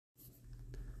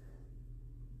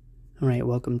All right,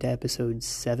 welcome to episode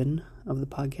 7 of the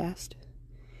podcast.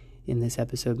 In this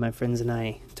episode, my friends and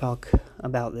I talk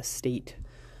about the state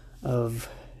of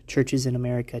churches in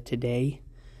America today,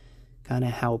 kind of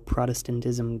how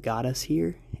Protestantism got us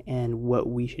here, and what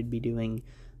we should be doing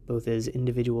both as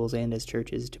individuals and as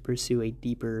churches to pursue a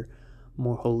deeper,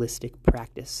 more holistic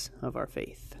practice of our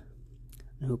faith.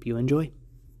 I hope you enjoy.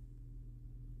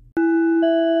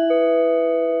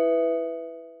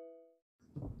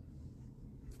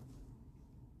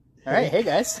 All right, hey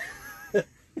guys.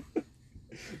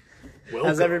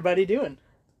 How's everybody doing?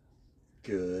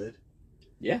 Good.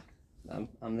 Yeah,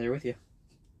 I'm there with you.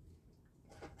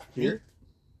 Here?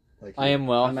 Like I am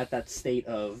well. I'm at that state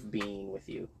of being with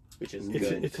you, which is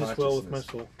good. It's as well with my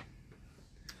soul.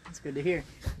 That's good to hear.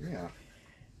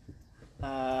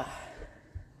 Yeah.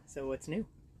 So what's new?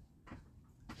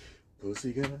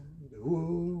 Pussycat.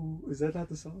 Whoa. Is that not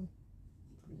the song?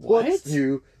 What? What's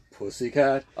new?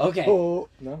 Pussycat. Okay. Oh,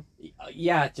 no?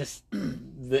 Yeah, just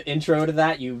the intro to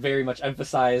that, you very much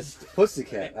emphasized.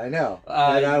 Pussycat, I know.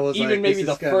 And I was even like, maybe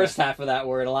the first half of that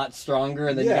word a lot stronger,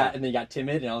 and then you got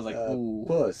timid, and I was like, ooh.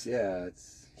 Puss, yeah. It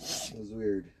was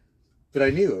weird. But I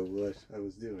knew what I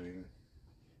was doing.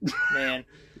 Man,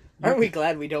 aren't we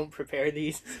glad we don't prepare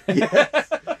these? Yes.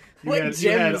 What you had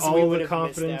gems all we the would have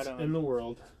confidence missed out on. in the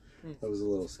world. I was a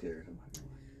little scared.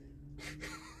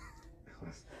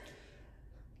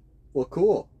 Well,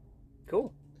 cool.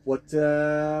 Cool. What,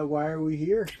 why are we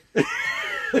here?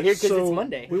 We're here because it's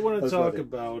Monday. We want to That's talk Monday.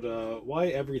 about why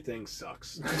everything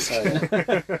sucks.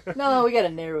 No, we got to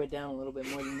narrow it down a little bit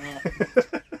more than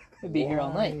that. We'd be here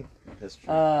all night. That's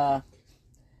true.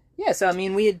 Yeah, so I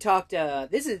mean, we had talked.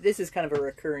 This is kind of a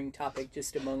recurring topic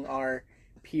just among our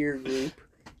peer group,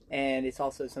 and it's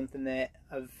also something that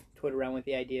I've toyed around with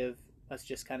the idea of us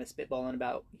just kind of spitballing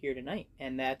about here tonight,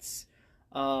 and that's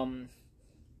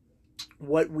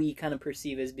what we kind of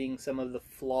perceive as being some of the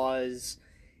flaws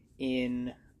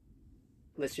in,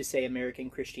 let's just say,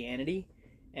 American Christianity,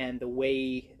 and the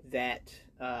way that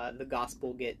the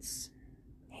gospel gets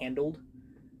handled.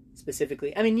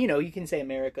 Specifically, I mean, you can say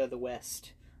America, the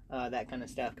West, that kind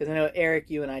of stuff. Because I know, Eric,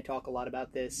 you and I talk a lot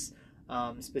about this,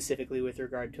 specifically with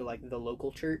regard to, like, the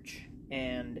local church,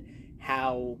 and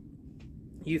how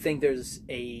you think there's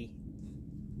a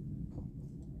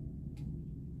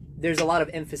lot of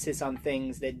emphasis on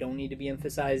things that don't need to be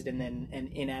emphasized, and then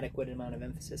an inadequate amount of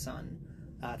emphasis on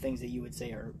things that you would say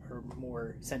are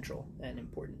more central and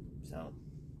important. So,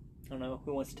 I don't know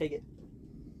who wants to take it.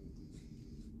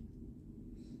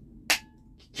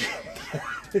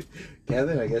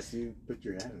 Kevin, I guess you put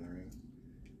your hat in the ring.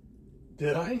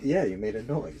 Did I? Yeah, you made a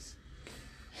noise.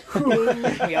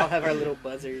 We all have our little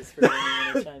buzzers for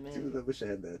when we chime in. Dude, I wish I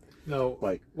had that. No,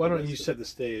 Like, why don't you set the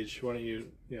stage? Why don't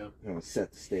you,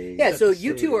 set the stage. Yeah, so Set the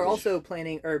you two are stage. also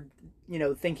planning, or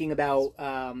thinking about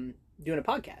doing a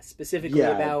podcast specifically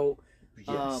about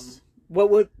Yes. what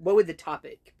would the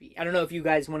topic be? I don't know if you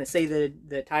guys want to say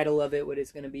the title of it, what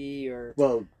it's going to be, or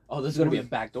Well, Oh, this is going to be a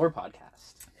backdoor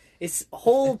podcast. this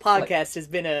whole podcast has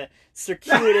been a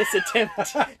circuitous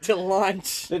attempt to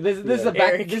launch. This is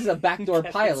Eric this is a backdoor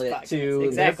Kevin's pilot podcast. to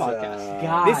Exactly. their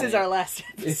podcast. This is our last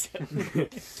episode.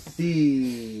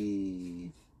 the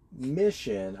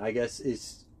mission, I guess,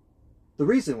 is the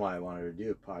reason why I wanted to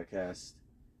do a podcast.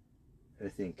 I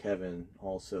think Kevin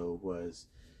also was.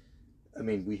 I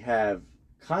mean, we have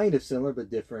kind of similar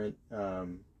but different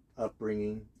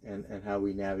upbringing and how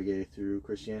we navigated through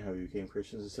Christianity, how we became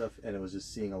Christians and stuff. And it was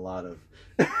just seeing a lot of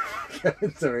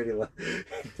Kevin's already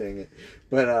dang it,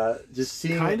 but just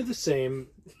seeing kind of the same,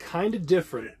 kind of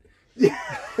different.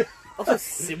 Also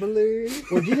similar.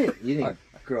 Well, you didn't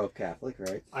grow up Catholic,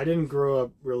 right? I didn't grow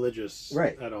up religious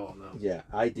Right. at all, no. Yeah,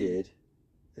 I did.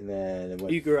 And then it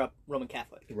went You grew up Roman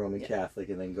Catholic. Roman Catholic,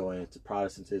 and then going into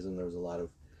Protestantism, there was a lot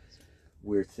of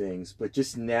weird things. But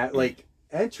just like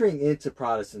entering into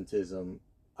Protestantism,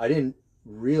 I didn't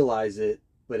realize it,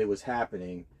 but it was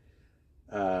happening.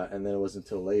 And then it wasn't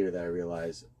until later that I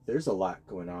realized there's a lot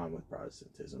going on with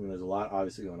Protestantism. And there's a lot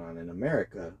obviously going on in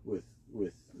America with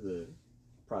the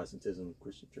Protestantism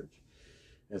Christian church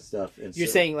and stuff. And You're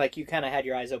saying, like, you kind of had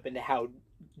your eyes open to how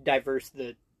diverse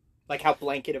how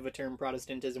blanket of a term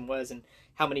Protestantism was, and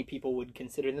how many people would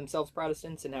consider themselves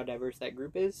Protestants, and how diverse that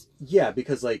group is? Yeah,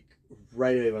 because, like,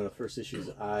 right away, one of the first issues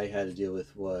I had to deal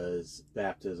with was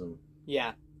baptism.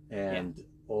 Yeah. And,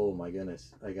 oh my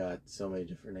goodness, I got so many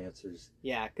different answers.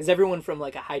 Yeah, because everyone from,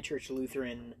 like, a high church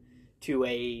Lutheran to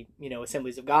a,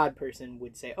 Assemblies of God person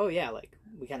would say, oh yeah, like,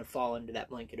 we kind of fall into that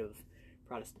blanket of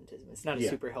Protestantism. It's not a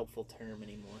super helpful term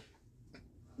anymore.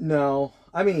 No,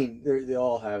 I mean, they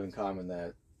all have in common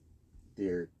that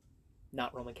they're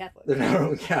not Roman Catholic. They're not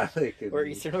Roman Catholic. Or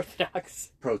Eastern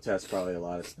Orthodox. Protest probably a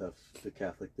lot of stuff the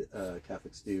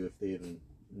Catholics do if they even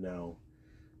know.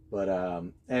 But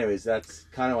anyways, that's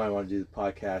kind of why I wanted to do the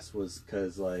podcast, was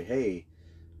because, like, hey,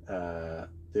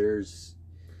 there's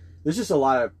just a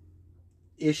lot of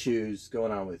issues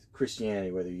going on with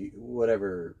Christianity,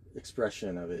 whatever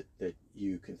expression of it that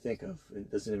you can think of. It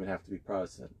doesn't even have to be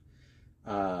Protestant.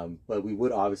 But we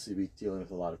would obviously be dealing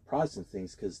with a lot of Protestant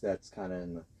things because that's kind of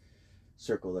in the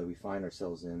circle that we find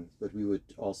ourselves in. But we would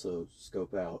also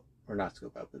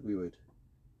but we would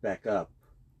back up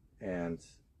and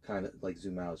kind of like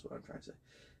zoom out is what I'm trying to say,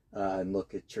 and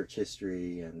look at church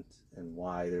history and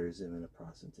why there is even a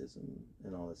Protestantism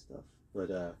and all that stuff. But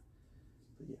yeah,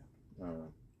 I don't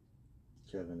know,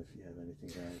 Kevin, if you have anything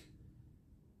to add.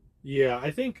 Yeah, I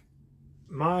think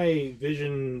my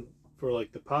vision for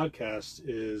like the podcast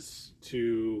is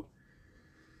to,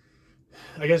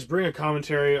 I guess, bring a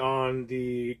commentary on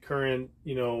the current,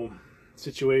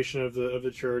 situation of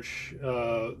the church,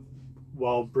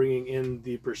 while bringing in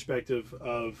the perspective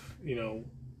of,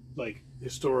 like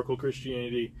historical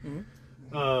Christianity.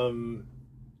 Mm-hmm.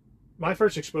 My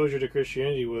first exposure to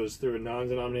Christianity was through a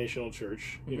non-denominational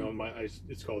church.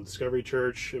 Mm-hmm. It's called Discovery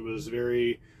Church. It was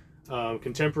very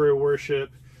contemporary worship.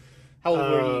 How old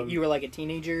were you? You were like a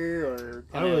teenager, or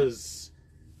I was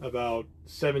about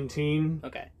 17.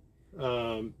 Okay.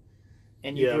 And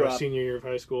you grew my up senior year of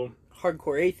high school.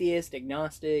 Hardcore atheist,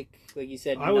 agnostic, like you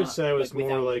said. I would say I was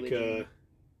more like religion.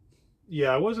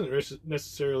 I wasn't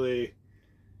necessarily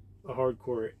a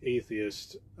hardcore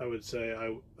atheist. I would say I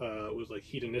was like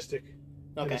hedonistic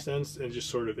in a sense, and just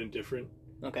sort of indifferent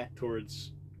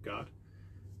towards God.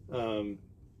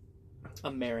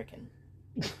 American.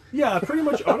 Yeah, pretty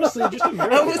much. Honestly, just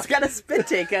American. I almost got a spit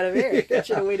take out of Eric. I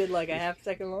should have waited like a half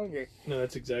second longer. No,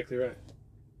 that's exactly right.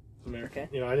 American.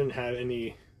 Okay. I didn't have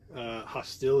any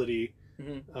hostility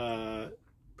Mm-hmm.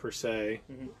 per se.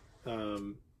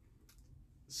 Mm-hmm.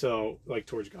 So like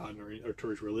towards God or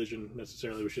towards religion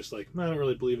necessarily. It was just like, I don't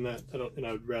really believe in that.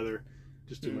 I would rather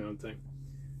just do my own thing.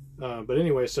 But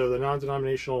anyway, so the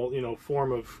non-denominational,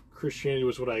 form of Christianity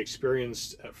was what I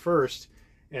experienced at first,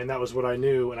 and that was what I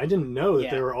knew. And I didn't know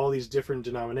that there were all these different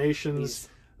denominations.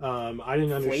 I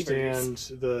didn't understand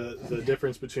the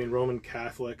difference between Roman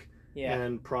Catholic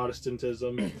and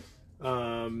Protestantism,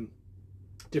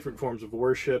 different forms of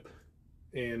worship,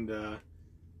 and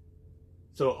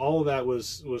so all of that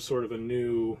was sort of a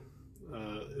new.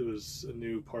 It was a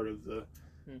new part of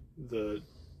the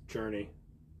journey.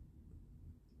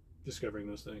 Discovering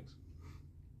those things.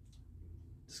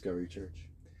 Discovery Church.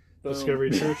 Boom. Discovery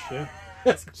Church, yeah.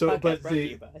 So, but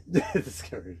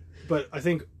Discovery. But I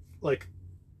think, like,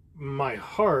 my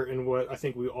heart and what I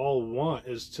think we all want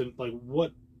is to, like,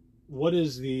 what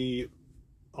is the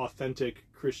authentic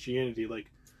Christianity?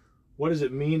 Like, what does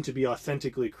it mean to be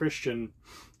authentically Christian?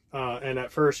 And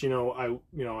at first, I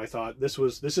thought this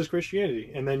is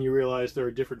Christianity, and then you realize there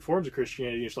are different forms of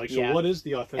Christianity. It's like, so what is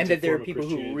the authentic? And that there are form people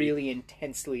of who really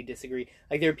intensely disagree.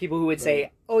 Like there are people who would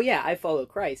say, "Oh yeah, I follow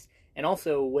Christ," and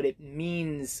also what it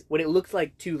means, what it looks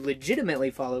like to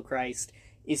legitimately follow Christ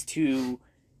is to,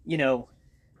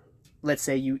 let's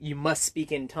say you must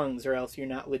speak in tongues, or else you're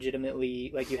not legitimately,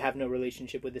 like, you have no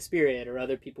relationship with the Spirit. Or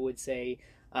other people would say,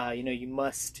 you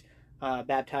must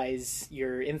baptize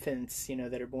your infants,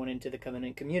 that are born into the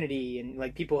covenant community, and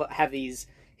like people have these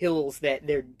hills that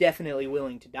they're definitely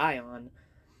willing to die on.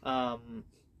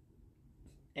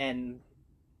 And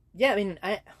yeah, I mean,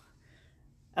 I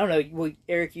don't know. Well,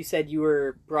 Eric, you said you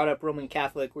were brought up Roman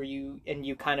Catholic. Were you, and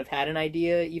you kind of had an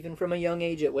idea even from a young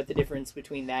age at what the difference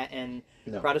between that and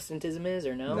Protestantism is,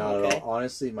 or no? No, okay.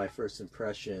 Honestly, my first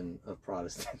impression of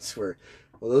Protestants were,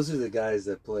 well, those are the guys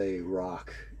that play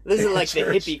rock. Those are like the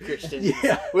hippie Christians.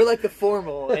 Yeah. We're like the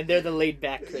formal, and they're the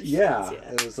laid-back Christians. Yeah,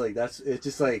 it was like, it's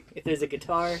just like, if there's a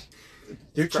guitar,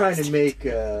 they're trying to make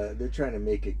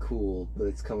it cool, but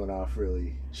it's coming off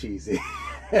really cheesy.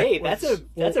 Hey, that's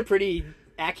a pretty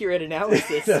accurate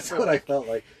analysis. That's what I felt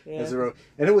like. And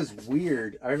it was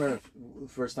weird. I remember the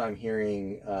first time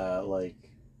hearing,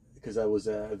 because I was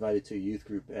invited to a youth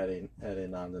group at a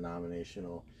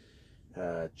non-denominational.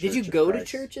 Did you go to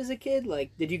church as a kid?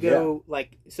 Like, did you go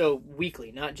so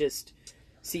weekly, not just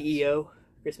CEO,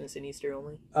 Christmas and Easter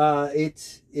only?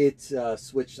 It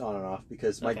switched on and off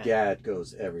because my dad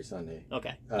goes every Sunday.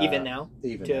 Okay, even now,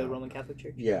 to now. Roman Catholic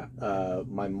church. Yeah,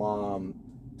 my mom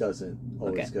doesn't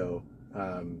always go,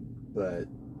 but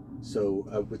so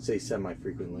I would say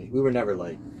semi-frequently. We were never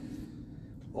like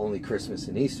only Christmas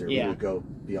and Easter. We would go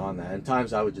beyond that, and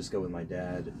times I would just go with my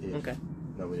dad if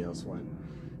nobody else went.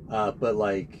 But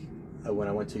like when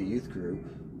I went to a youth group,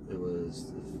 it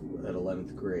was at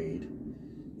 11th grade,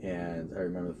 and I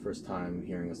remember the first time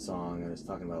hearing a song, and it's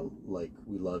talking about like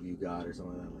 "We love you, God" or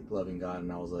something like that, like loving God,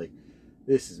 and I was like,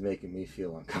 this is making me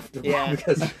feel uncomfortable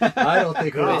because I don't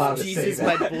think we're allowed to say Jesus,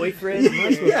 that. my boyfriend.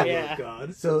 Yeah.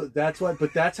 God. So that's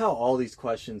how all these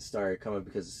questions started coming,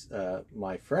 because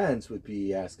my friends would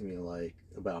be asking me like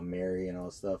about Mary and all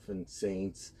that stuff and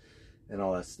saints and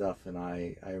all that stuff, and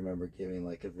I remember giving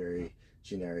like a very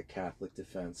generic Catholic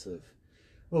defense of,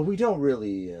 well, we don't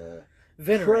really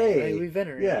Venerate, pray. right? We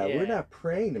venerate. Yeah, we're not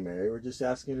praying to Mary. We're just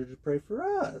asking her to pray for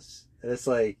us. And it's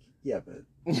like, yeah, but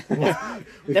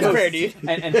That's fair, dude.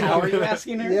 And how are you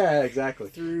asking her? Yeah, exactly.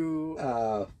 Through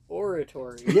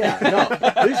oratory. Yeah,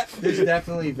 no, there's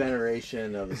definitely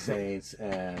veneration of the saints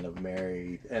and of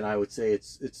Mary, and I would say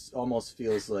it's almost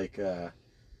feels like,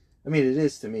 I mean, it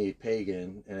is to me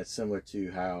pagan, and it's similar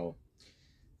to how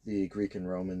the Greek and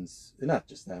Romans, not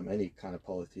just them, any kind of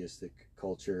polytheistic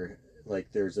culture,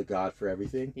 like there's a god for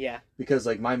everything. Yeah. Because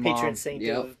like my mom, Patron saint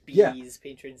of bees, Yeah.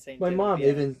 patron saint my of, mom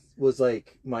even was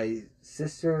like, my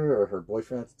sister or her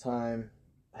boyfriend at the time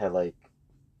had like,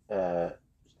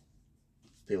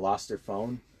 they lost their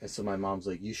phone, and so my mom's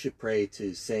like, you should pray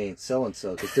to Saint so and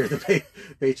so because they're the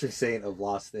patron saint of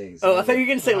lost things. Oh, I thought you were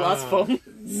gonna say lost phone.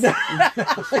 No.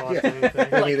 Anything. I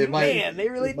Like, mean, they might. man, they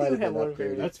really it might do have have been one for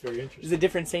upgraded. That's very There's interesting. a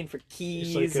different saint for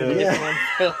keys It's like and a a- different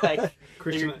one for like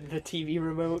Christian, the TV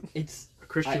remote. It's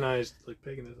Christianized like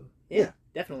paganism. Yeah,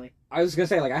 definitely. I was gonna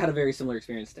say, like, I had a very similar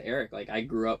experience to Eric. Like, I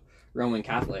grew up Roman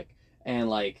Catholic, and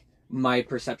like my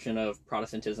perception of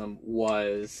Protestantism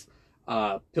was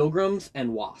pilgrims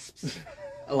and wasps.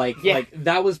 Like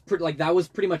that was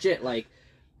pretty much it. Like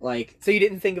So you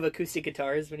didn't think of acoustic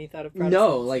guitars when you thought of Protestants?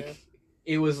 no, like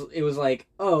it was like,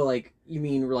 oh, like you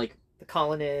mean like the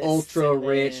colonists, ultra and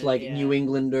rich then, like yeah. New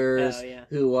Englanders Oh, yeah.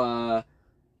 who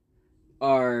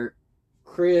are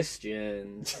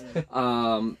Christians.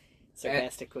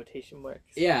 Sarcastic quotation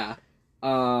marks. Yeah.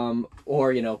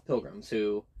 Or, you know, pilgrims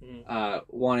who Mhm.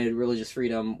 wanted religious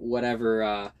freedom,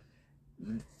 whatever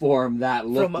form that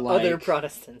looked From like. other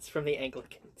Protestants, from the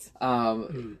Anglicans.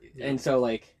 Yeah. And so,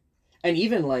 like, and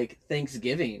even, like,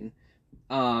 Thanksgiving,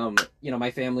 you know,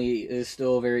 my family is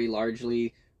still very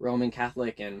largely Roman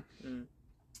Catholic, and,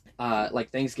 like,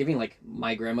 Thanksgiving, like,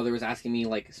 my grandmother was asking me,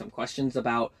 like, some questions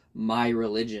about my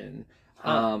religion.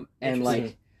 And,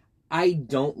 like, I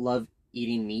don't love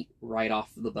eating meat right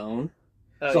off the bone.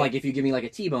 Oh, So, like, if you give me, like, a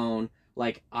T-bone,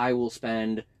 like, I will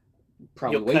spend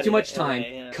probably You'll way cut too it much time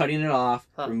away, yeah. cutting it off,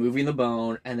 removing the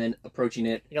bone, and then approaching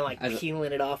it. you don't like as a-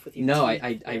 peeling it off with your No,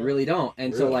 teeth? I really don't.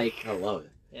 And so, Really? like, I love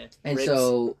it. Yeah. and Ribs.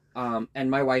 so, and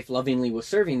my wife lovingly was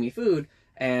serving me food,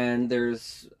 and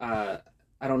there's, I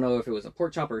don't know if it was a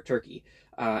pork chop or a turkey,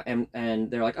 and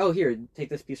they're like, oh, here, take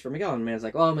this piece for Miguel, and Man's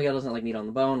like, oh, Miguel doesn't like meat on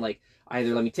the bone, like,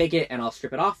 either let me take it and I'll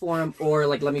strip it off for him, or,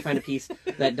 like, let me find a piece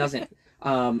that doesn't.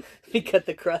 We cut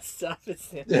the crusts off.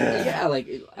 Yeah, like,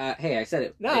 hey, I said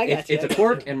it. No, I got you, It's I a got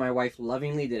pork, and my wife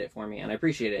lovingly did it for me, and I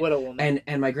appreciate it. What a woman.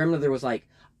 And my grandmother was like,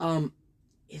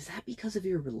 is that because of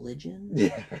your religion?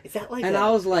 Yeah. Is that like And a I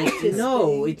was like, Baptist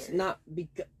no, thing, it's or- not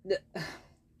because.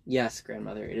 Yes,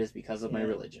 grandmother, it is because of my Yeah.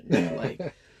 religion.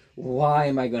 Like, why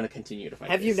am I going to continue to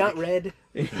fight? Have you this? not read?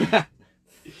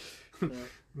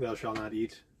 Thou shalt not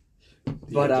eat.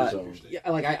 But Yeah, so- yeah,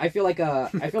 like I feel like I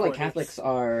feel like Corners. Catholics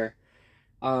are,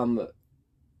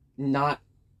 not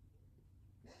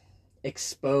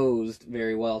exposed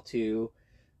very well to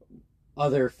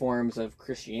other forms of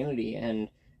Christianity, and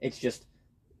it's just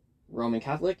Roman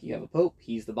Catholic. You have a pope;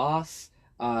 he's the boss.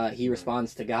 He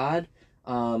responds to God,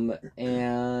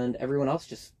 and everyone else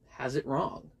just has it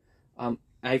wrong.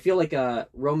 I feel like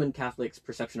Roman Catholics'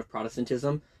 perception of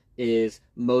Protestantism is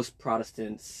most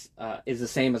Protestants is the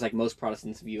same as like most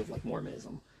Protestants' view of like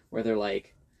Mormonism, where they're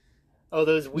like, Oh,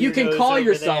 those weirdos you can call over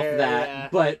yourself there, that, yeah.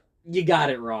 but you got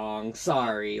it wrong.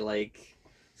 Sorry, like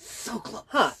so close.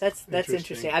 Huh, that's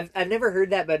interesting. I've never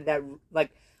heard that, but that like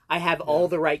I have all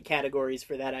the right categories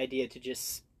for that idea to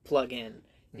just plug in,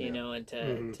 you know, and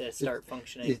to start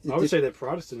functioning. I would say that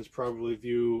Protestants probably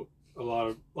view a lot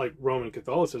of like Roman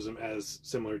Catholicism as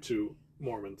similar to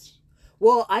Mormons.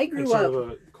 Well, I And grew sort up. of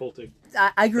a cultic.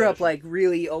 I grew up tradition. like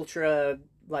really ultra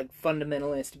like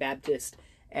fundamentalist Baptist,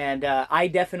 and I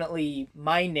definitely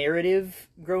my narrative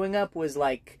growing up was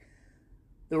like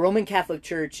the Roman Catholic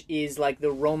Church is like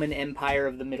the Roman Empire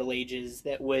of the Middle Ages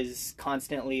that was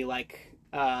constantly like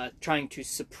trying to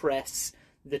suppress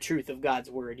the truth of God's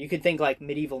word. You could think like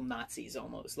medieval Nazis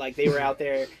almost. Like they were out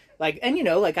there like, and you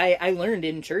know, like I learned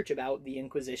in church about the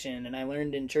Inquisition, and I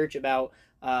learned in church about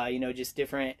you know, just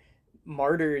different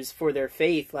martyrs for their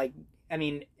faith. Like, I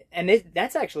mean, and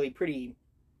that's actually pretty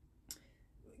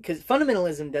because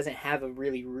fundamentalism doesn't have a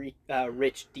really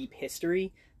rich, deep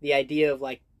history. The idea of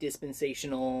like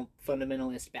dispensational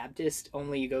fundamentalist Baptist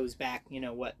only goes back,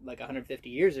 like 150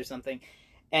 years or something.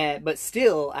 But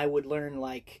still, I would learn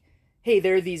like, hey,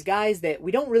 there are these guys that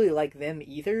we don't really like them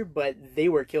either, but they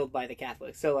were killed by the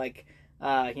Catholics. So like,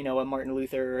 a Martin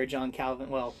Luther or a John Calvin.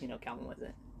 Well, Calvin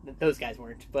wasn't. Those guys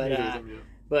weren't.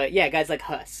 But yeah, guys like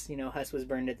Huss. Huss was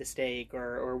burned at the stake,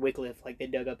 or Wycliffe, like they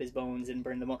dug up his bones and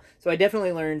burned them all. So I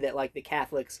definitely learned that like the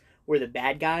Catholics were the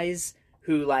bad guys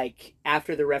who, like,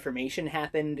 after the Reformation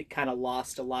happened, kind of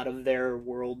lost a lot of their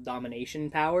world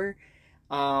domination power.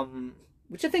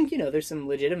 Which I think, there's some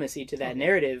legitimacy to that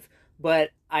narrative. But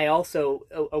I also,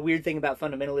 a weird thing about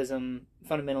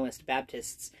fundamentalist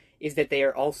Baptists, is that they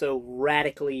are also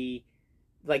radically,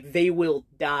 like, they will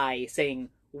die saying,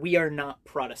 we are not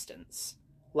Protestants.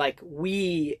 Like,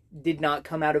 we did not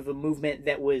come out of a movement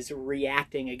that was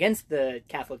reacting against the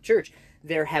Catholic Church.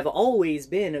 There have always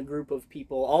been a group of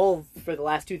people, all for the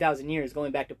last 2,000 years,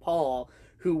 going back to Paul,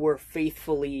 who were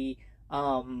faithfully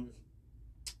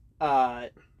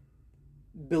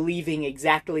believing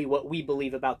exactly what we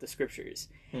believe about the Scriptures.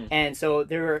 And so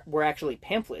there were actually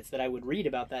pamphlets that I would read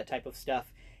about that type of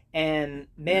stuff. And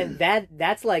man,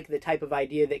 that's like the type of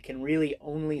idea that can really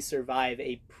only survive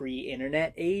a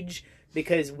pre-internet age.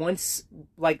 Because once,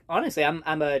 like, honestly,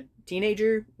 I'm a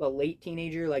teenager, a late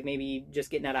teenager, like maybe just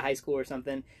getting out of high school or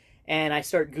something, and I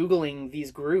start Googling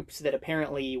these groups that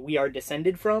apparently we are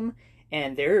descended from,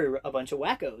 and they're a bunch of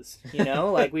wackos,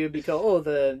 Like, we would be told, oh,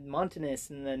 the Montanists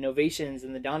and the Novatians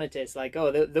and the Donatists, like,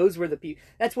 oh, those were the people,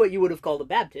 that's what you would have called a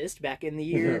Baptist back in the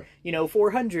year,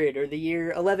 400 or the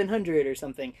year 1100 or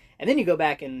something. And then you go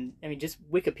back and, just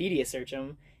Wikipedia search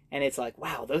them, and it's like,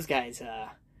 wow, those guys,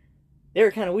 they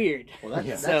were kind of weird. Well,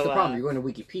 that's the problem. You're going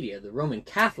to Wikipedia. The Roman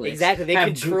Catholics exactly. They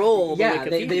control the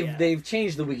Wikipedia. They've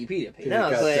changed the Wikipedia page. No,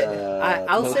 but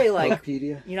I'll say like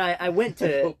I went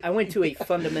to a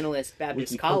fundamentalist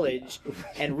Baptist college,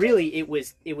 and really it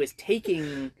was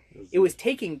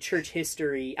taking church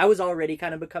history. I was already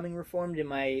kind of becoming reformed in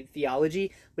my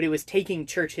theology, but it was taking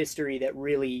church history that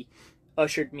really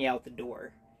ushered me out the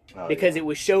door, because it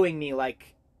was showing me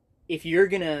like, if you're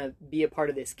gonna be a part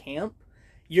of this camp,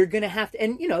 you're going to have to,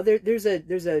 and there's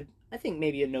a, I think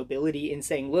maybe a nobility in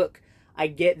saying, look, I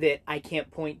get that I can't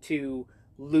point to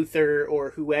Luther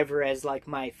or whoever as like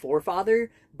my forefather,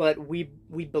 but we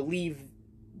believe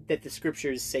that the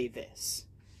Scriptures say this.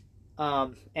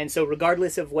 And so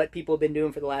regardless of what people have been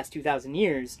doing for the last 2,000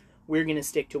 years, we're going to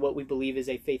stick to what we believe is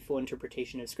a faithful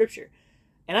interpretation of Scripture.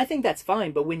 And I think that's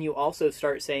fine, but when you also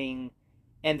start saying,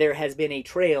 and there has been a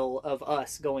trail of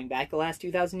us going back the last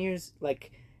 2,000 years,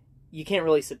 like, you can't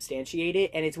really substantiate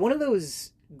it. And it's one of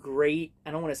those great,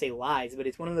 I don't want to say lies, but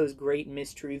it's one of those great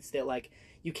mistruths that, like,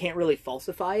 you can't really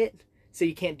falsify it, so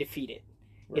you can't defeat it.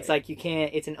 Right. It's like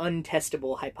it's an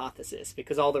untestable hypothesis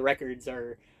because all the records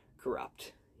are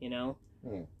corrupt,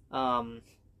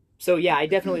 So yeah, I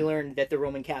definitely learned that the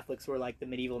Roman Catholics were like the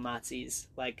medieval Nazis,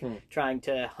 like trying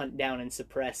to hunt down and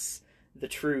suppress the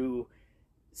true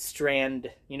strand,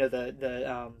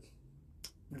 the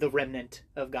remnant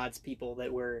of God's people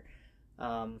that were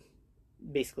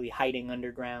basically hiding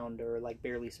underground or like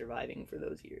barely surviving for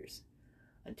those years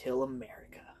until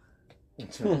America.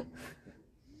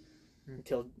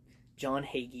 Until John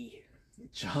Hagee.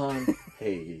 John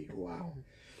Hagee, wow.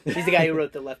 He's the guy who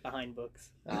wrote the Left Behind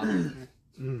books. John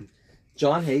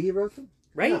Hagee wrote them?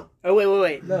 Right? No. Oh,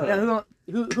 wait. No.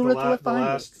 Who wrote the Left Behind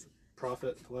books?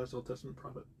 The last Old Testament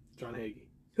prophet, John Hagee.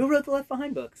 Who wrote the Left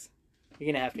Behind books?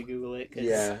 You're gonna have to Google it. Cause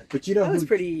yeah, but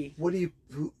pretty. What do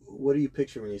you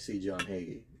picture when you see John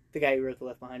Hagee? The guy who wrote the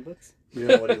Left Behind books. You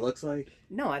know what he looks like?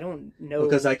 No, I don't know.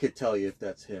 Because I could tell you if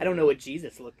that's him. I don't know what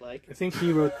Jesus looked like. I think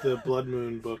he wrote the Blood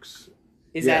Moon books.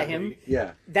 Is that him?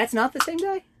 Yeah. That's not the same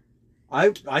guy?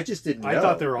 I just didn't know. I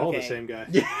thought they were all the same guy.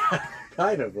 Yeah,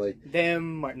 kind of like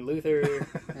them, Martin Luther.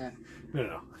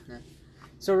 No. Yeah.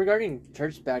 So regarding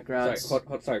church backgrounds,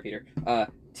 Sorry, Peter.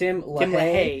 Tim LaHaye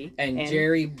LaHaye and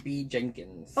Jerry B.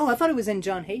 Jenkins. Oh, I thought it was in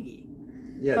John Hagee.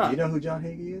 Yeah, do you know who John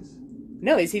Hagee is?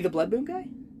 No, is he the Blood Moon guy?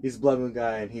 He's the Blood Moon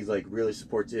guy, and he's like really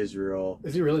supports Israel.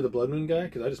 Is he really the Blood Moon guy?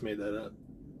 Because I just made that up.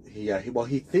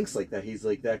 He thinks like that. He's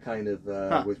like that kind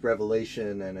of with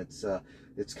Revelation, and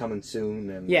it's coming soon,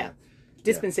 and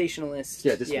dispensationalist.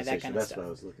 Yeah, dispensational. That kind of That's stuff. what I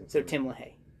was looking for. So Tim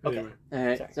LaHaye. Okay. Anyway. all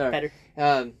right, Sorry. Petter.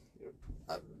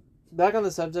 Back on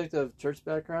the subject of church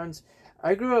backgrounds,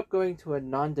 I grew up going to a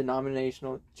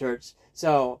non-denominational church.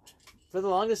 So, for the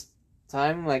longest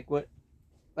time,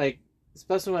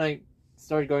 especially when I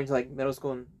started going to like middle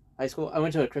school and high school, I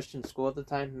went to a Christian school at the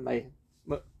time.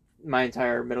 My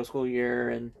entire middle school year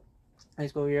and high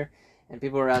school year, and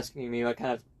people were asking me what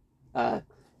kind of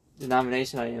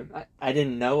denomination I am. I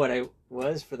didn't know what I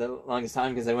was for the longest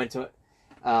time because I went to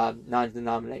a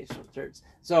non-denominational church.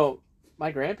 So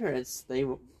my grandparents, they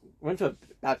went to a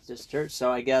Baptist church,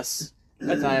 so I guess at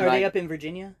the time Are they up in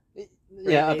Virginia?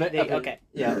 Yeah,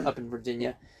 up in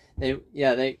Virginia.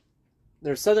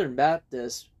 They're Southern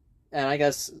Baptist, and I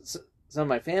guess some of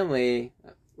my family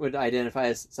would identify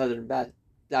as Southern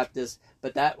Baptist,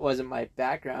 but that wasn't my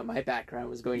background. My background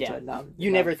was going to a non.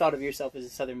 You never thought of yourself as a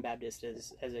Southern Baptist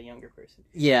as a younger person.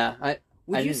 Yeah,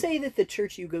 Would you say that the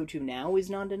church you go to now is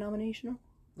non-denominational?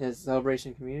 Is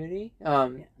Celebration Community?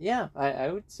 Yeah, I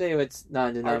would say it's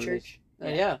non-denominational. Our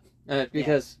church?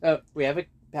 Because we have a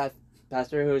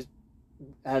pastor who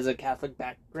has a Catholic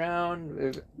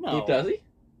background. No. Does he?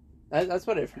 That's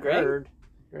what I've Greg? heard.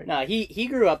 No, he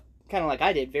grew up kind of like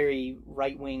I did, very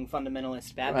right-wing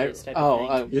fundamentalist Baptist type of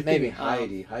thing. You're maybe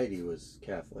thinking Heidi was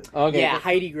Catholic. Okay. Yeah,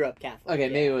 Heidi grew up Catholic. Okay,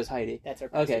 yeah. maybe it was Heidi. That's our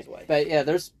pastor's Okay, wife. but yeah,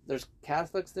 there's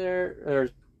Catholics there.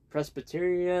 There's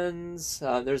Presbyterians.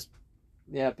 There's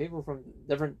people from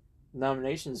different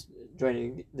denominations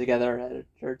joining together at a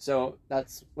church. So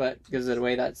that's what gives it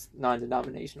away. That's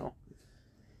non-denominational.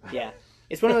 Yeah,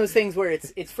 it's one of those things where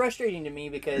it's frustrating to me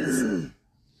because,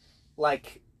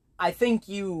 like, I think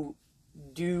you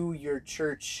do your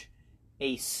church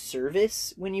a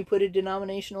service when you put a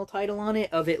denominational title on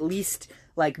it, of at least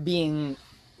like being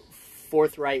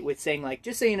forthright with saying, like,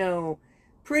 just so you know,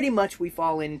 pretty much we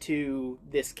fall into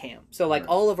this camp. So like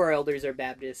all of our elders are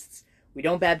Baptists. We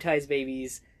don't baptize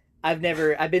babies. I've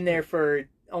been there for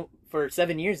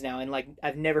 7 years now, and like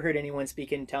I've never heard anyone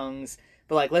speak in tongues.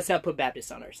 But like, let's not put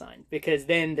Baptist on our sign, because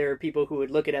then there are people who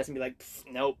would look at us and be like,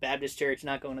 nope, Baptist church,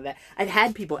 not going to that. I've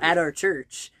had people at our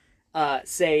church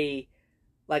say,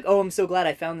 like, oh, I'm so glad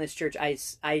I found this church.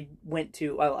 I went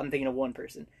to, well, I'm thinking of one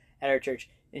person at our church,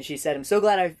 and she said, I'm so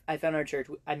glad I found our church.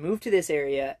 I moved to this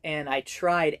area, and I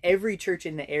tried every church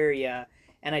in the area,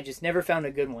 and I just never found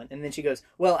a good one. And then she goes,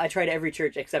 well, I tried every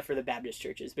church except for the Baptist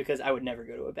churches, because I would never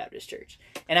go to a Baptist church.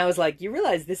 And I was like, you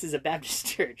realize this is a Baptist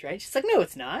church, right? She's like, no,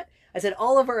 it's not. I said,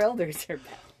 all of our elders are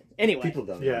Baptist. Anyway. People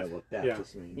don't know what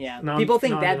Baptist means. Yeah, people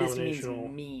think Baptist means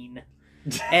mean.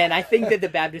 And I think that the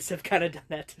Baptists have kind of done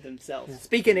that to themselves.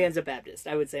 Speaking as a Baptist,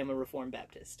 I would say I'm a Reformed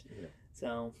Baptist. Yeah.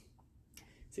 So,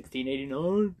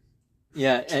 1689.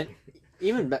 Yeah, and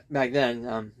even back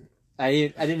then,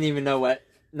 I didn't even know what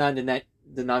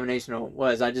non-denominational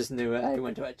was. I just knew I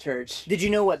went to a church. Did you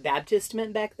know what Baptist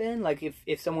meant back then? Like,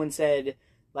 if someone said,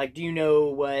 like, do you know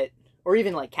what, or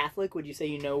even like Catholic, would you say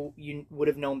you would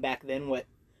have known back then what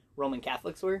Roman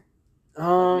Catholics were?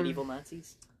 Like medieval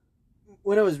Nazis?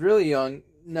 When I was really young,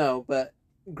 no, but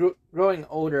growing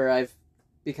older, I've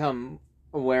become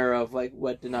aware of like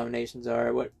what denominations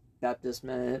are, what Baptist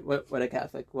meant, what a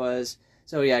Catholic was.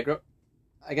 So yeah,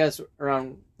 I guess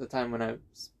around the time when I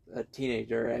was a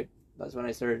teenager, that's when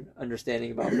I started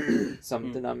understanding about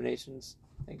some denominations,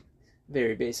 like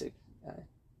very basic.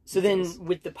 So then,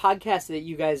 with the podcast that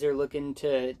you guys are looking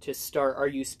to start, are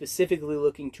you specifically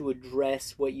looking to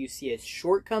address what you see as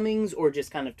shortcomings, or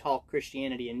just kind of talk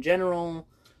Christianity in general?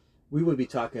 We would be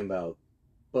talking about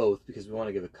both, because we want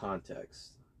to give a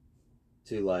context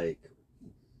to, like,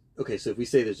 okay, so if we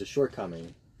say there's a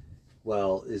shortcoming,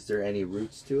 well, is there any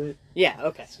roots to it? Yeah,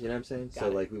 okay. You know what I'm saying? Got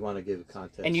it. Like, we want to give a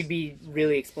context. And you'd be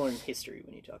really exploring history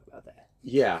when you talk about that.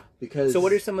 Yeah, because... So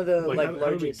what are some of the, how largest...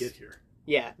 did we get here?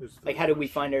 Yeah, like how did we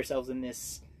find ourselves in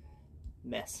this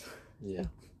mess? Yeah.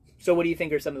 So what do you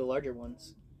think are some of the larger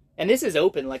ones? And this is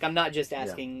open, like I'm not just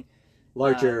asking...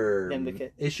 Larger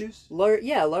issues?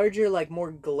 Larger, like more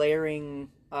glaring,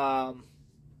 like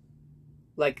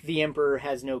the emperor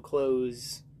has no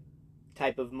clothes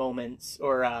type of moments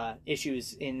or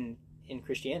issues in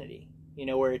Christianity. You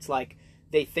know, where it's like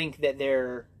they think that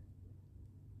they're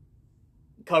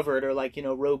covered or like, you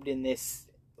know, robed in this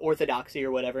orthodoxy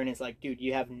or whatever, and it's like, dude,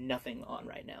 you have nothing on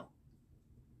right now.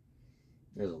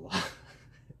 There's a lot.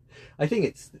 I think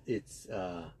it's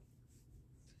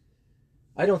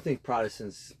I don't think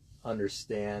Protestants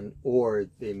understand, or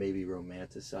they maybe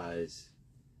romanticize,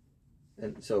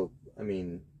 and so I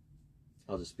mean,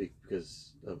 I'll just speak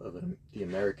because of the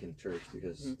American church,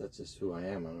 because that's just who I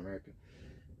am. I'm American.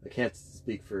 I can't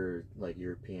speak for like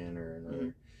European or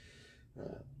other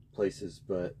places,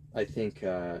 but I think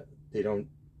they don't.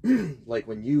 Like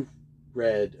when you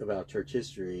read about church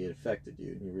history, it affected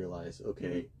you, and you realize,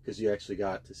 okay, because you actually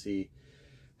got to see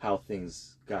how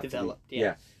things got developed.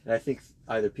 Yeah, and I think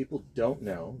either people don't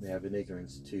know, they have an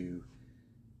ignorance to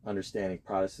understanding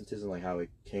Protestantism, like how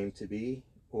it came to be,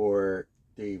 or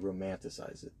they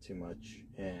romanticize it too much,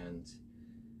 and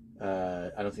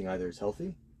I don't think either is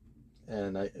healthy.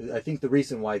 And I think the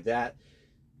reason why that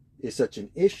is such an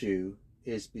issue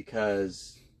is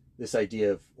because this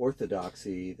idea of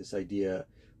orthodoxy, this idea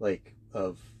like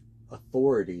of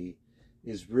authority,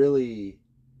 is really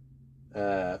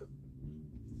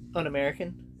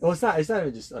Un-American. well, it's not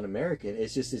even just un-American.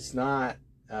 It's just it's not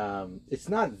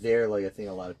there like I think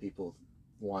a lot of people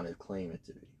want to claim it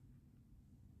to be.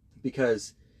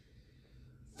 Because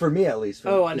for me at least, I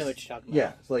know what you're talking about.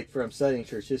 Yeah, it's like from studying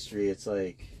church history, it's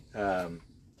like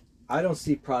I don't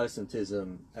see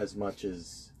Protestantism as much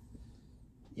as,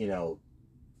 you know,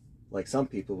 like some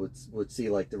people would see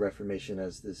like the Reformation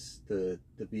as the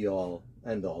be all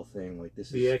end all thing. Like this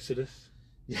The is Exodus.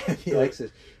 yeah, the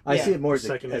Exodus. I see it more as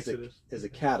Second a Exodus. as a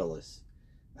catalyst.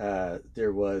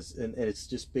 There was, and it's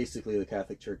just basically the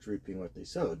Catholic Church reaping what they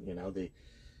sowed. You know, they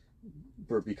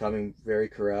were becoming very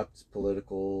corrupt,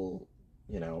 political,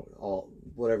 you know, all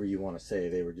whatever you want to say.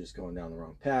 They were just going down the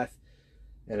wrong path,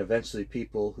 and eventually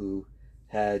people who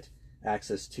had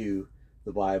access to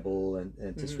the Bible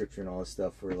and to Scripture and all this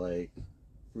stuff were like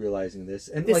realizing this,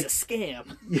 and This like is a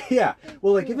scam. yeah,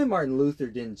 well, like even Martin Luther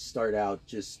didn't start out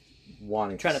just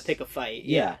wanting Trying to pick a fight.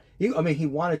 yeah. He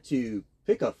wanted to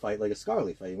pick a fight, like a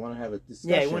scholarly fight. He wanted to have a discussion.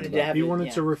 Yeah, he wanted to about- have He wanted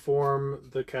yeah. to reform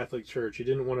the Catholic Church. He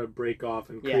didn't want to break off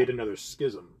and create another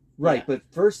schism. right, Yeah. but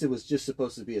first it was just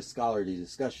supposed to be a scholarly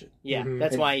discussion. Yeah, Mhm.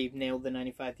 that's And- why he nailed the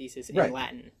 95 Thesis in Right.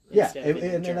 Latin. Yeah, instead of in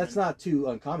and German. that's not too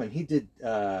uncommon. He did,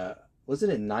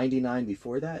 wasn't it 99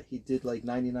 before that? He did like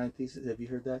 99 theses. Have you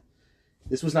heard that?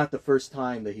 This was not the first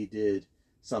time that he did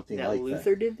something that like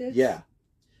Luther that. did this. Yeah,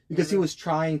 because he Mhm. was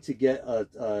trying to get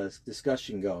a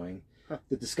discussion going. Huh.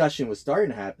 The discussion was starting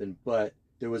to happen, but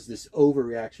there was this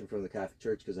overreaction from the Catholic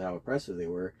Church because of how oppressive they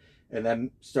were, and that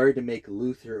started to make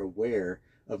Luther aware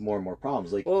of more and more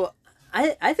problems. Like, Well,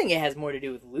 I think it has more to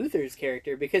do with Luther's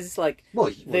character because it's like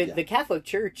the Catholic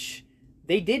Church,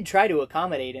 they did try to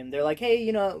accommodate him. They're like, hey,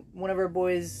 you know, one of our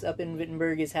boys up in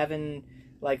Wittenberg is having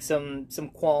like some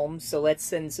qualms, so let's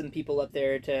send some people up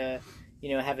there to, you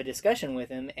know, have a discussion with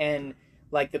him. And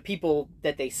like the people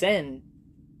that they send,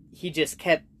 he just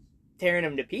kept tearing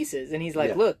them to pieces. And he's like,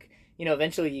 Yeah. look, you know,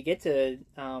 eventually you get to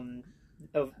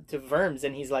Worms,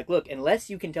 and he's like, look, unless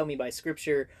you can tell me by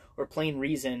scripture or plain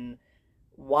reason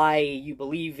why you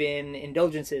believe in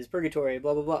indulgences, purgatory,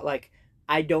 blah blah blah, like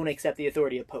I don't accept the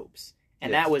authority of popes.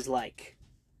 And Yes. that was like,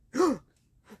 you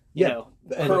Yeah. know,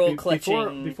 And pearl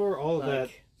clutching. Before all of that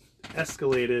like,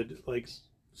 escalated like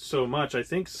so much, I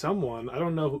think someone, I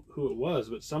don't know who it was,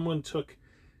 but someone took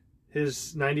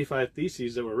his 95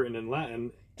 theses that were written in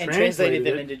Latin and translated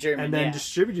them it, into German, and then yeah.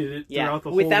 distributed it Yeah, throughout the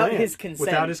whole without land. his consent.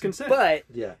 Without his consent. But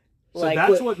yeah, so like,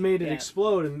 that's what made it yeah.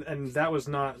 explode, and that was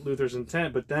not Luther's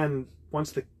intent. But then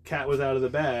once the cat was out of the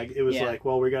bag, it was Yeah. like,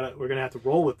 well, we're gonna have to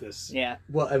roll with this. yeah,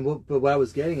 well, but what I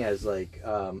was getting at is like,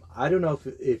 I don't know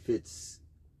if it's,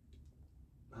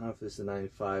 I don't know if it's the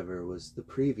 95 or it was the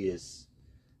previous.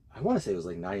 I want to say it was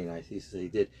like 99 theses that he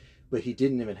did, but he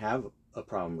didn't even have a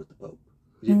problem with the Pope.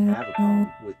 He didn't have a problem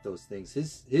with those things.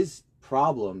 His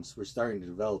problems were starting to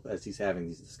develop as he's having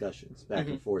these discussions back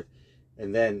and forth.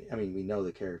 And then, I mean, we know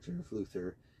the character of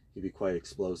Luther. He'd be quite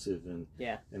explosive, and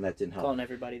that didn't help. calling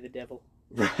everybody the devil.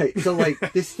 Right. So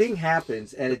like this thing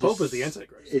happens, and The it Pope just is the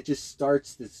Antichrist. It just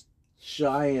starts this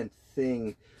giant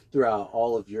thing throughout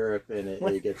all of Europe, and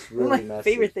it gets really One of my messy.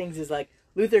 favorite things is like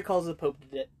Luther calls the Pope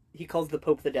he calls the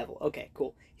Pope the devil. Okay,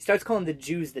 cool. He starts calling the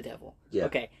Jews the devil. Yeah.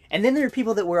 Okay, and then there are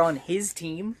people that were on his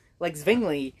team, like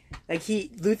Zwingli. Like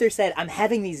Luther said, I'm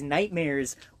having these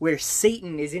nightmares where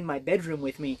Satan is in my bedroom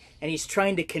with me, and he's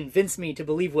trying to convince me to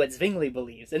believe what Zwingli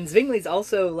believes. And Zwingli's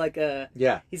also like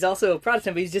he's also a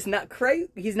Protestant, but he's just not quite.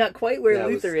 He's not quite where Yeah, it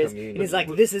was Luther is, communion. and he's like,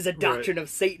 this is a doctrine of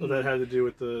Satan. Well, that had to do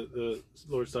with the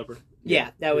Lord's Supper.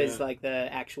 Yeah, that was Yeah. like the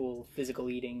actual physical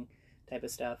eating type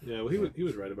of stuff. Yeah, well, he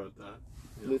was right about that.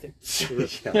 Yeah. Luther.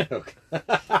 Yeah, okay.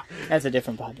 That's a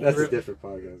different podcast. That's a different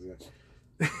podcast.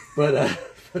 Yeah.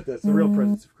 But that's The real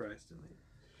presence of Christ in me.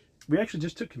 We actually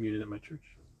just took communion at my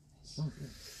church.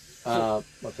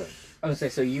 what's that? I was gonna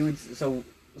say,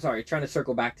 sorry, trying to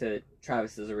circle back to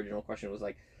Travis's original question was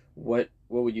like, what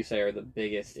would you say are the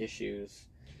biggest issues?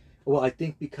 Well, I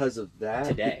think because of that,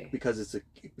 Today. because it's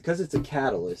a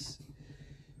catalyst.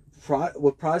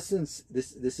 What Protestants,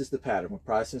 this is the pattern. What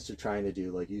Protestants are trying to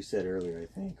do, like you said earlier, I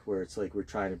think, where it's like we're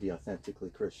trying to be authentically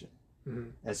Christian,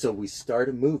 and so we start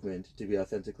a movement to be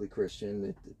authentically Christian.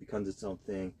 It becomes its own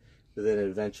thing, but then it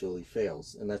eventually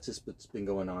fails, and that's just what's been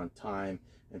going on time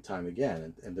and time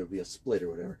again. And there'll be a split or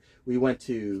whatever. I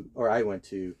went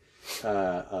to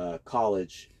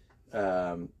college.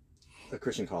 A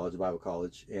Christian college, a Bible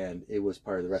college, and it was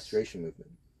part of the Restoration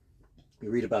movement. You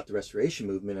read about the Restoration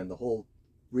movement, and the whole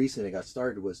reason it got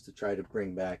started was to try to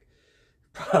bring back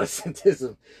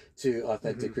Protestantism to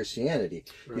authentic Christianity.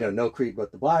 Right. You know, no creed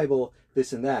but the Bible,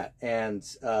 this and that. And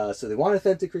so they wanted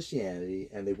authentic Christianity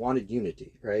and they wanted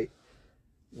unity, right?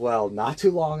 Well, not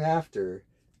too long after,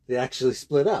 they actually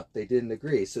split up. They didn't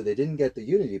agree. So they didn't get the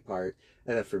unity part.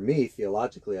 And then for me,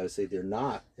 theologically, I would say they're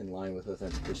not in line with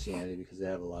authentic Christianity because they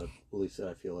have a lot of beliefs that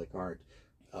I feel like aren't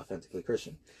authentically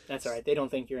Christian. That's all right. They don't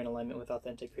think you're in alignment with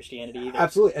authentic Christianity either.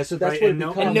 Absolutely. And so that's Right, what and it no-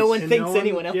 becomes. And no one and thinks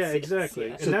anyone else Yeah, is. exactly.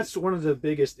 Yeah. And that's one of the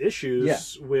biggest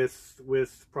issues Yeah.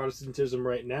 with Protestantism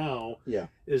right now. Yeah.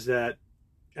 Is that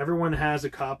everyone has a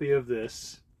copy of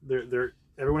this.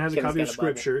 Everyone has a Kevin's copy of got a Bible.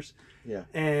 scriptures. Yeah.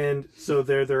 And so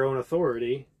they're their own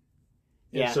authority.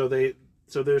 And Yeah. so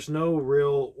there's no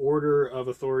real order of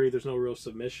authority. There's no real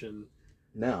submission.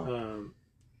 No.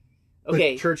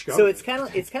 Okay, church so government.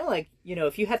 it's kind of like, you know,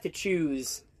 if you have to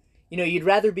choose, you know, you'd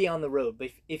rather be on the road, but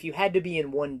if you had to be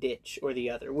in one ditch or the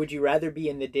other, would you rather be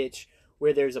in the ditch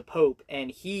where there's a pope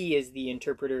and he is the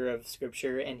interpreter of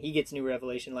scripture and he gets new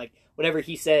revelation, like whatever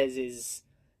he says is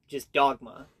just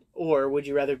dogma? Or would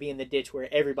you rather be in the ditch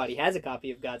where everybody has a copy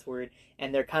of God's word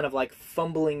and they're kind of like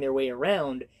fumbling their way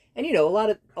around? And you know,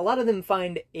 a lot of them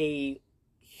find a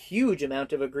huge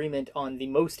amount of agreement on the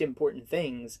most important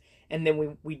things, and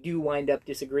then we do wind up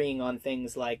disagreeing on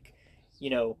things like, you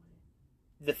know,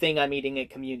 the thing I'm eating at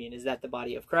communion, is that the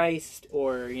body of Christ,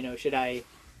 or, you know, should I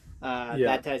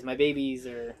baptize my babies,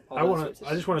 or all those sorts of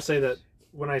I just want to say that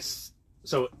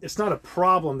so it's not a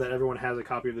problem that everyone has a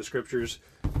copy of the scriptures,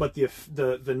 but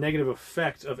the negative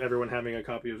effect of everyone having a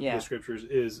copy of the scriptures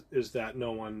is that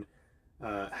no one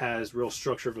has real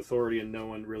structure of authority and no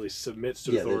one really submits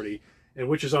to authority, and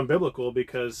which is unbiblical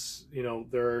because, you know,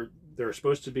 there are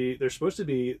supposed to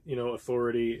be you know,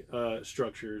 authority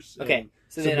structures. Okay,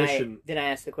 so submission. then I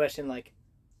ask the question, like,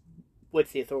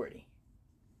 what's the authority?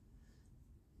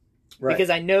 Right. Because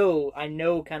I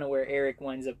know kind of where Eric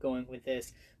winds up going with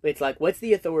this, but it's like, what's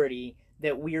the authority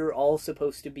that we're all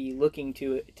supposed to be looking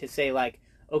to say, like,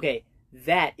 okay,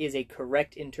 that is a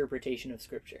correct interpretation of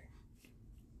Scripture?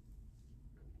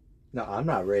 No, I'm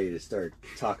not ready to start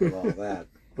talking about all that.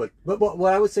 But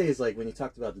what I would say is, like, when you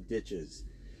talked about the ditches,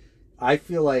 I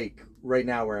feel like right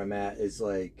now where I'm at is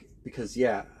like, because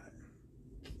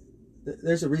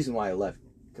there's a reason why I left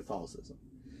Catholicism.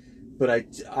 But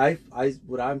I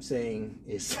what I'm saying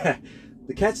is that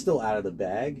the cat's still out of the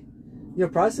bag. You know,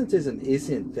 Protestantism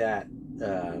isn't that.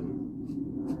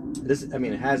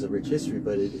 It has a rich history,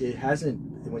 but it hasn't,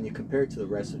 when you compare it to the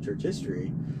rest of church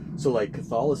history. So, like,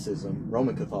 Catholicism,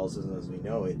 Roman Catholicism as we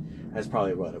know it, has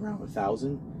probably around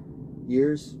 1,000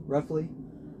 years, roughly.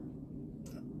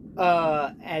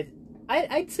 I'd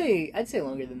say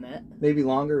longer than that. Maybe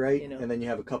longer, right? You know. And then you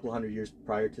have a couple hundred years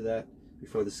prior to that,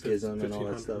 before the schism and all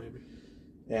that stuff. Maybe.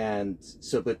 And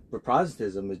so, but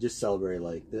Protestantism would just celebrate,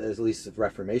 like, at least the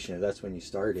Reformation. That's when you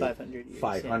started. 500 years.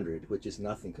 500, which is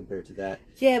nothing compared to that.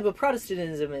 Yeah, but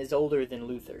Protestantism is older than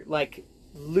Luther. Like,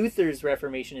 Luther's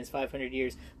Reformation is 500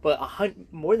 years, but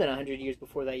more than 100 years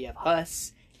before that you have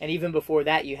Huss, and even before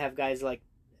that you have guys like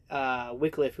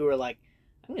Wycliffe who are like,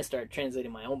 I'm going to start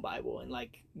translating my own Bible and,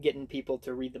 like, getting people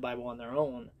to read the Bible on their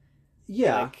own.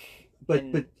 Yeah, like,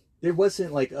 but there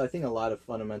wasn't, like, I think a lot of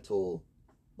fundamental,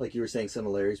 like you were saying,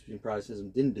 similarities between Protestantism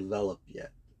didn't develop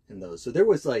yet in those. So there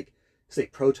was, like, say,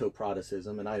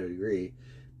 proto-Protestantism, and I would agree,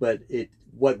 but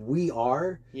what we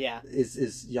are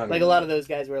is younger. Like, a lot of those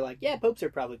guys were like, yeah, popes are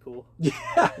probably cool.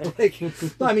 Yeah, like, no,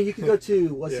 I mean, you could go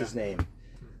to, what's his name?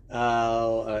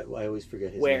 I always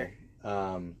forget his Where?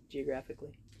 name.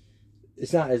 Geographically.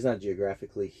 It's not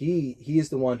geographically. He is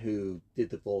the one who did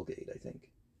the Vulgate, I think.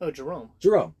 Oh,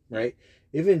 Jerome, right?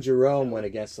 Even Jerome went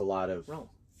against a lot of Rome.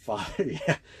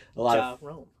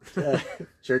 Rome.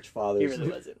 Church fathers. He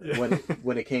really wasn't.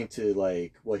 when it came to,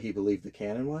 like, what he believed the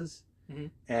canon was,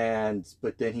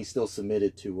 but then he still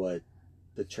submitted to what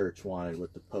the church wanted,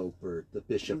 what the Pope or the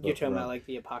Bishop. You're talking about, like,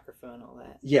 the Apocrypha and all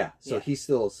that. Yeah, so he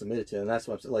still submitted to it, and that's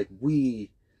what I'm saying. Like, we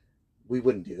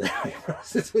wouldn't do that.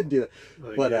 Protestants wouldn't do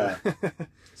that. But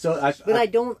so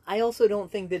I also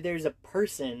don't think that there's a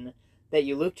person that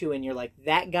you look to and you're like,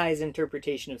 that guy's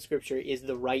interpretation of Scripture is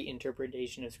the right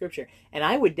interpretation of Scripture. And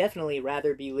I would definitely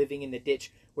rather be living in the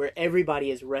ditch where everybody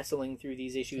is wrestling through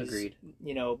these issues, Agreed.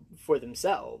 you know, for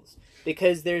themselves.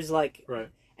 Because there's, like,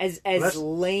 as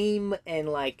lame and,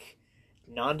 like,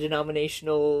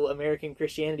 non-denominational American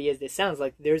Christianity as this sounds,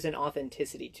 like, there's an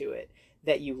authenticity to it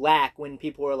that you lack when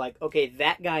people are like, okay,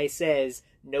 that guy says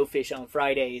no fish on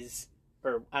Fridays,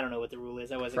 or I don't know what the rule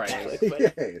is. I wasn't Fridays.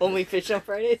 Catholic, but only fish on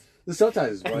Fridays.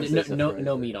 Sometimes it's Wednesdays No and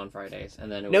Fridays. meat on Fridays,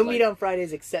 and then it was No meat on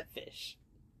Fridays except fish.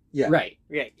 Yeah. Right.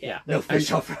 Right. Yeah. No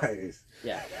fish on Fridays.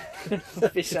 Yeah.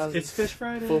 Fish on It's Fish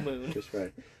Friday. full moon. Fish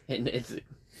Friday. And it's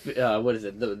what is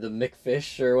it? The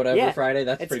McFish or whatever Yeah. Friday?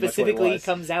 That's It pretty much specifically what it was.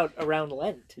 comes out around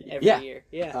Lent every Yeah. year.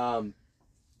 Yeah.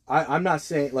 I'm not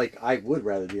saying, like, I would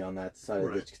rather be on that side of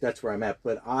Right. it. That's where I'm at.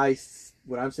 But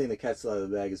when I'm saying the cat's out of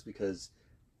the bag is because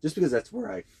that's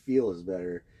where I feel is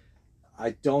better.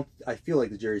 I feel like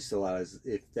the jury's still out as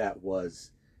if that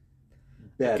was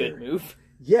better. Good move.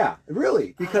 Yeah,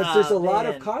 really, because there's a lot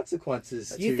of man.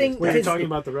 consequences. You to think- Wait, you're Because- talking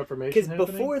about the Reformation? Because happening?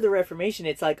 before the Reformation,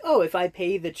 it's like, oh, if I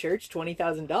pay the church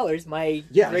 $20,000, my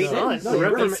Yeah, great no, aunt no, will be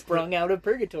Reforma- sprung out of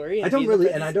purgatory. And I don't be the really,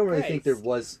 presence and I don't of really think there Christ.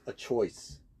 was a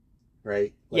choice,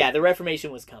 right? Like, Yeah, the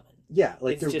Reformation was coming. yeah,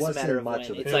 like It's there just a matter wasn't of much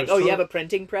when. of a It's Yeah, like, it's oh, you so- have a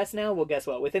printing press now? Well, guess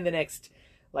what? Within the next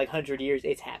 100 years,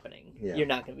 it's happening. Yeah. You're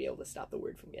not going to be able to stop the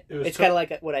word from getting. It was It's so- kind of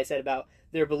like what I said about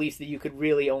their beliefs that you could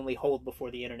really only hold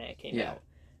before the internet came Yeah. out,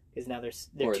 because now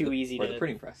they're too easy or to. the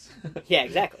printing press. Yeah,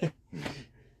 exactly.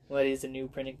 Well, it is a new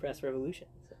printing press revolution.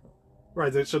 So.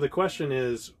 Right. So the question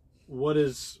is, what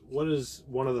is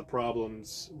one of the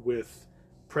problems with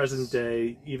present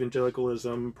day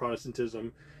evangelicalism,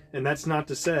 Protestantism? And that's not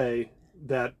to say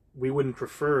that we wouldn't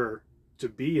prefer to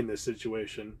be in this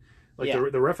situation. Like Yeah.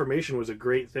 the Reformation was a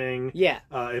great thing. Yeah,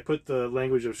 It put the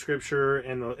language of Scripture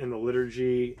and the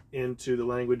liturgy into the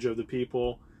language of the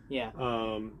people. yeah,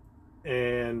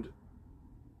 And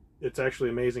it's actually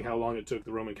amazing how long it took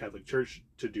the Roman Catholic Church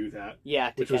to do that. yeah.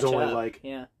 To Which was catch only up. like-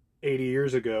 yeah. 80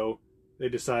 years ago, they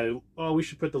decided, oh, we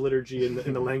should put the liturgy in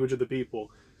the language of the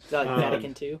people. Is that like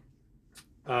Vatican II?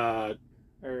 Uh,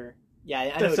 Or yeah, I know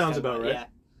That what you're sounds talking about right.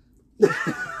 Yeah.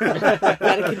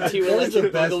 Vatican II That is the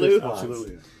electric best boogaloo. response.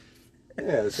 Absolutely.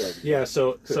 Yeah, that's right. Yeah,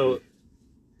 so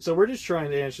Could we're just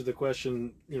trying to answer the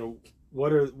question,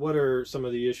 what are some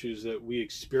of the issues that we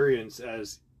experience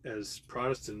as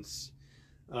Protestants,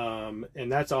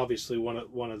 and that's obviously one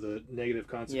of the negative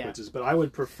consequences. But I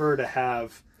would prefer to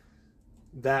have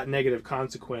that negative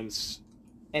consequence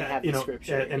And have the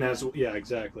scripture. and yeah. as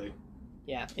exactly.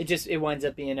 Yeah, it winds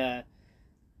up being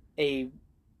a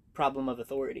problem of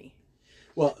authority.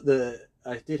 Well,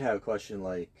 I did have a question,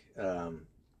 like,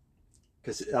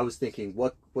 because I was thinking,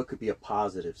 what could be a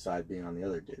positive side being on the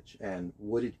other ditch, and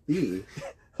would it be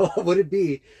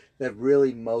that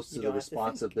really most You of the don't have to think.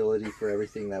 responsibility for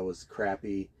everything that was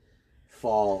crappy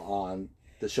fall on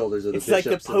the shoulders of the It's like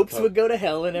bishops? the and popes would go to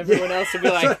hell, and everyone Yeah. else would be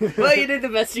like, "Well, you did the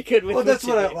best you could with." Well, that's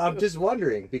you what did." I'm just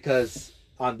wondering, because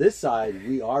on this side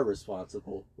we are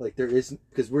responsible. Like there isn't,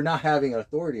 because we're not having an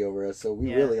authority over us, so we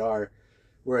Yeah. really are.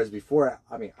 Whereas before,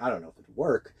 I mean, I don't know if it'd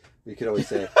work. We could always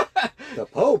say the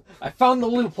Pope. I found the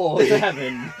loophole to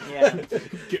heaven. Yeah,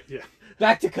 Yeah,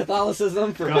 Back to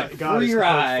Catholicism for my God is free the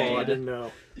hopeful, I ride. didn't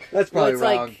know. That's probably it's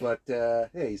wrong, like- but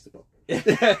hey, he's the Pope.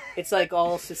 it's like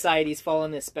all societies fall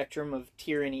on this spectrum of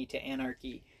tyranny to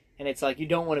anarchy, and it's like you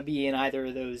don't want to be in either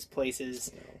of those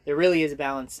places. There really is a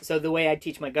balance. So the way I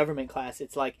teach my government class,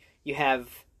 it's like you have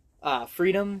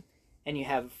freedom and you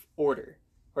have order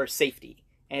or safety,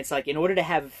 and it's like in order to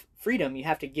have freedom, you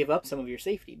have to give up some of your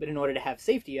safety, but in order to have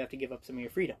safety, you have to give up some of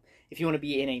your freedom. If you want to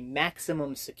be in a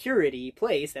maximum security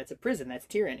place, that's a prison, that's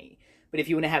tyranny. But if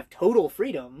you want to have total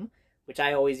freedom, which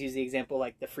I always use the example,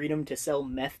 like the freedom to sell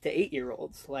meth to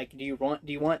 8-year-olds. Like, do you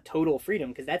want total freedom?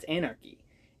 Because that's anarchy.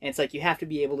 And it's like you have to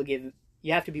be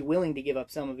willing to give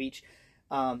up some of each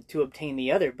to obtain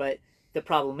the other. But the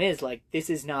problem is, like, this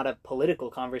is not a political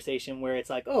conversation where it's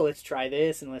like, oh, let's try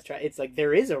this and let's try. It's like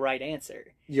there is a right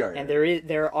answer, Yeah, and there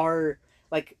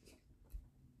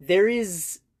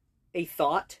is a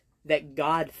thought that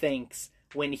God thinks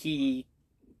when He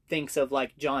thinks of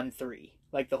like John 3.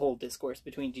 Like the whole discourse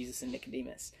between Jesus and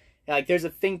Nicodemus. Like there's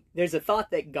a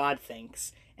thought that God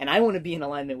thinks, and I want to be in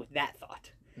alignment with that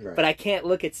thought. right. But I can't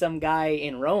look at some guy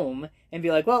in Rome and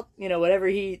be like, well, whatever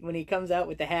when he comes out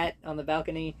with the hat on the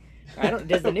balcony,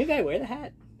 does the new guy wear the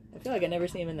hat? I feel like I never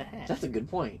see him in the hat. That's a good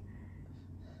point.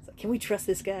 It's like, can we trust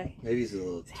this guy? Maybe he's a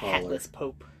little He's taller. hatless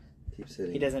Pope. Keeps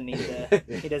hitting. He doesn't need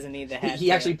the hat.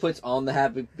 He actually puts on the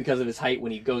hat because of his height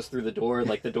when he goes through the door.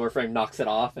 Like the door frame knocks it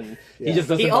off, and Yeah. he just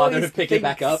doesn't bother to pick it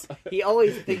back up. He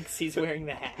always thinks he's wearing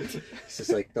the hat. It's just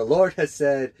like the Lord has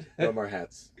said, no more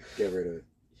hats. Get rid of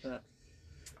it.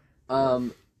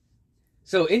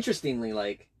 So interestingly,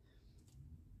 like,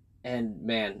 and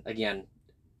man, again,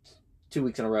 2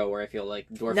 weeks in a row where I feel like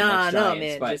dwarfing No, giants,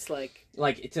 man, but just like to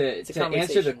a answer the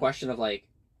conversation. question of like,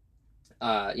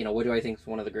 what do I think is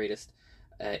one of the greatest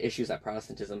issues that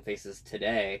Protestantism faces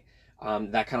today?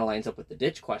 That kind of lines up with the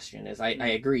ditch question. I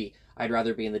agree. I'd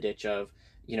rather be in the ditch of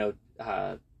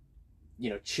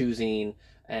choosing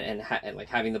and like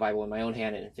having the Bible in my own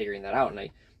hand and figuring that out. And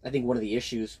I think one of the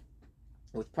issues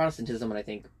with Protestantism, and I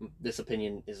think this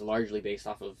opinion is largely based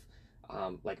off of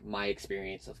like my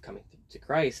experience of coming to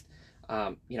Christ.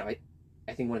 You know,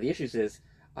 I think one of the issues is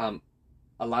a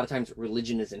lot of times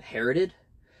religion is inherited,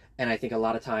 and I think a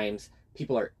lot of times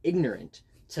people are ignorant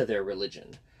to their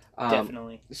religion.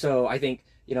 Definitely. So I think,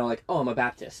 you know, like, oh, I'm a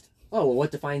Baptist. Oh, well,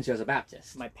 what defines you as a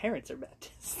Baptist? My parents are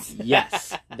Baptists.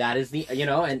 Yes, that is the, you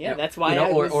know, and yeah, that's why you know,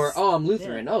 I was, or oh, I'm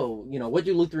Lutheran. yeah. Oh, you know, what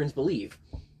do Lutherans believe?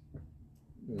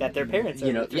 That their parents are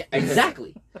You know, Lutheran. yeah,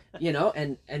 exactly. You know,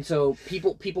 and so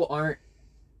people aren't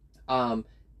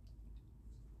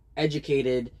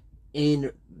educated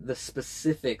in the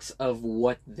specifics of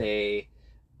what they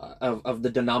of the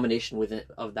denomination within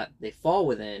of that they fall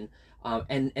within,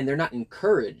 and they're not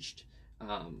encouraged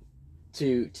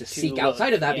to seek look,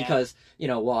 outside of that, yeah. because, you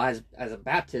know, well, as a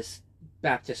Baptist,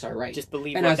 Baptists are right, Just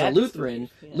believe and what as a Baptists Lutheran,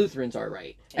 believe. Yeah. Lutherans are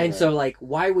right. Yeah. And so, like,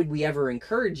 why would we ever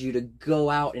encourage you to go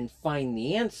out and find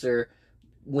the answer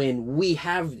when we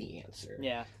have the answer?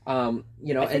 Yeah.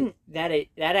 You know, I think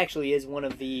that actually is one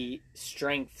of the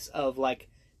strengths of like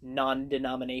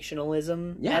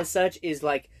non-denominationalism Yeah. as such, is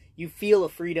like you feel a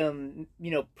freedom,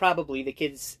 you know, probably the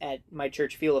kids at my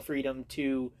church feel a freedom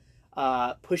to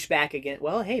push back against,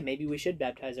 well, hey, maybe we should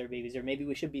baptize our babies, or maybe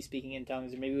we should be speaking in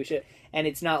tongues, or maybe we should, and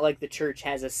it's not like the church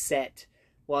has a set,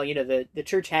 well, you know, the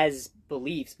church has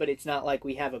beliefs, but it's not like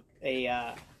we have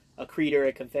a creed or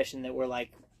a confession that we're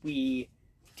like, we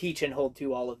teach and hold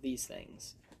to all of these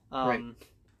things. Right.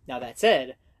 Now that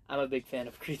said, I'm a big fan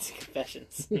of creeds and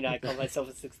confessions. You know, I called myself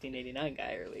a 1689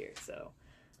 guy earlier, so.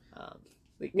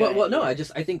 But go well, ahead, no, yeah.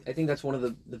 I think that's one of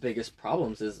the biggest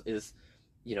problems is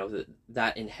you know,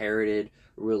 that inherited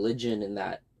religion, and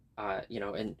that you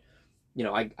know, and you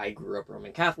know, I grew up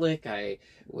Roman Catholic. I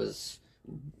was,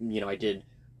 you know, I did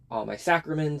all my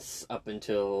sacraments up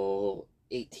until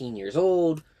 18 years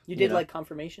old. You did know. like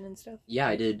confirmation and stuff? Yeah,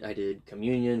 I did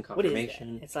communion, What is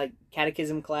confirmation. that? It's like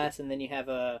catechism class, and then you have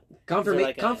a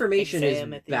Confirmation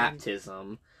exam is at the end?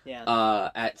 baptism. yeah.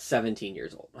 At 17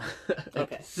 years old.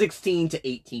 Okay. 16 to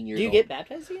 18 years Do you old. get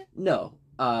baptized again? No.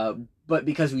 But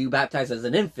because you baptize as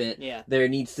an infant, Yeah. there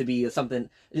needs to be something.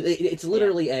 It's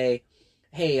literally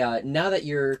hey, now that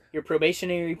you're Your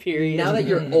probationary period. Now that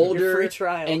you're your older free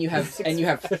trial, and you have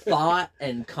thought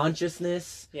and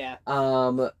consciousness, yeah.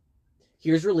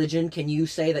 here's religion. Can you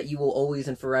say that you will always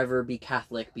and forever be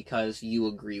Catholic because you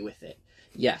agree with it?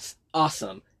 Yes.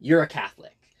 Awesome. You're a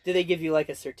Catholic. Do they give you like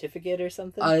a certificate or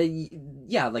something?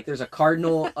 Yeah, like there's a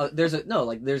cardinal.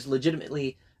 There's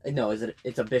legitimately no.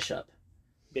 It's a bishop.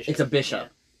 It's a bishop.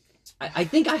 Yeah. I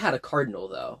think I had a cardinal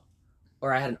though,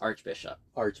 or I had an archbishop.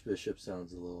 Archbishop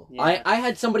sounds a little. Yeah. I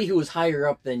had somebody who was higher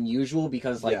up than usual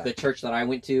because like Yeah. the church that I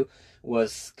went to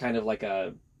was kind of like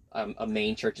a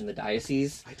main church in the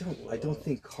diocese. I don't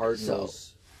think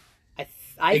cardinals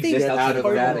I think Exist get out of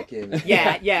cardinal- Vatican.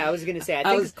 Yeah, I was gonna say. I I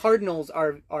think was- cardinals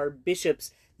are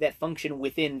bishops that function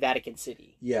within Vatican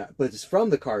City. Yeah, but it's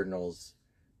from the cardinals.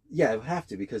 Yeah, it would have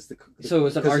to because So it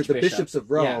was an because archbishop. the bishops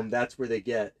of Rome. Yeah. That's where they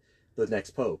get the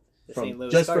next pope The from. St.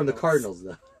 Louis Just from the Cardinals.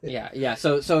 cardinals, though. Yeah.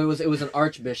 So it was an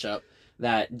archbishop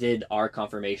that did our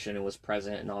confirmation and was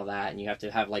present and all that, and you have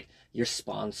to have like your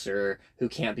sponsor who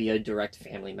can't be a direct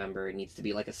family member. It needs to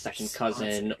be like a second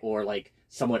cousin Sponsor. or like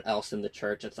someone else in the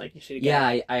church. It's like, You should've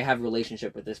yeah, got- I have a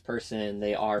relationship with this person.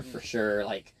 They are for sure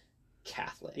like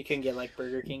Catholic. You couldn't get like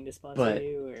Burger King to sponsor But-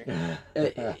 you, or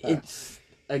It's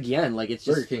again like it's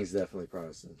Burger just King's definitely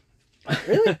Protestant.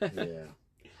 really. Yeah.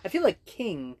 I feel like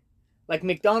King, like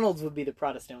McDonald's would be the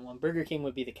Protestant one. Burger King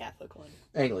would be the Catholic one.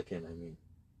 Anglican, I mean.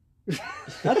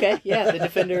 Okay, yeah, the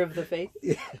defender of the faith.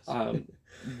 Yes.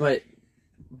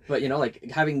 but you know, like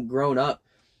having grown up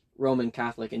Roman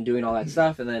Catholic and doing all that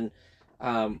stuff, and then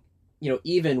you know,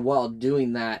 even while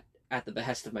doing that at the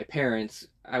behest of my parents,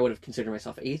 I would have considered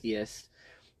myself atheist.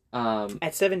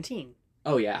 At 17,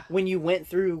 Oh yeah. when you went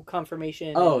through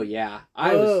confirmation. Oh yeah.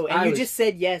 Whoa, I you was, just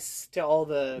said yes to all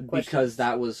the questions. because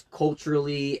that was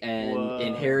culturally and Whoa.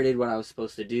 inherited what I was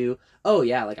supposed to do. Oh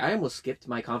yeah, like I almost skipped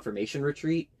my confirmation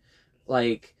retreat.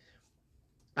 Like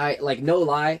I like no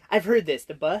lie. I've heard this.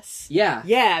 The bus. Yeah.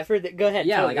 Yeah, I've heard that. Go ahead.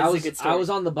 Yeah, tell like me. This is a good story. I was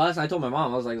on the bus and I told my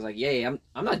mom, I was like, "Yay, I'm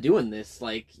not doing this.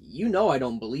 Like, you know I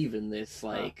don't believe in this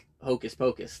like hocus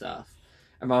pocus stuff."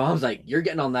 And my mom's like, "You're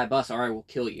getting on that bus or I will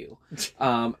kill you."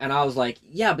 And I was like,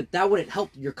 "Yeah, but that wouldn't help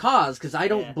your cause because I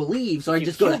don't Yeah. believe, so I You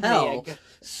just go to killed me, hell." I go-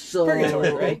 So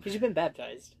Purgatory, right? Because you've been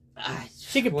baptized. Ah,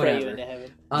 She could pray you whatever. into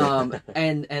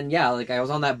heaven. And yeah, like I was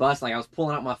on that bus, like I was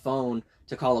pulling out my phone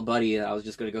to call a buddy that I was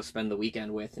just gonna go spend the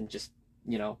weekend with and just,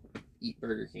 you know, eat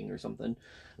Burger King or something.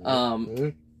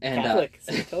 And Catholic.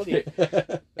 So I told you.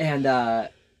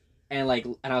 And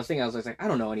I was thinking, I was like, I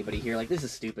don't know anybody here. Like, this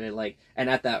is stupid. Like, and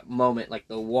at that moment, like,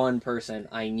 the one person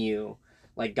I knew,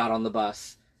 like, got on the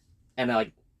bus, and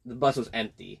like, the bus was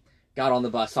empty. Got on the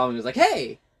bus, saw me, was like,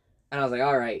 hey! And I was like,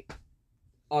 all right,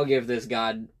 I'll give this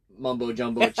God mumbo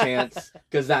jumbo a chance,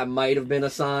 because that might have been a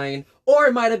sign, or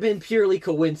it might have been purely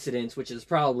coincidence, which is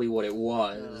probably what it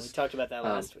was. We talked about that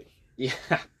last week. Yeah,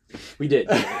 we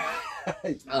did.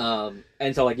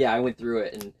 And so, like, yeah, I went through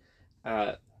it,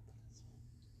 and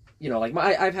you know, like,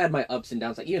 I've had my ups and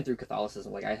downs, like, even through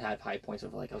Catholicism, like, I had high points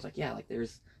of, like, I was like, yeah, like,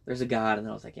 there's a God, and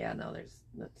then I was like, yeah, no,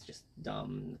 that's just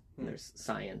dumb, there's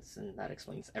science, and that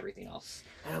explains everything else.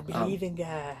 I don't believe in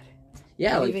God.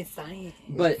 Yeah, I like, believe in science.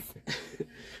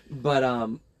 but,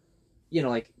 you know,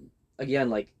 like,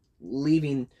 again, like,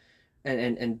 leaving,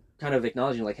 and kind of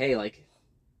acknowledging, like, hey, like,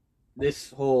 this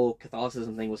whole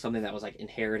Catholicism thing was something that was, like,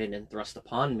 inherited and thrust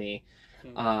upon me.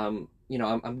 You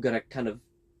know, I'm gonna kind of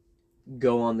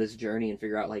go on this journey and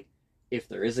figure out, like, if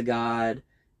there is a God,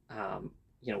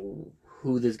 you know,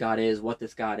 who this God is, what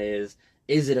this God is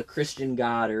it a Christian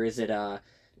God, or is it an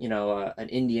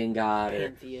Indian God, or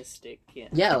pantheistic?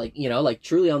 Yeah, like, you know, like,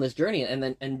 truly on this journey, and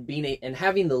then and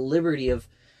having the liberty of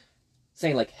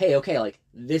saying, like, hey, okay, like,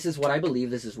 this is what I believe,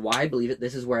 this is why I believe it,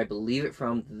 this is where I believe it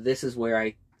from, this is where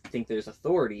I think there's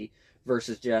authority,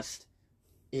 versus just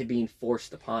it being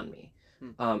forced upon me.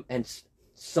 And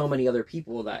so many other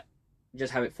people that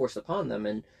just have it forced upon them.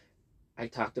 And I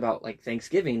talked about, like,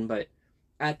 Thanksgiving, but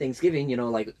at Thanksgiving, you know,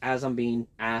 like, as I'm being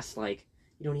asked, like,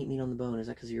 you don't eat meat on the bone, is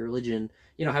that because of your religion?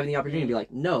 You know, having the opportunity to be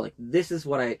like, no, like, this is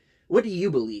what do you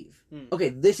believe? Okay,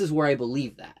 this is where I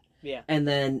believe that. Yeah. And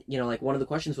then, you know, like, one of the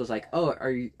questions was like, oh,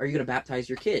 are you going to baptize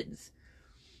your kids?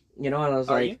 You know, and I was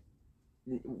like,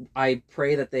 I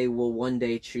pray that they will one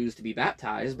day choose to be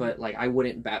baptized, but, like, I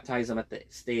wouldn't baptize them at the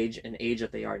stage and age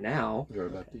that they are now. You're a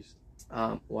Baptist.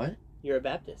 What? You're a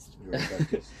Baptist. You're a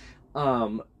Baptist.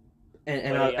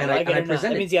 And I presented.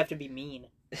 That means you have to be mean.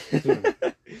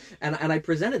 and I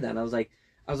presented that. And I was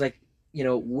like, you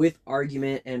know, with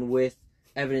argument and with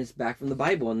evidence back from the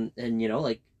Bible, and you know,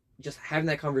 like, just having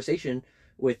that conversation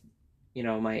with, you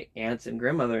know, my aunts and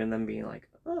grandmother, and them being like,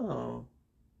 oh,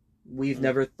 we've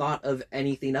never thought of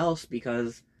anything else,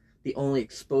 because the only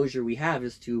exposure we have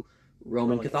is to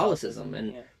Roman Catholicism.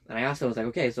 And I asked them, I was like,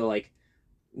 okay, so, like,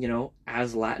 you know,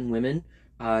 as Latin women,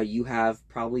 you have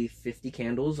probably 50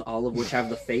 candles, all of which have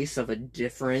the face of a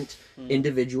different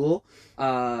individual.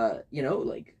 You know,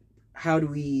 like, how do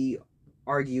we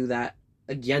argue that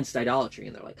against idolatry?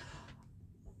 And they're like,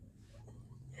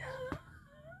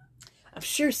 I'm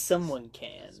sure someone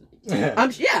can. Yeah,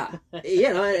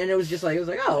 you know, and it was like,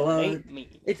 oh, well,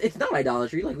 it's not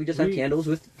idolatry. Like, we just have candles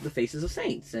with the faces of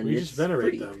saints, and we it's just venerate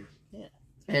pretty. them. Yeah,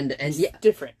 and it's yeah,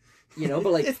 different. You know,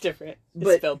 but, like, it's different. It's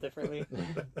but, spelled differently.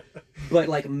 But,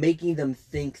 like, making them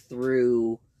think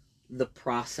through the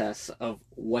process of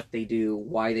what they do,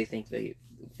 why they think they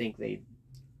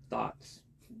thoughts,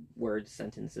 words,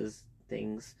 sentences,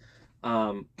 things.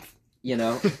 You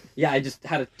know, yeah, I just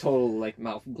had a total, like,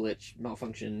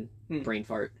 malfunction, brain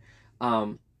fart.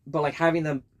 But, like, having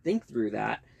them think through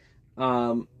that,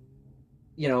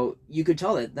 you know, you could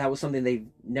tell that was something they've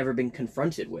never been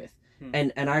confronted with.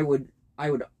 And I would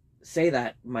say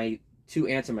that my two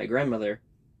aunts and my grandmother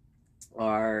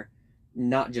are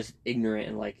not just ignorant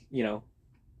and, like, you know,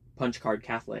 punch card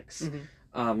Catholics.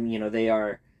 You know, they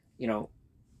are, you know,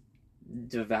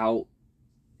 devout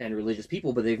and religious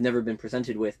people, but they've never been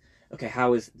presented with, okay,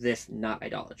 how is this not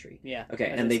idolatry? Yeah.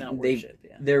 Okay, and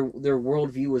their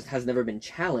worldview has never been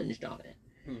challenged on it,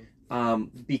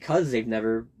 because they've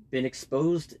never been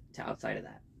exposed to outside of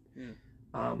that.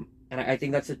 And I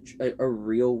think that's a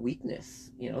real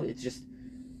weakness. You know, it's just,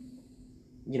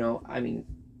 you know, I mean,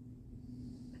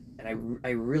 and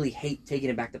I really hate taking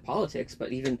it back to politics,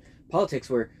 but even politics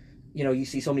where, you know, you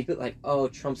see so many people like, oh,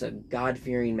 Trump's a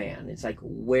God-fearing man. It's like,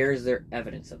 where's their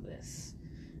evidence of this?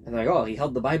 And they're like, oh, he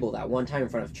held the Bible that one time in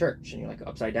front of church. And you're like,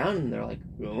 upside down? And they're like,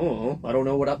 oh, I don't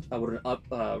know what an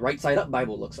right side up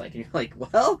Bible looks like. And you're like,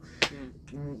 well,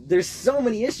 there's so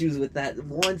many issues with that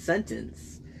one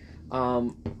sentence.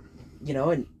 You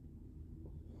know, and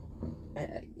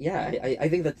I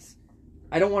think that's,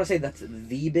 I don't want to say that's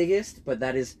the biggest, but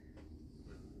that is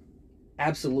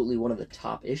absolutely one of the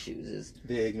top issues, is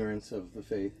the ignorance of the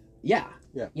faith. Yeah.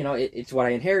 You know, it's what I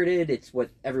inherited. It's what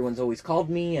everyone's always called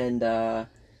me. And, I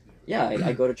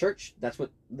go to church. That's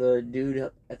what the dude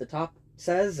at the top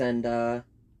says. And, I'm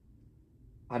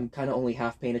kind of only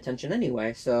half paying attention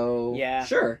anyway. So, yeah.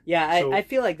 Sure. Yeah, I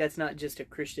feel like that's not just a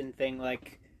Christian thing.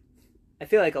 Like, I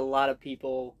feel like a lot of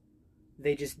people,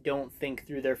 they just don't think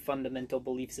through their fundamental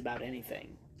beliefs about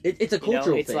anything. It's a cultural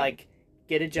thing. It's like,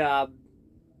 get a job,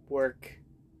 work,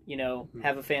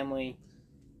 have a family.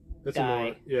 That's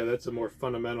die. that's a more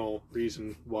fundamental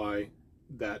reason why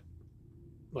that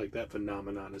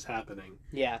phenomenon is happening.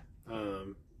 Yeah.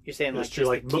 You're saying it's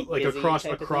like true, just the keep busy across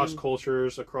type of across thing?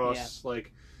 cultures, across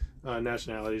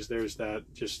nationalities. There's that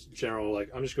just general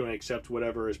I'm just going to accept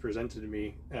whatever is presented to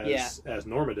me as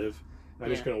normative. I'm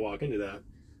just going to walk into that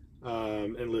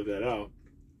and live that out.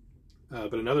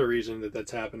 But another reason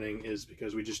that's happening is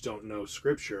because we just don't know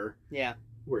Scripture. Yeah.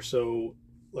 We're so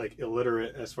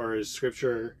illiterate as far as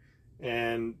Scripture,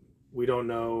 and we don't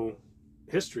know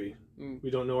history. We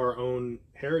don't know our own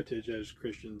heritage as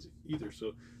Christians either.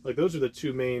 So those are the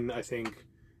two main, I think,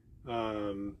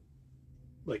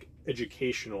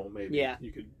 educational, maybe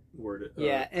you could word it,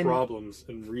 and problems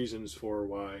and reasons for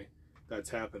why that's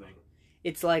happening.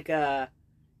 It's like I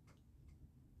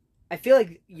feel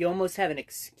like you almost have an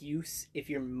excuse if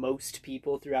you're most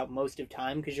people throughout most of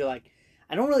time, because you're like,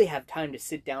 I don't really have time to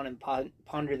sit down and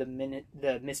ponder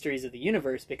the mysteries of the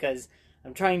universe, because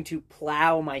I'm trying to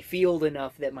plow my field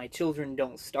enough that my children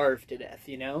don't starve to death,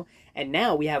 And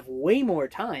now we have way more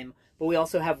time, but we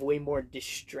also have way more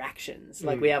distractions.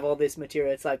 We have all this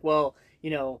material. It's like, well,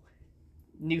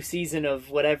 new season of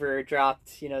whatever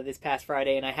dropped, this past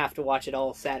Friday, and I have to watch it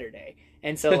all Saturday.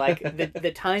 And so,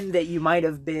 the time that you might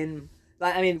have been...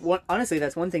 honestly,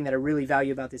 that's one thing that I really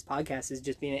value about this podcast is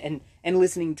just being... And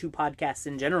listening to podcasts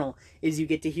in general, is you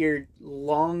get to hear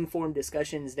long-form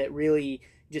discussions that really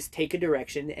just take a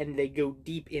direction, and they go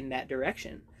deep in that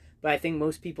direction. But I think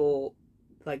most people,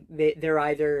 they're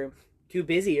either too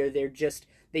busy, or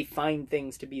they find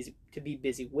things to be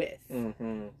busy with.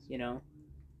 Mm-hmm.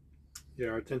 Yeah,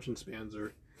 our attention spans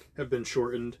have been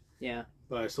shortened. Yeah.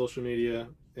 By social media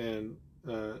and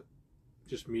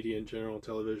just media in general,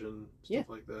 television, stuff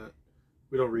like that.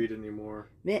 We don't read anymore.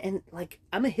 Man, and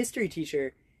I'm a history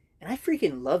teacher, and I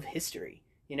freaking love history.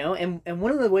 And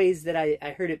one of the ways that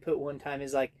I heard it put one time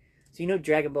is so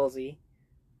Dragon Ball Z?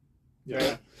 Yeah.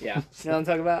 Right? Yeah. You know what I'm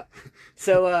talking about?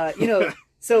 So,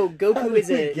 so Goku is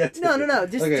a... No,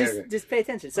 just pay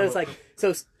attention. So it's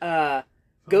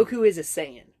Goku is a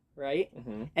Saiyan, right?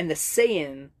 Mm-hmm. And the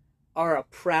Saiyan are a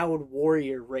proud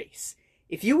warrior race.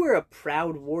 If you were a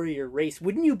proud warrior race,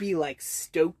 wouldn't you be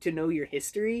stoked to know your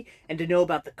history and to know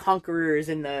about the conquerors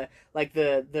and the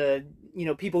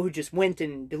people who just went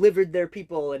and delivered their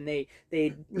people, and they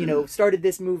started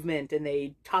this movement and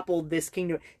they toppled this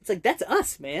kingdom? It's that's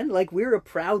us, man. We're a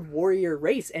proud warrior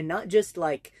race, and not just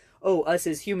us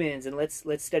as humans, and let's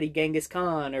study Genghis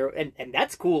Khan and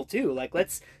that's cool too.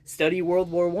 Let's study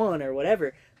World War I or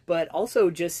whatever. But also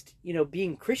just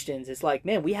being Christians, it's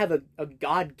man, we have a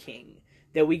God King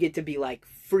that we get to be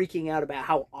freaking out about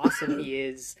how awesome he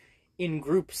is in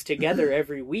groups together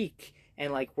every week,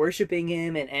 and worshiping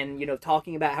him and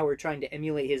talking about how we're trying to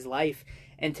emulate his life.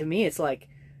 And to me, it's that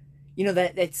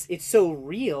it's so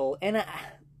real. And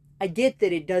I get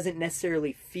that it doesn't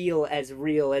necessarily feel as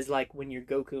real as when you're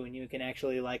Goku and you can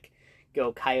actually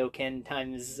go Kaioken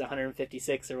times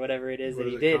 156 or whatever it is that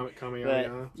he did.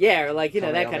 Kamehameha? Yeah, or that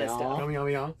kind of stuff.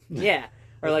 Kamehameha? Yeah.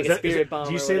 Or a spirit bomb.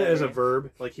 Do you or say whatever. that as a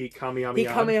verb? He Kamehameha?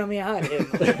 He Kamehameha him.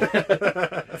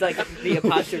 It's the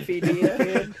apostrophe D at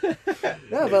the end.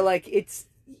 No, but it's...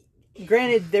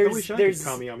 Granted, there's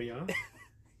Kamehameha.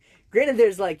 Granted,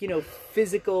 there's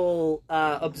physical,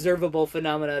 observable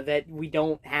phenomena that we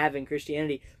don't have in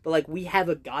Christianity. But we have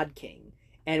a God King.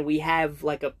 And we have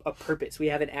a purpose. We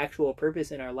have an actual purpose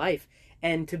in our life.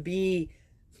 And to be...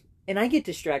 And I get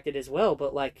distracted as well,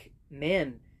 but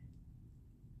man...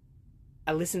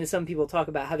 I listen to some people talk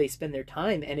about how they spend their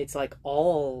time, and it's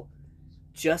all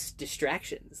just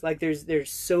distractions. There's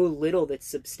so little that's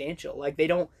substantial. They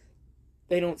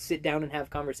don't sit down and have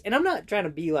conversations. And I'm not trying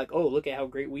to be oh, look at how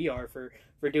great we are for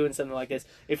doing something like this.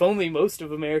 If only most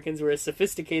of Americans were as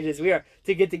sophisticated as we are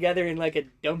to get together in a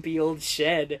dumpy old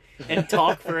shed and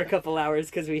talk for a couple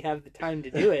hours because we have the time to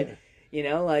do it.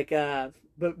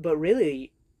 But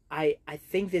really, I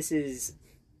think this is...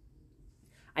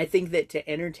 I think that to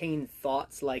entertain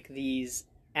thoughts like these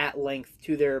at length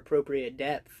to their appropriate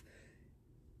depth,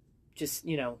 just,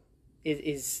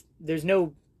 is there's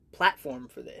no platform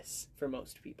for this for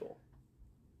most people,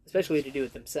 especially to do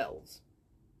it themselves.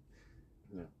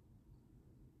 Yeah.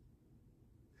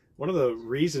 One of the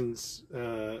reasons,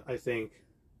 I think,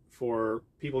 for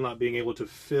people not being able to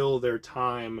fill their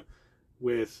time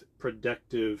with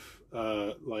productive,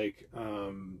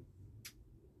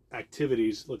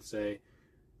 activities, let's say,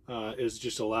 is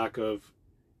just a lack of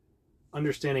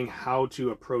understanding how to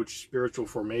approach spiritual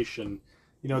formation.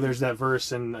 There's that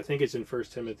verse, and I think it's in 1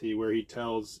 Timothy, where he's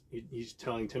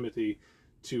telling Timothy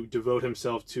to devote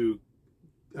himself to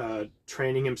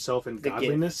training himself in The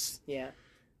godliness. gifts, yeah.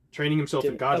 Training himself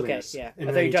in godliness. Okay, yeah. And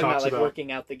I thought then you were he talking talks about like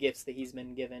working out the gifts that he's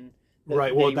been given. Right.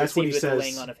 that Well, that's what he received with the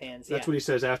says. laying on of hands. That's Yeah. what he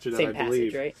says after that. Same I passage,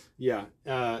 believe. right? Yeah.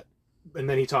 And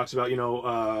then he talks about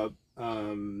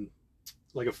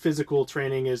like a physical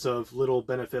training is of little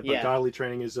benefit, but Yeah. godly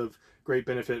training is of great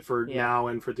benefit for Yeah. now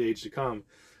and for the age to come.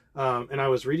 And I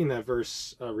was reading that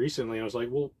verse recently. And I was like,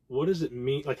 well, what does it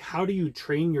mean? Like, how do you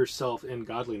train yourself in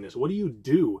godliness? What do you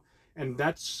do? And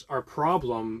that's our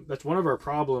problem. That's one of our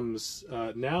problems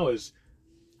now is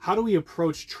how do we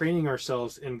approach training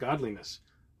ourselves in godliness?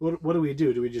 What do we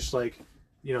do? Do we just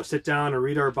sit down and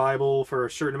read our Bible for a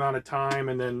certain amount of time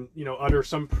and then, utter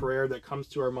some prayer that comes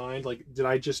to our mind? Like, did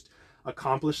I just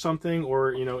accomplish something?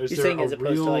 Or, is You're there saying a as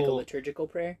opposed real... to like a liturgical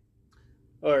prayer?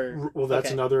 Or Well, that's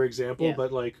okay. another example, Yeah.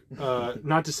 but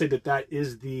not to say that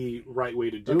is the right way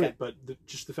to do Okay. it, but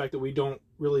just the fact that we don't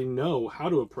really know how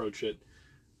to approach it.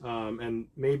 And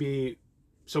maybe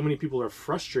so many people are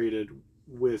frustrated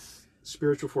with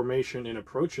spiritual formation and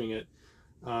approaching it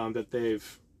that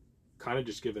they've kind of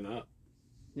just given up.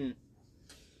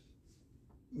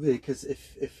 Because it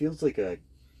feels like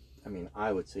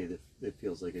I would say that it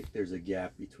feels like there's a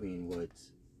gap between what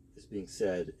is being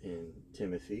said in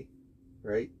Timothy,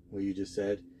 right? What you just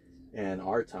said, and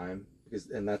our time,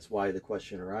 and that's why the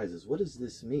question arises: what does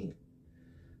this mean?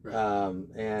 Right.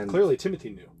 And Clearly, Timothy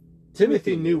knew.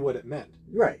 Timothy knew what it meant.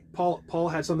 Right. Paul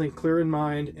had something clear in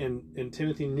mind, and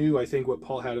Timothy knew, I think, what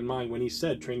Paul had in mind when he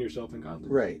said, "Train yourself in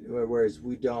godliness." Right. Whereas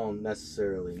we don't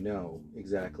necessarily know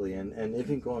exactly, and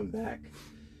even going back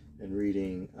and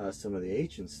reading some of the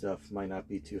ancient stuff might not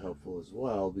be too helpful as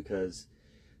well, because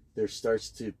there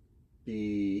starts to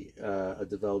be a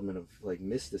development of like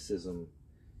mysticism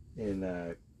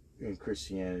in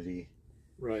Christianity.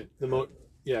 Right.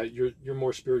 You're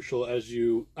more spiritual as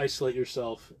you isolate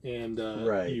yourself and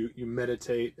Right. you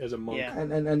meditate as a monk. Yeah.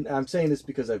 And I'm saying this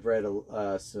because I've read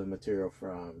some material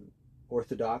from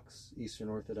Eastern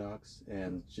Orthodox,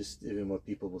 and just even what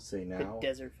people will say now. The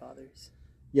Desert Fathers.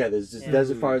 Yeah, there's just Yeah.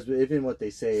 Desert Fathers, but even what they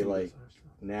say Some of like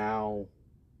the- now,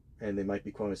 and they might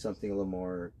be quoting something a little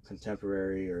more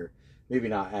contemporary, or maybe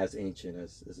not as ancient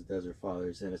as the Desert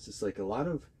Fathers, and it's just like a lot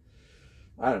of,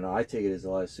 I don't know, I take it as a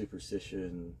lot of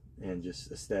superstition and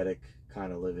just aesthetic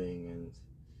kind of living, and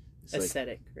it's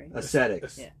Ascetic, right? like ascetic,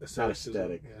 Yeah. not Asceticism.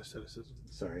 aesthetic. Yeah, asceticism.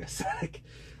 Sorry,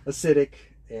 acidic,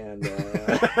 and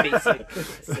Basic.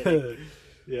 Acidic.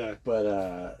 Yeah.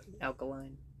 but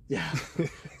Alkaline. yeah.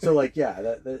 So like, yeah,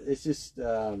 that it's just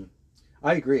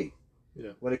I agree.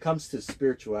 Yeah. When it comes to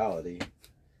spirituality,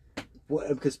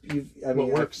 because What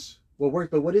works? What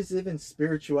works? But what is even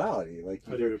spirituality? Like,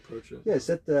 How do you approach it? yeah, is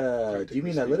that the? Do you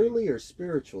mean that literally or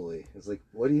spiritually? It's like,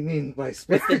 what do you mean by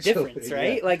spiritually? What's the difference,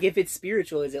 right? Yeah. Like, if it's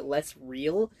spiritual, is it less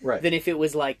real Right. than if it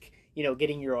was like,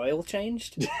 getting your oil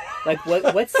changed? Like,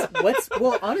 what's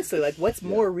well, honestly, like, what's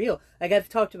more real? Like, I've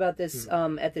talked about this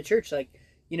at the church. Like,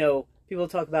 people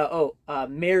talk about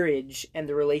marriage and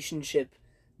the relationship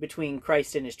between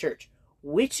Christ and his church.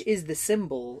 Which is the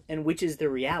symbol and which is the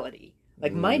reality?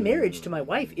 Like, my marriage to my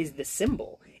wife is the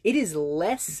symbol. It is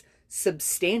less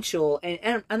substantial,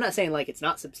 and I'm not saying like it's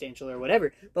not substantial or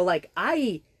whatever, but like,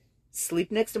 I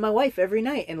sleep next to my wife every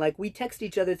night, and like, we text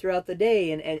each other throughout the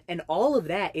day, and all of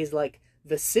that is like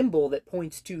the symbol that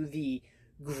points to the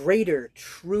greater,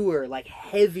 truer, like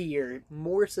heavier,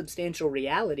 more substantial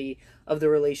reality of the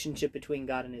relationship between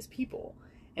God and his people.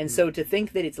 And so to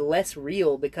think that it's less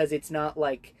real because it's not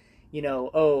like,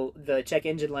 the check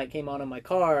engine light came on my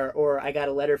car, or I got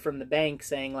a letter from the bank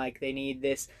saying like they need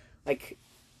this, like,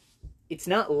 it's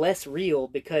not less real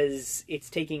because it's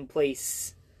taking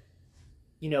place,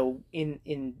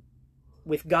 in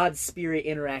with God's spirit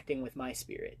interacting with my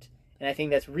spirit. And I think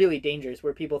that's really dangerous,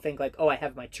 where people think like, oh, I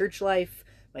have my church life,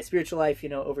 my spiritual life,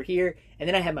 over here, and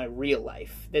then I have my real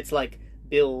life that's like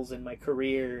bills and my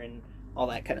career and all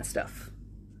that kind of stuff.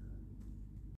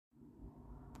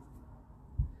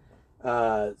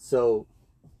 So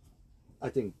I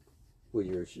think what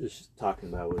you're just talking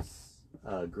about was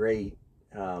great,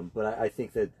 but I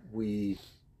think that we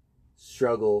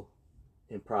struggle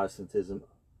in Protestantism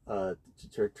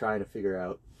trying to figure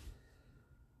out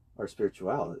our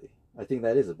spirituality. I think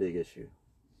that is a big issue.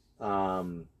 I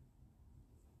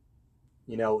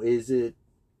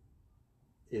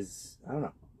don't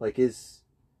know, like,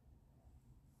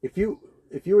 if you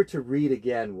were to read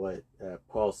again what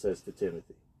Paul says to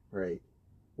Timothy, right?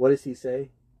 What does he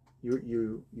say?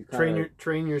 You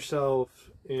train yourself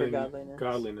in For godliness.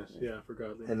 godliness. Yeah, for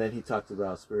godliness. And then he talks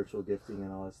about spiritual gifting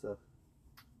and all that stuff.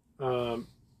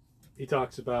 He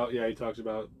talks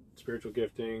about spiritual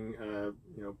gifting,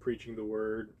 preaching the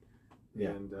word, Yeah.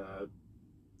 and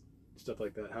stuff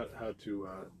like that. How to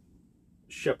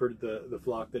shepherd the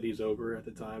flock that he's over at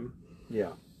the time.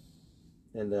 Yeah.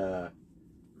 And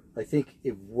I think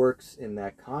it works in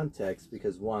that context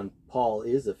because, one, Paul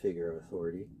is a figure of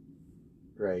authority,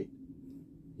 right?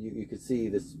 You could see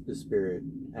the Spirit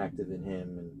active in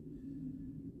him, and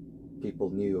people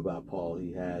knew about Paul.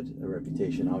 He had a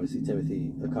reputation. Obviously,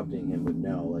 Timothy accompanying him would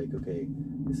know, like, okay,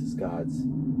 this is God's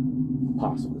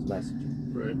apostle, his messenger.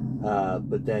 Right.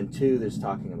 But then, two, there's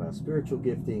talking about spiritual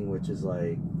gifting, which is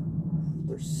like,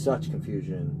 there's such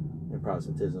confusion in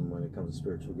Protestantism when it comes to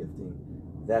spiritual gifting.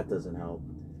 That doesn't help.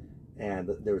 And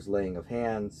there was laying of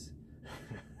hands,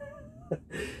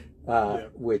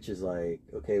 which is like,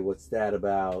 okay, what's that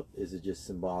about? Is it just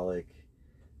symbolic?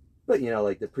 But,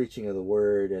 like the preaching of the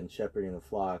word and shepherding the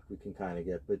flock, we can kind of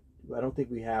get, but I don't think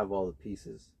we have all the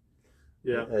pieces.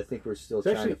 Yeah. I think we're still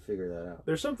trying to figure that out.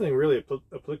 There's something really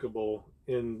applicable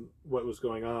in what was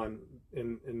going on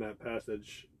in that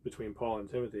passage between Paul and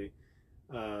Timothy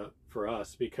for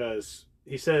us, because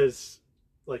he says,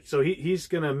 like, so he's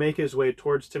going to make his way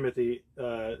towards Timothy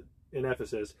in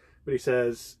Ephesus, but he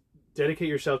says, dedicate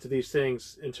yourself to these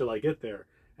things until I get there.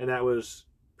 And that was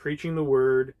preaching the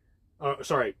word,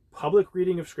 public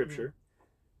reading of Scripture,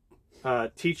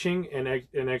 teaching and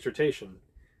exhortation.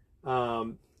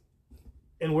 And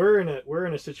we're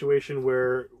in a situation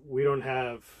where we don't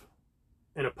have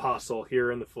an apostle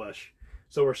here in the flesh.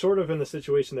 So we're sort of in the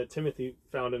situation that Timothy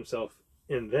found himself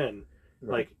in then.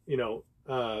 Right.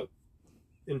 Like,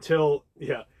 until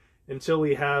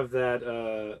we have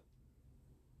that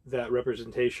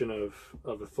representation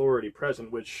of authority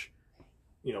present, which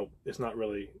is not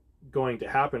really going to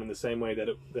happen in the same way that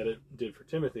it did for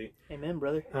Timothy. Amen,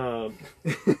 brother.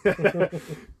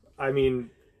 I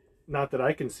mean, not that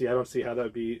I can see. I don't see how that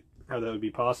would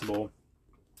be possible.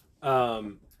 But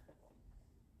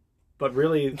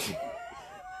really,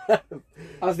 I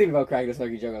was thinking about cracking a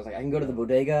snarky joke. I was like, I can go to the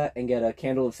bodega and get a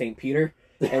candle of St. Peter,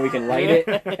 and we can light it,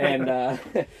 and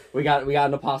we got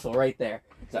an apostle right there.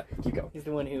 So keep going. He's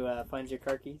the one who finds your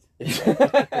car keys.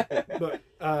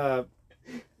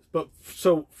 But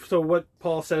so what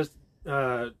Paul says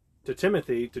to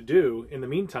Timothy to do in the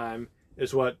meantime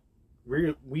is what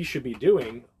we should be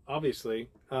doing. Obviously,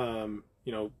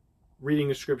 reading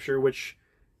the Scripture, which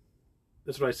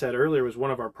that's what I said earlier was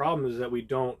one of our problems, is that we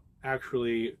don't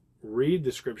actually read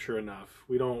the Scripture enough.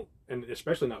 We don't, and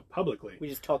especially not publicly. We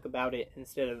just talk about it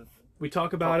instead of. We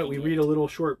talk about it. We read a little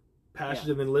short passage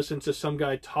and then listen to some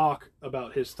guy talk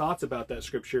about his thoughts about that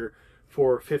Scripture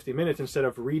for 50 minutes instead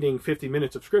of reading 50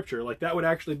 minutes of Scripture. Like, that would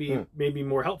actually be maybe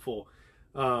more helpful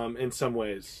in some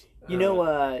ways. You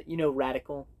know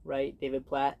Radical, right? David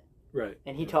Platt. Right.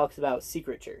 And he talks about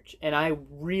secret church. And I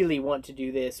really want to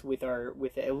do this with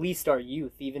at least our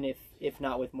youth, even if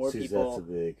not with more people. That's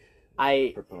a big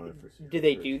proponent for secret do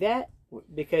they church. do that?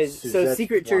 Because Suzette's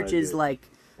secret church is like,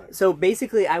 right. So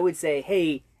basically I would say,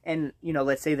 hey, and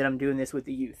let's say that I'm doing this with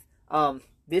the youth.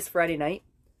 This Friday night,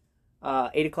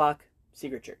 8:00,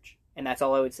 secret church. And that's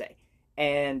all I would say.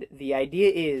 And the idea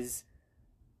is,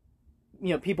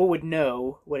 people would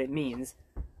know what it means,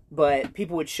 but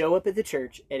people would show up at the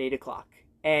church at 8:00,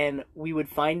 and we would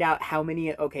find out how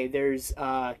many. Okay, there's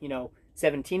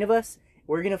 17 of us.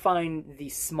 We're gonna find the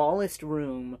smallest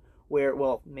room where,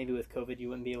 well, maybe with COVID you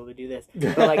wouldn't be able to do this,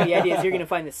 but like the idea is you're gonna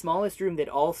find the smallest room that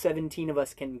all 17 of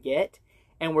us can get,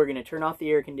 and we're gonna turn off the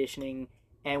air conditioning,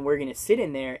 and we're gonna sit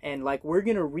in there, and like we're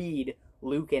gonna read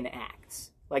Luke and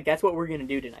Acts. Like, that's what we're gonna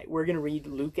do tonight. We're gonna read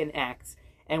Luke and Acts,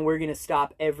 and we're gonna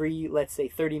stop every, let's say,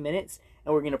 30 minutes.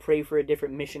 And we're going to pray for a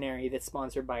different missionary that's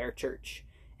sponsored by our church.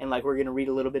 And, like, we're going to read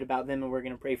a little bit about them, and we're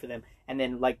going to pray for them. And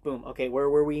then, like, boom, okay, where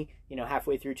were we?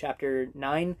 Halfway through chapter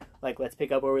 9, like, let's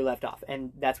pick up where we left off.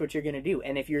 And that's what you're going to do.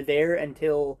 And if you're there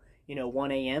until,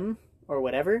 1 a.m. or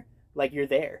whatever, like, you're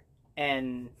there.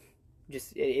 And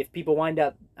just, if people wind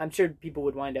up, I'm sure people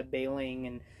would wind up bailing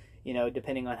and,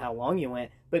 depending on how long you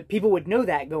went. But people would know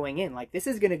that going in. Like, this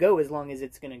is going to go as long as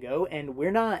it's going to go. And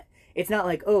it's not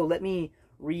like, oh, let me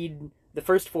read the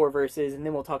first 4 verses, and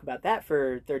then we'll talk about that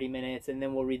for 30 minutes, and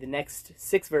then we'll read the next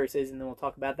 6 verses, and then we'll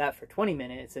talk about that for 20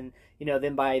 minutes, and,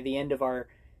 then by the end of our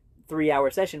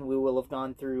 3-hour session, we will have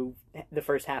gone through the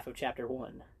first half of chapter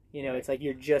 1. It's like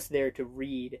you're just there to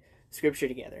read Scripture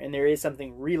together, and there is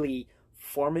something really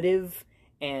formative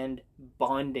and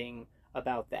bonding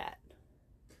about that.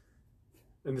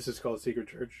 And this is called Secret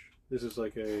Church? This is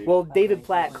like a... Well, David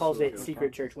Platt calls it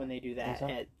secret church when they do that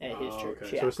at his church.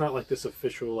 Okay. Yeah. So it's not like this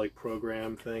official like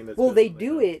program thing. They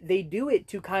do it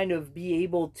to kind of be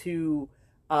able to,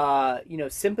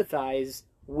 sympathize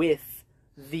with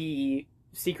the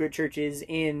secret churches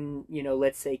in,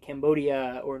 let's say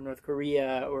Cambodia or North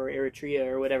Korea or Eritrea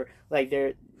or whatever. Like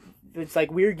it's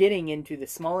like we're getting into the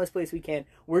smallest place we can.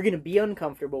 We're going to be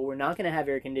uncomfortable. We're not going to have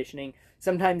air conditioning.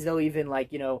 Sometimes they'll even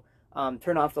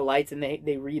turn off the lights and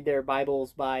they read their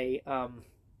Bibles by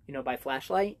by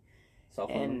flashlight. Cell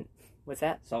phone. And what's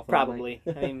that? Cell phone Probably.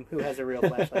 I mean, who has a real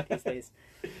flashlight these days?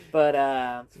 But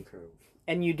It's incredible.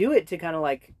 and you do it to kind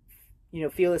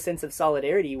of feel a sense of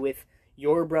solidarity with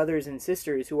your brothers and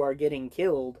sisters who are getting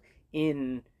killed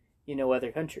in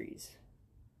other countries.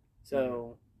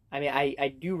 So I mean, I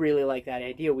do really like that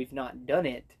idea. We've not done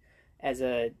it as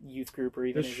a youth group or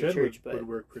even This as a shed church, would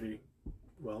work pretty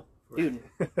well. Dude,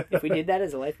 if we did that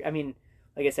as a life, I mean,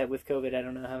 like I said, with COVID, I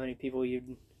don't know how many people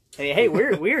you'd. I mean, hey,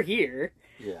 we're here.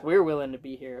 Yeah. We're willing to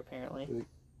be here, apparently.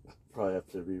 Probably have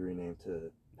to be renamed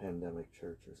to Pandemic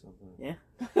Church or something. Yeah.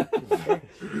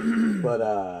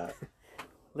 But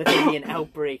Let there be an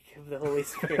outbreak of the Holy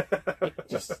Spirit.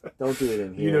 just don't do it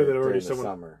in here You know that already during the someone-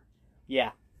 summer.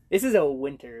 Yeah. This is a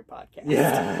winter podcast.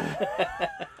 Yeah.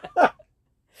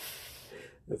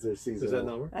 That's their season. Does that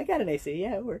not work? I got an AC.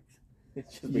 Yeah, it works. It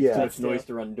just makes Yeah. too much noise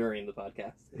to run during the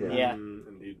podcast. Yeah.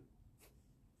 Indeed.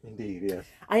 Indeed, yes.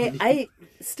 I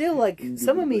still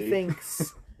some of me Indubitably.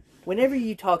 thinks whenever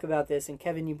you talk about this, and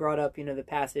Kevin, you brought up the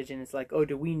passage, and it's like, oh,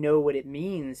 do we know what it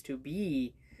means to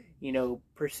be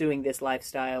pursuing this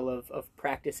lifestyle of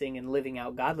practicing and living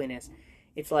out godliness?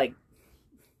 It's like,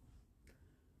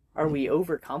 are we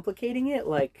overcomplicating it?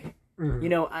 Like,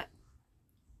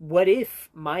 what if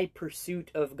my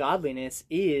pursuit of godliness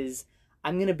is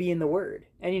I'm going to be in the Word,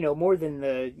 and more than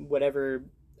the whatever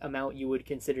amount you would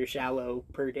consider shallow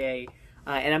per day,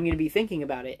 and I'm going to be thinking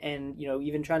about it, and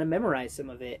even trying to memorize some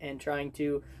of it, and trying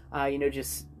to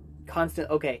just constant.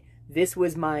 Okay, this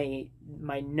was my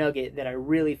nugget that I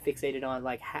really fixated on,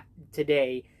 like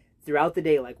today, throughout the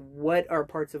day. Like, what are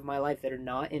parts of my life that are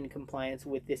not in compliance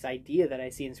with this idea that I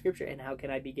see in Scripture, and how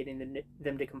can I be getting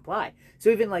them to comply? So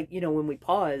even when we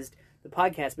paused the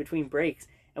podcast between breaks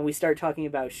and we start talking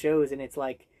about shows, and it's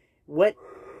like, what?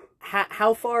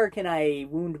 How far can I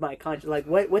wound my conscience? Like,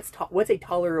 what's a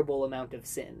tolerable amount of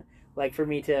sin? Like, for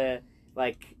me to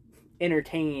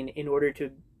entertain in order to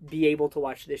be able to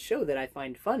watch this show that I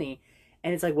find funny.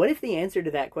 And it's like, what if the answer to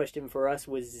that question for us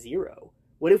was 0?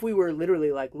 What if we were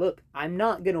literally like, look, I'm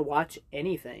not going to watch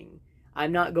anything.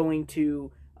 I'm not going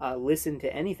to listen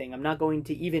to anything. I'm not going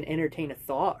to even entertain a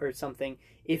thought or something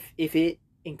if it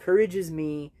encourages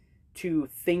me to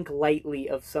think lightly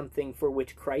of something for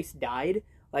which Christ died.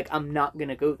 Like, I'm not going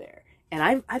to go there.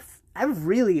 And I've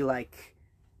really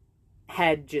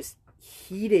had just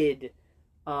heated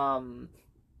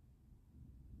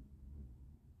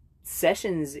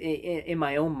sessions in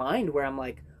my own mind where I'm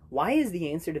like, why is the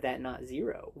answer to that not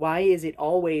 0? Why is it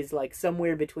always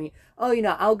somewhere between, I'm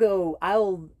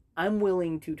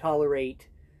willing to tolerate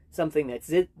something that's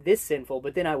this sinful,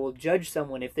 but then I will judge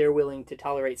someone if they're willing to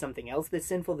tolerate something else that's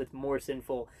sinful, that's more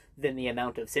sinful than the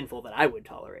amount of sinful that I would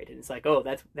tolerate. And it's like, oh,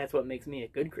 that's what makes me a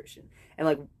good Christian.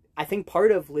 And I think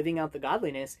part of living out the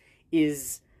godliness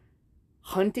is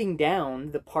hunting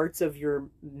down the parts of your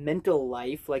mental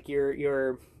life, like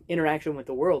your interaction with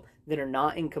the world, that are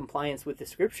not in compliance with the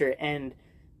Scripture. And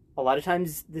a lot of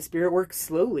times the Spirit works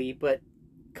slowly, but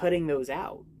cutting those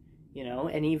out,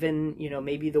 and even,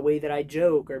 maybe the way that I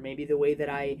joke, or maybe the way that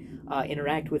I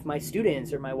interact with my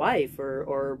students or my wife,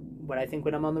 or what I think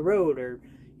when I'm on the road, or,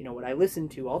 what I listen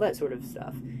to, all that sort of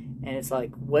stuff. And it's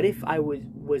like, what if I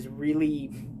was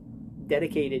really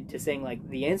dedicated to saying,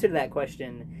 the answer to that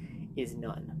question is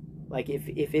none. Like,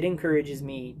 if it encourages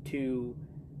me to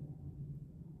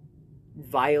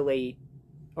violate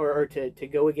or to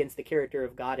go against the character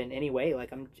of God in any way,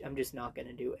 I'm just not going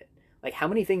to do it. Like, how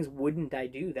many things wouldn't I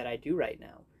do that I do right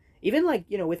now? Even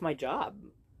with my job,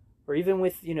 or even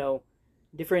with,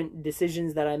 different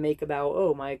decisions that I make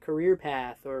about, my career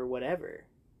path or whatever.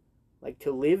 Like,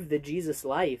 to live the Jesus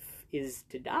life is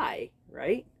to die,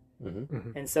 right? Mm-hmm.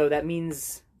 Mhm. And so that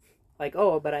means,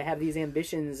 but I have these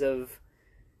ambitions of,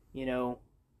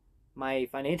 my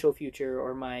financial future,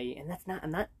 or and that's not,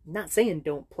 I'm not saying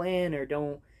don't plan or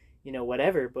don't,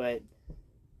 whatever, but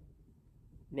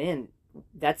man,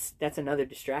 that's another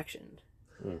distraction.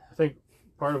 I think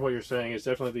part of what you're saying is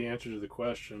definitely the answer to the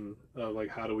question of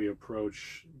how do we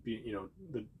approach the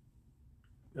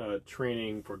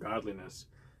training for godliness,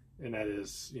 and that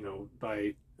is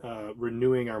by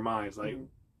renewing our minds, like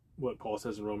what Paul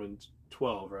says in Romans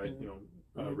 12, right?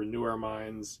 Renew our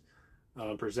minds,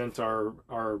 present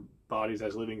our bodies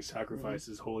as living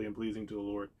sacrifices, holy and pleasing to the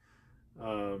Lord,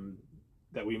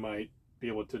 that we might be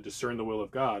able to discern the will of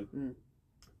God.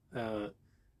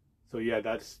 So yeah,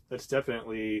 that's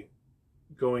definitely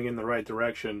going in the right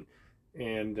direction,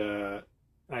 and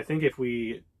I think if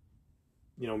we,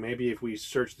 maybe if we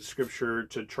search the Scripture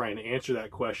to try and answer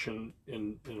that question,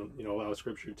 and allow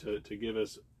Scripture to give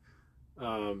us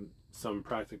some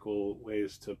practical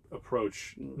ways to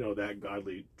approach that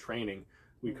godly training,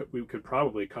 we could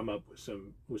probably come up with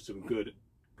some good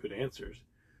answers.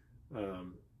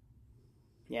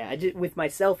 Yeah, I just, with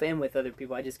myself and with other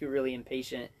people, I just get really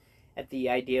impatient at the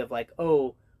idea of like,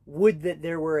 oh, would that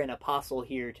there were an apostle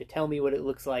here to tell me what it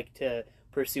looks like to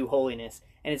pursue holiness.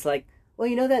 And it's like, well,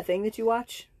 you know that thing that you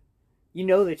watch? You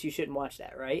know that you shouldn't watch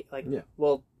that, right? Like, Yeah.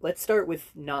 Well, let's start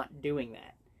with not doing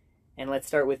that. And let's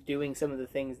start with doing some of the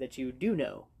things that you do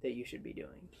know that you should be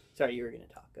doing. Sorry, you were going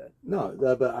to talk. Good. No,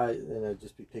 but I'd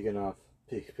just be pigging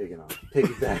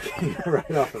back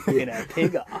right off of you.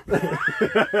 Pig off.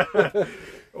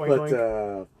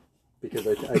 But because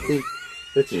I think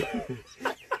that you.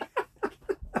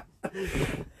 I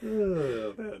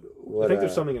think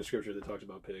there's something in Scripture that talks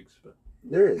about pigs, but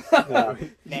there is. Nah.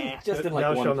 Just in like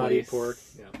thou one shalt not eat place. pork.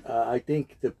 Yeah. I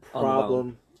think the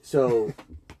problem. So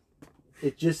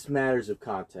it just matters of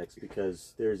context,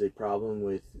 because there's a problem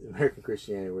with American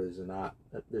Christianity where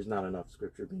there's not enough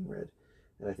Scripture being read,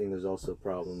 and I think there's also a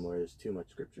problem where there's too much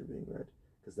Scripture being read,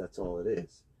 because that's all it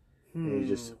is. And you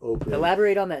just open.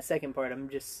 Elaborate on that second part. I'm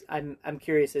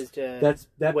curious as to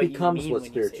that what you becomes mean what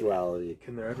when you say that. spirituality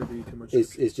Can there ever be too much?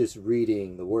 is just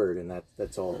reading the Word, and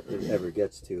that's all it ever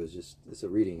gets to, is just it's a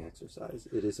reading exercise.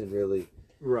 It isn't really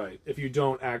Right. If you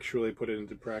don't actually put it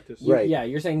into practice. Right. Yeah,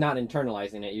 you're saying not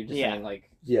internalizing it. You're just saying like,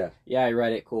 yeah. I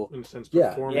read it, cool. In a sense, Yeah.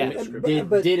 performing Yeah. the Scripture.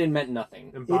 But- Did and meant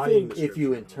nothing. Embodying Even the if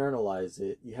you Scripture. internalize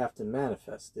it, you have to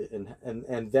manifest it,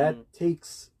 and that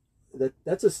takes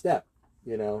that's a step,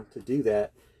 to do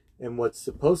that. And what's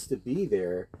supposed to be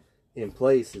there in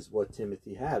place is what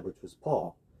Timothy had, which was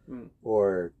Paul.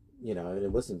 Or, and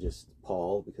it wasn't just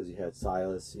Paul, because you had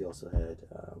Silas, you also had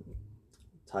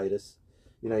Titus.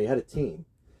 You had a team.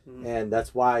 And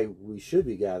that's why we should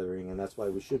be gathering, and that's why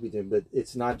we should be doing. But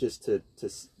it's not just to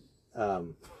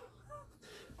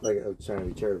like, I'm trying to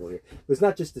be charitable here. But it's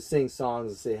not just to sing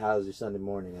songs and say, how's your Sunday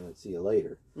morning, and then see you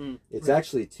later. It's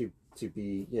actually to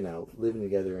be, living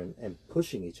together and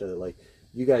pushing each other. Like,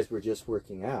 you guys were just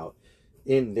working out.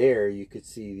 In there, you could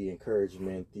see the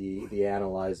encouragement, the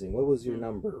analyzing. What was your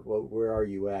number? Where are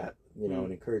you at?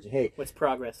 And encouraging. Hey, what's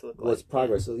progress look like? what's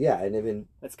progress? So yeah, and even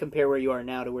let's compare where you are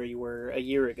now to where you were a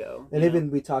year ago. and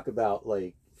even we talk about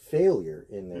like failure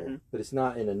in there, but it's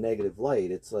not in a negative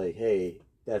light. It's like, hey,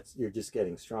 you're just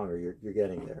getting stronger. You're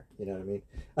getting there. You know what I mean?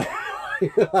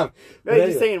 No, But you're anyway,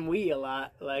 just saying we a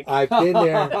lot. Like I've been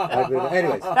there.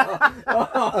 Anyways,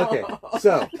 okay,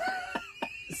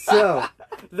 so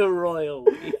the royal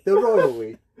we. the royal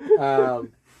we.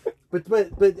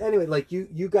 But anyway, like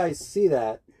you guys see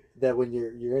that when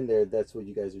you're in there, that's what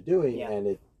you guys are doing,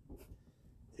 and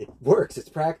it works. It's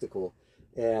practical,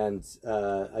 and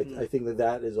I think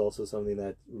that is also something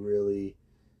that really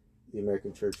the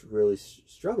American church really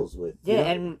struggles with. Yeah,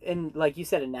 and like you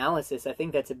said, analysis. I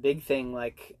think that's a big thing.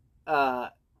 Like,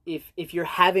 if you're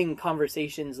having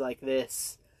conversations like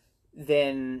this,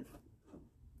 then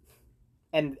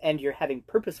and you're having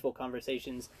purposeful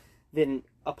conversations, then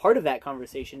a part of that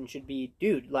conversation should be,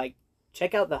 dude, like,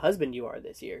 check out the husband you are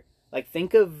this year. Like,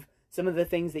 think of some of the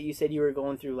things that you said you were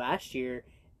going through last year,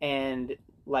 and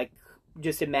like,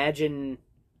 just imagine.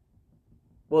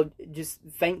 Well, just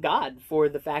thank God for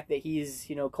the fact that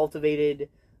he's, cultivated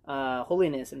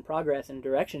holiness and progress and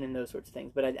direction and those sorts of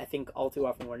things. But I think all too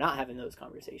often we're not having those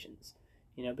conversations,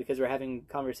 because we're having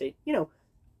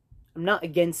I'm not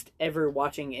against ever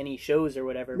watching any shows or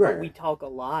whatever, Right. but we talk a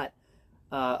lot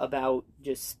about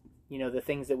just, the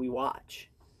things that we watch.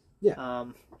 Yeah.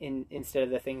 Instead of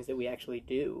the things that we actually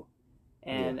do.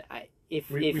 And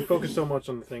we focus so much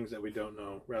on the things that we don't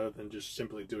know, rather than just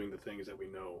simply doing the things that we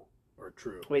know are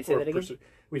true. Wait, say that again?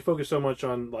 We focus so much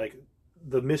on like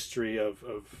the mystery of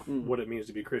what it means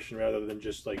to be Christian, rather than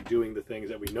just like doing the things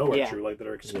that we know are true, like that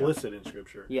are explicit in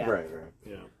Scripture. Yeah. Right.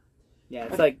 Yeah,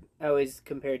 it's like I always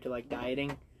compare it to like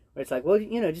dieting, where it's like, well,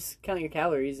 just count your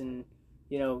calories and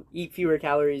eat fewer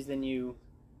calories than you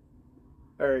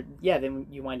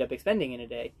wind up expending in a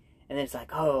day. And then it's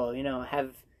like, oh,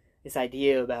 have this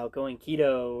idea about going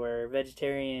keto or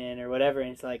vegetarian or whatever,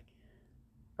 and it's like,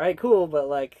 all right, cool, but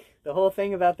like the whole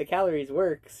thing about the calories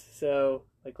works, so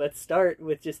like let's start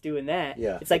with just doing that.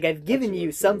 Yeah. It's like I've given you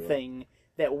works something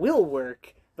that will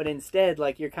work, but instead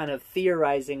like you're kind of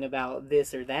theorizing about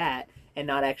this or that and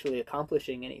not actually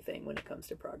accomplishing anything when it comes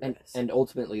to progress. And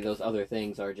ultimately, those other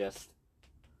things are just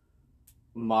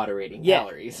moderating Yeah,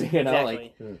 calories.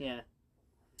 exactly. Like Yeah.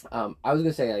 I was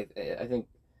gonna say I think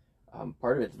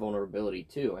part of it's vulnerability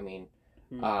too. I mean,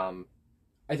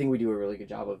 I think we do a really good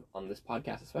job of on this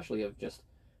podcast, especially of just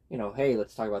hey,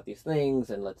 let's talk about these things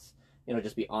and let's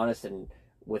just be honest and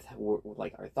with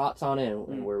like our thoughts on it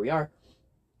and where we are.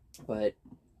 But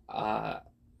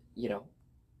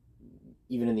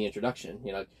even in the introduction,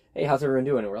 hey, how's everyone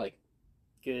doing? And we're like,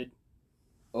 good.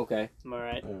 Okay, I'm all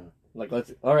right. like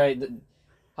all right.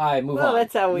 Hi, move on. Well,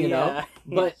 that's how we.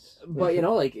 But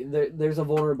like there's a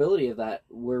vulnerability of that.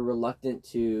 We're reluctant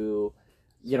to,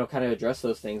 kind of address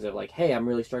those things of like, hey, I'm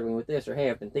really struggling with this, or hey,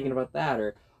 I've been thinking about that,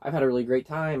 or I've had a really great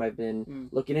time. I've been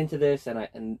looking into this,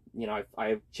 and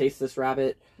I've chased this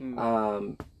rabbit,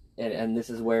 and this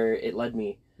is where it led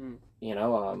me.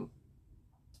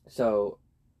 So.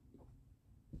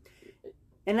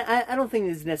 And I don't think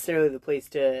this is necessarily the place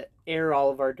to air all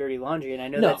of our dirty laundry, and I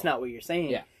know that's not what you're saying.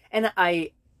 Yeah. And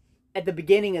at the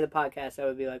beginning of the podcast, I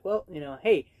would be like, well,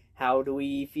 hey, how do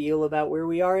we feel about where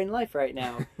we are in life right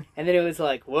now? And then it was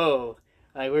like, whoa,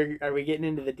 like are we getting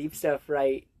into the deep stuff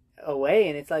right away?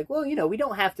 And it's like, well, we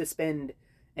don't have to spend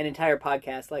an entire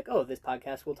podcast like, oh, this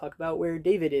podcast will talk about where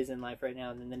David is in life right now,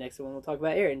 and then the next one we'll talk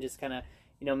about Aaron, just kind of,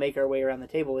 make our way around the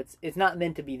table. It's not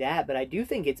meant to be that, but I do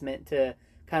think it's meant to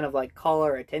kind of like call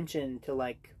our attention to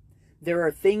like, there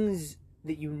are things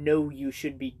that you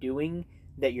should be doing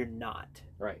that you're not.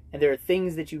 Right. And there are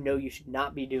things that you should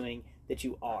not be doing that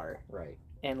you are. Right.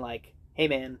 And like, hey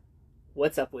man,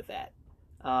 what's up with that?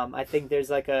 I think there's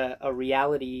like a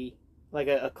reality, like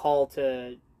a call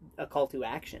to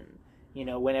action,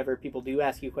 whenever people do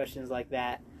ask you questions like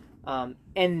that. And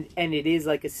it is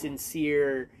like a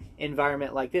sincere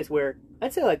environment like this where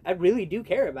I'd say like I really do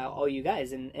care about all you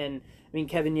guys, and I mean,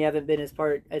 Kevin, you haven't been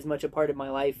as much a part of my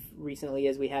life recently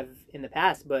as we have in the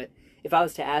past, but if I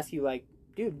was to ask you like,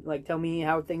 dude, like tell me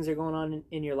how things are going on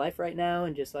in your life right now,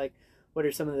 and just like what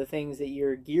are some of the things that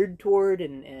you're geared toward,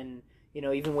 and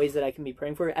even ways that I can be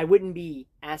praying for, I wouldn't be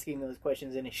asking those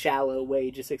questions in a shallow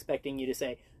way, just expecting you to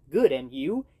say good and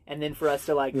you, and then for us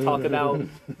to like talk about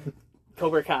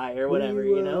Cobra Kai or whatever,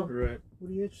 Right. What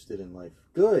are you interested in life?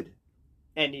 Good.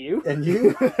 And you? And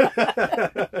you?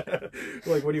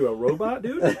 Like, what are you, a robot,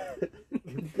 dude?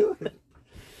 Good.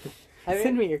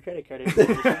 Send me your credit card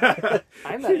information.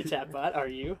 I'm not a chatbot, are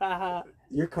you? Haha.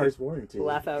 Your car's warranty.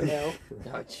 Laugh out hell.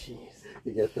 Oh, jeez.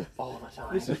 You get the All the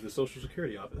time. This is the Social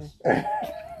Security office.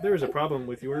 There is a problem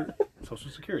with your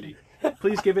Social Security.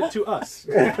 Please give it to us.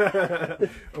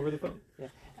 Over the phone. Yeah.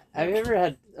 Have you ever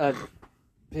had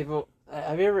people...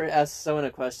 Have you ever asked someone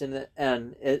a question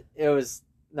and it was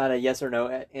not a yes or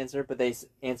no answer, but they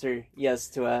answer yes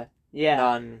to a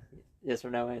non-yes or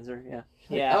no answer? Yeah.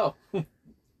 Yeah. Oh.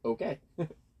 Okay.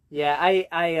 Yeah,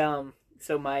 I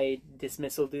so my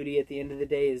dismissal duty at the end of the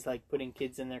day is like putting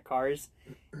kids in their cars,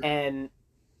 and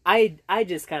I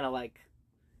just kind of like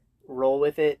roll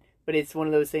with it, but it's one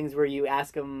of those things where you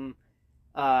ask them,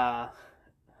 I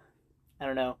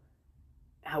don't know,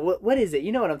 what is it?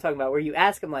 You know what I'm talking about? Where you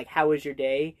ask them like, "How was your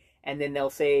day?" and then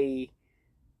they'll say,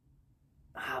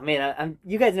 "Oh man,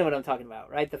 you guys know what I'm talking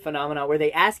about, right?" The phenomenon where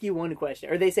they ask you one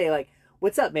question, or they say like,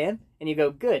 "What's up, man?" and you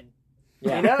go, "Good."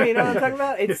 Yeah. You know what I'm talking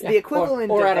about? It's the equivalent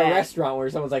or of at that. a restaurant where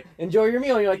someone's like, "Enjoy your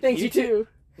meal," and you're like, "Thanks, you too."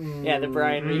 Yeah, the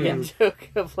Brian Regan joke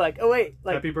of like, "Oh wait,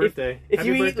 like Happy birthday! If Happy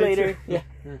you eat birthday later." too. Yeah.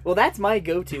 Well, that's my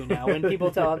go-to now. When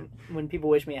people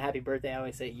wish me a happy birthday, I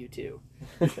always say "you too,"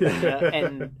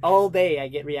 and all day I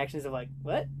get reactions of like,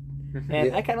 "What?"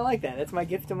 And I kind of like that. That's my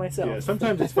gift to myself. Yeah,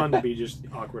 sometimes it's fun to be just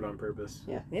awkward on purpose.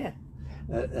 Yeah.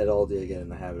 At Aldi, I get in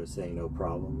the habit of saying no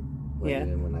problem. Like, Yeah.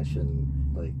 even when I shouldn't,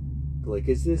 like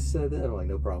is this, I'm like,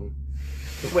 no problem.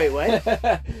 Wait, what?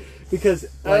 Because,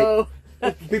 like, Oh,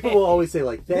 people will always say,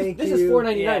 like, thank This you. is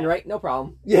 $4.99, Yeah. right? No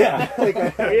problem. Yeah.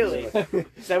 Like, really?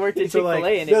 So I worked at So, like,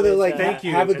 Chick-fil-A, and no, it they're was, like, thank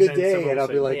you, have a and good then day. someone And I'll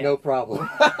be will like, say, no problem.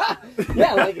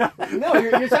 Yeah, like, no,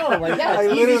 you're telling them, like, yeah, I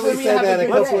it's easy for literally me to said have that a a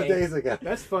good couple of day. days ago.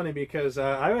 That's funny because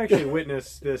I've actually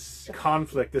witnessed this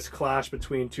conflict, this clash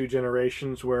between two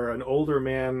generations, where an older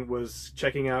man was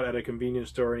checking out at a convenience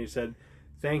store and he said,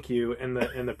 "Thank you," and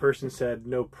the person said,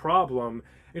 "No problem."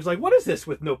 He's like, "What is this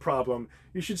with no problem?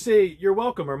 You should say you're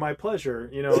welcome or my pleasure."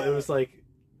 It was like,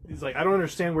 he's like, "I don't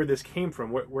understand where this came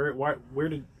from. Where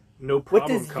did no What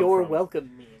problem does come your from?"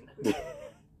 welcome mean?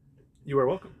 You are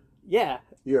welcome. Yeah,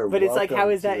 You're but it's like, welcome how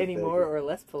is to that the any thing. more or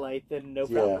less polite than no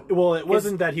Yeah. problem? Well, it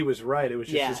wasn't that he was right. It was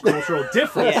just Yeah. his cultural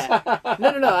difference. Yeah.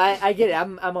 No. I get it.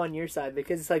 I'm on your side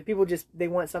because it's like people they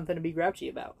want something to be grouchy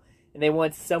about, and they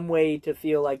want some way to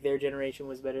feel like their generation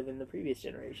was better than the previous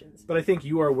generations. But I think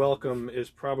 "you are welcome" is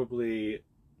probably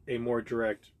a more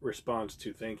direct response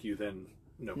to "thank you" than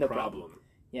no No problem.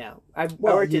 Yeah, I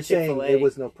Well, worked you're at saying Chick-fil-A. it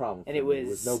was no problem, and for it me. It was-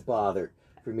 was no bother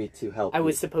for me to help. I you.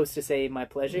 was supposed to say my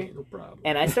pleasure, No problem.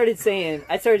 and I started saying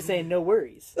no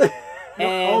worries.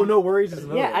 And Oh, no worries is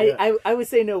another yeah, one, I would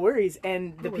say no worries,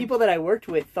 and the No people that I worked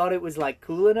with thought it was like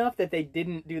cool enough that they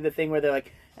didn't do the thing where they're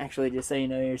like, actually, just so you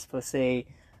know, you're supposed to say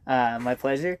my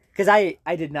pleasure, because I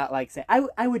did not like saying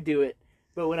I would do it,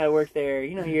 but when I worked there,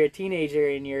 you know, you're a teenager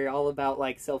and you're all about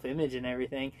like self-image and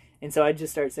everything, and so I'd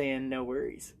just start saying no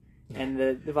worries, and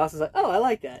the boss was like, oh, I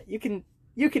like that, you can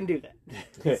do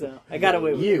that, so I got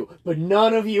away with it. You, but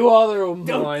none of you other ones.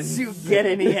 Don't you get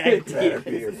any Better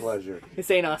be your ideas? pleasure. This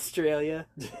ain't Australia.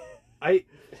 I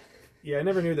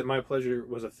never knew that my pleasure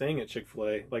was a thing at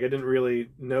Chick-fil-A. Like, I didn't really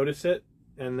notice it,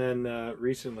 and then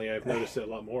recently I've noticed it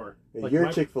a lot more. Like Your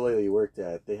my- Chick-fil-A you worked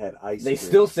at, they had ice. They streams.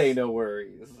 still say no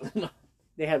worries.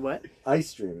 They had what? ice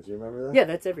streams. You remember that? Yeah,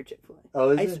 that's every Chick-fil-A. Oh,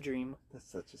 is Ice it? Dream. That's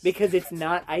such a Because it's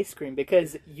not ice cream.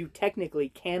 Because you technically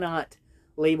cannot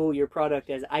label your product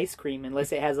as ice cream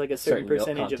unless it has like a certain Certain milk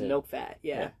percentage of content. milk fat.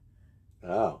 Yeah.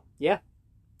 Oh,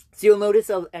 So you'll notice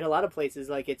at a lot of places,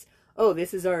 like it's, oh,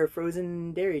 this is our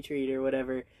frozen dairy treat or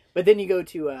whatever. But then you go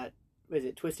to, what is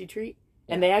it, Twisty Treat?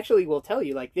 And they actually will tell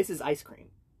you, like, this is ice cream.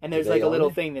 And there's Do they like a own little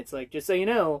it? thing that's like, just so you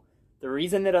know, the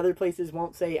reason that other places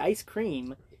won't say ice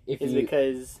cream If is you,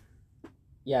 because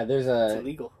yeah, there's it's a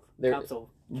illegal. there. Cops will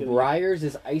kill you. Breyers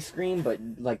is ice cream, but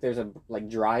like there's a like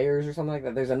Dryers or something like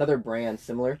that. There's another brand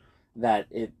similar that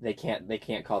they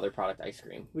can't call their product ice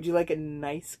cream. Would you like a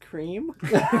nice cream?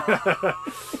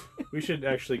 We should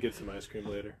actually get some ice cream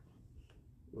later.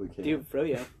 we can. Dude,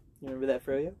 Froyo. You remember that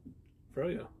Froyo?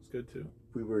 Froyo, it's good too.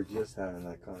 We were just having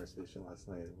that conversation last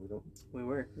night. We don't. We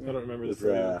were. I don't remember the It's,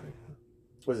 Froyo.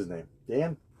 What's his name?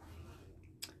 Dan.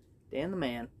 Dan the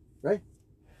man.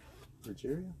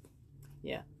 Rogerio.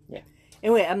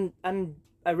 Anyway,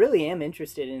 I really am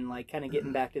interested in like kind of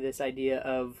getting back to this idea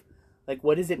of like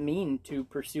what does it mean to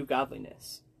pursue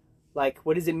godliness? Like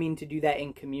what does it mean to do that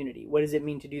in community? What does it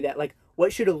mean to do that? Like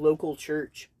what should a local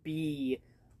church be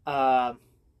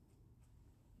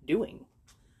doing?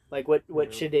 Like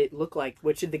what should it look like?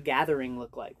 What should the gathering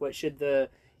look like? What should the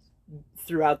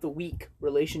throughout the week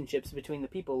relationships between the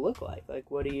people look like? Like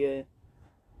what do you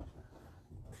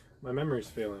My memory's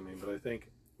failing me, but I think,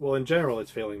 well, in general,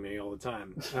 it's failing me all the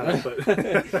time. But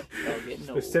getting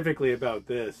old. specifically about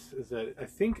this is that I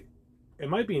think it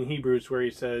might be in Hebrews where he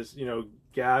says, you know,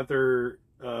 gather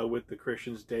with the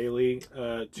Christians daily.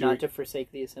 not to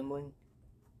forsake the assembling?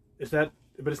 Is that?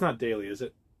 But it's not daily, is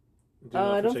it? Do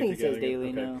not I don't forsake think it the says gathering. daily,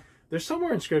 Okay. no. There's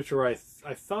somewhere in Scripture where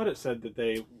I thought it said that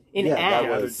they In Yeah, that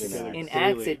Acts, was in in Acts.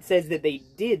 Acts, Daily. it says that they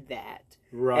did that.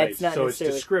 right. It's not So it's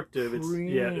necessarily descriptive.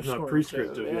 It's not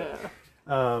prescriptive.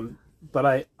 Yeah. But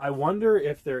I wonder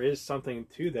if there is something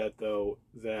to that though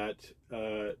that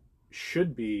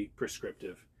should be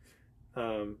prescriptive.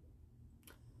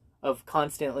 Of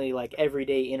constantly, like,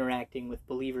 everyday interacting with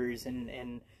believers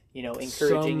and you know,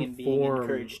 encouraging Some and being form-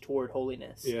 encouraged toward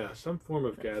holiness. Yeah, some form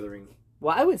of gathering.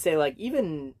 Well, I would say, like,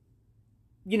 even,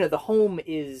 you know, the home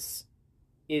is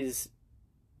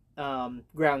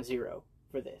ground zero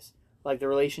for this. Like, the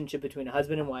relationship between a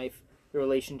husband and wife, the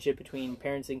relationship between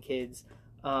parents and kids.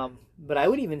 But I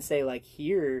would even say, like,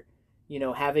 here, you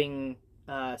know, having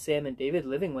Sam and David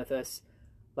living with us,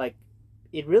 like,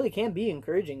 it really can be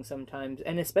encouraging sometimes.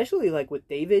 And especially, like, with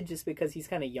David, just because he's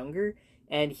kind of younger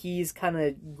and he's kind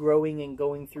of growing and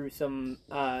going through some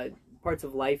parts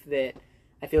of life that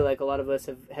I feel like a lot of us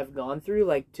have gone through,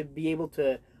 like to be able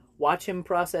to watch him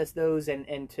process those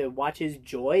and to watch his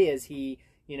joy as he,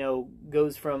 you know,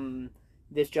 goes from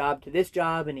this job to this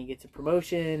job and he gets a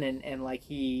promotion and like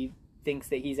he thinks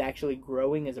that he's actually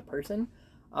growing as a person.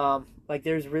 Like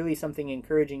there's really something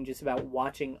encouraging just about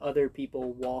watching other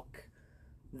people walk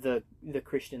the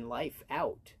Christian life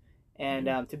out.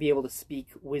 And to be able to speak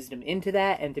wisdom into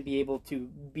that and to be able to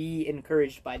be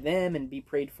encouraged by them and be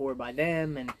prayed for by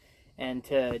them and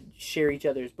to share each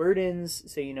other's burdens.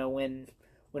 So, you know, when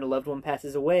a loved one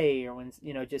passes away or when,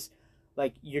 you know, just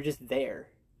like you're just there,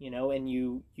 you know, and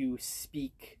you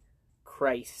speak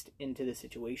Christ into the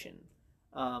situation.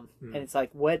 And it's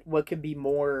like, what could be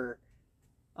more,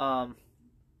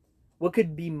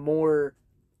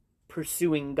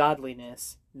 pursuing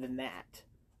godliness than that?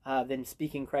 Than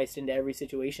speaking Christ into every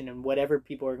situation and whatever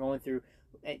people are going through,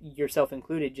 yourself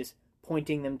included, just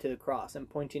pointing them to the cross and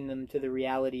pointing them to the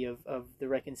reality of the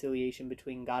reconciliation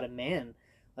between God and man.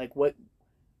 Like what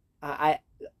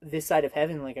this side of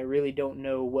heaven, like I really don't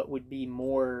know what would be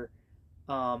more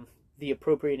the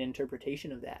appropriate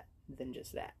interpretation of that than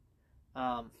just that.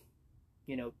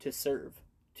 You know, to serve,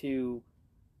 to,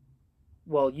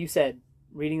 well, you said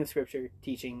reading the scripture,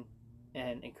 teaching,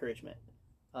 and encouragement.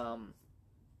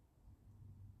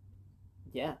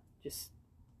 Yeah, just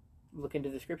look into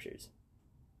the scriptures.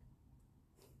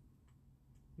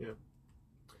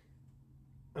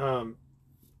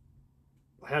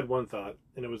 I had one thought,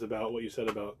 and it was about what you said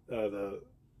about the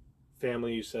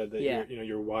family. You said that Yeah.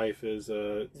 your wife is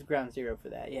It's ground zero for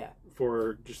that. Yeah.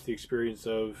 for just the experience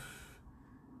of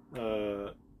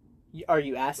Are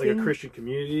you asking? like a Christian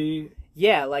community.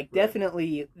 Yeah, like Right.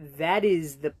 definitely that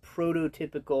is the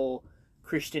prototypical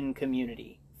Christian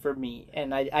community for me,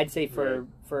 and I'd say for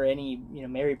any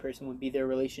married person would be their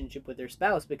relationship with their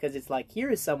spouse, because it's like, here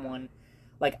is someone,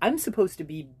 like, I'm supposed to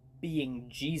be being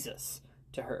Jesus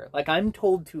to her, like I'm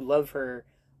told to love her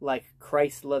like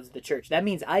Christ loves the church. That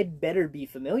means I better be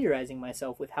familiarizing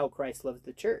myself with how Christ loves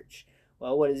the church.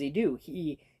 Well, what does he do?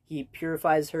 He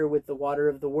purifies her with the water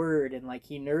of the word, and like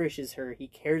he nourishes her, he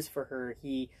cares for her,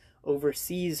 he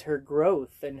oversees her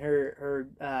growth and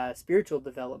her spiritual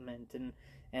development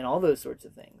and all those sorts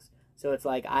of things. So it's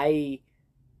like I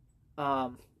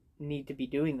need to be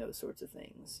doing those sorts of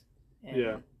things.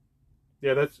 And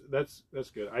Yeah, that's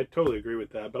good. I totally agree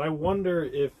with that. But I wonder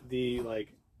if the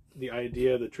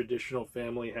idea of the traditional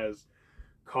family has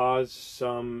caused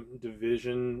some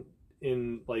division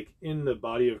in the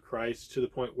body of Christ, to the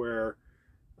point where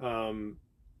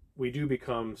we do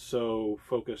become so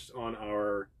focused on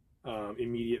our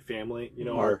immediate family.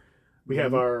 We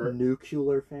have our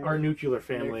nuclear family. Our nuclear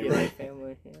family, nuclear right?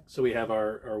 family, yeah. So we have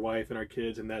our wife and our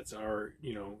kids, and that's our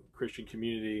Christian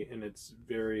community, and it's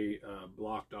very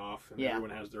blocked off, and Yeah.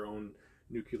 everyone has their own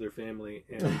nuclear family,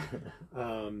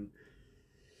 and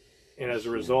and as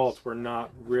a result, we're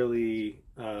not really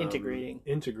integrating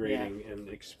and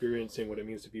experiencing what it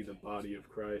means to be the body of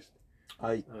Christ.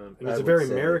 And it's a very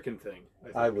American thing.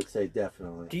 I would say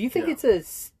definitely. Do you think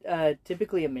it's a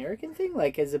typically American thing,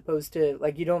 like, as opposed to,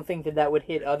 like, you don't think that would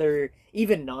hit other,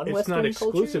 even non-Western It's not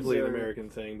exclusively cultures, an American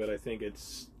thing, but I think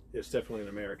it's definitely an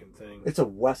American thing. It's a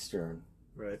Western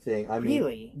thing. I mean,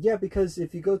 really? Yeah, because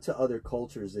if you go to other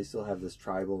cultures, they still have this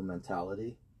tribal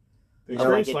mentality. They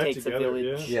like it life takes a together,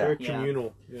 village. yeah. Very Yeah.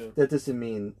 communal. Yeah. That doesn't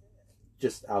mean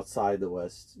just outside the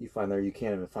West. You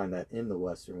can't even find that in the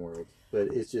Western world. But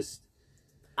it's just...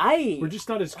 We're just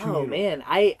not as communal. Oh man,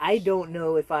 I don't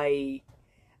know if I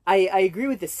agree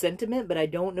with the sentiment, but I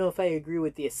don't know if I agree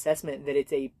with the assessment that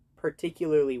it's a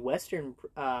particularly Western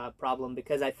problem,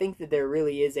 because I think that there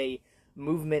really is a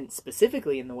movement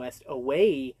specifically in the West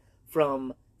away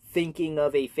from thinking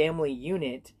of a family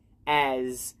unit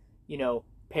as,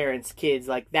 parents, kids,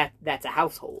 like that's a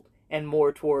household, and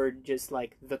more toward just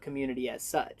like the community as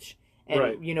such. And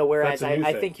right. Whereas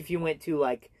I think if you went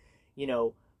to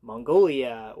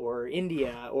Mongolia or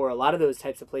India or a lot of those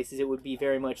types of places, it would be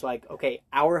very much like, okay,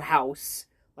 our house,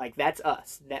 like that's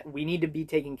us, that we need to be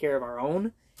taking care of our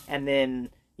own, and then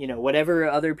whatever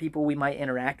other people we might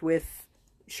interact with,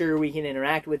 sure, we can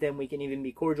interact with them, we can even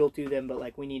be cordial to them, but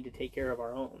like we need to take care of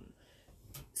our own.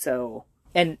 So,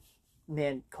 and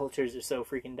man, cultures are so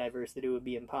freaking diverse that it would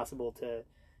be impossible to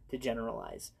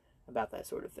generalize about that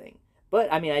sort of thing.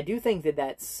 But I mean, I do think that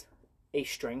that's a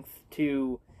strength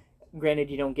to, granted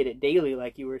you don't get it daily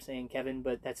like you were saying, Kevin,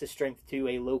 but that's a strength to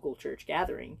a local church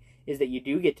gathering, is that you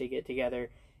do get together.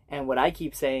 And what I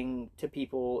keep saying to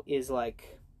people is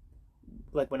like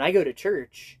when I go to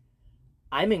church,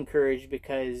 I'm encouraged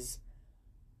because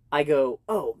I go,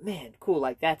 oh man, cool,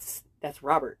 like that's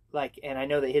Robert, like, and I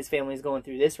know that his family's going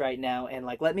through this right now, and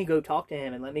like let me go talk to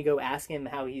him and let me go ask him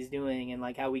how he's doing, and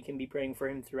like how we can be praying for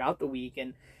him throughout the week,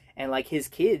 and like his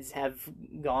kids have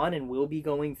gone and will be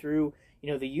going through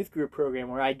the youth group program,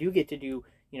 where I do get to do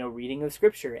reading of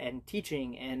scripture and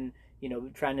teaching and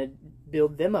trying to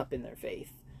build them up in their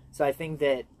faith. So I think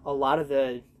that a lot of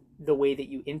the way that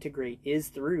you integrate is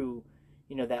through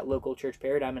that local church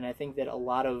paradigm, and I think that a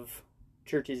lot of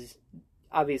churches,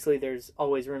 obviously there's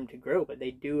always room to grow, but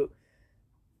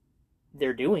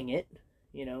they're doing it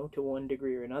to one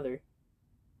degree or another.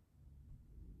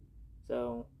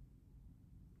 So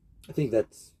I think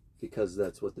that's because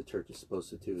that's what the church is supposed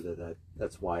to do.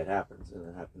 That's why it happens, and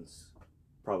it happens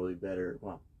probably better.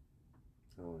 Well,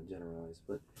 I don't want to generalize,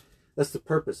 but that's the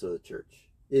purpose of the church,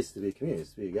 is to be a community, is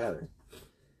to be a gathering.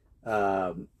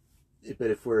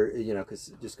 But if we're,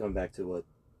 because just going back to what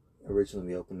originally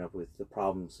we opened up with, the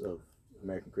problems of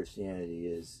American Christianity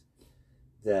is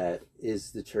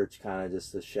the church kind of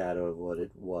just a shadow of what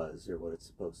it was or what it's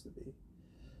supposed to be.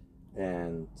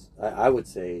 And I would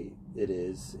say it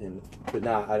is, but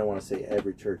not, I don't want to say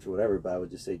every church or whatever, but I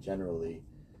would just say generally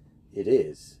it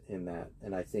is in that.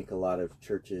 And I think a lot of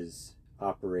churches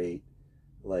operate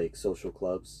like social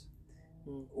clubs,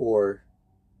 or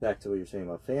back to what you're saying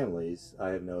about families, I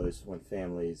have noticed when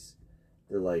families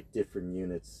they're like different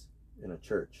units in a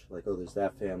church. Like, oh, there's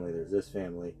that family, there's this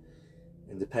family,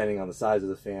 and depending on the size of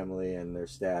the family and their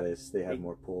status, they have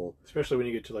more pull. Especially when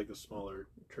you get to like the smaller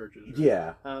churches. Right?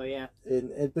 Yeah. Oh yeah.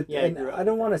 But Yeah, I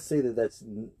don't want to say that that's.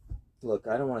 Look,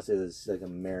 I don't want to say that's like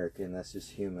American. That's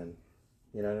just human.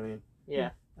 You know what I mean?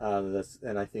 Yeah.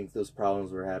 And I think those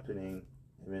problems were happening,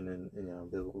 even in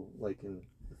like in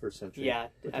the first century. Yeah,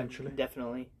 Potentially.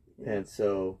 definitely. And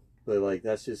so, but like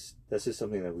that's just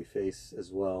something that we face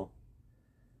as well.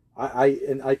 But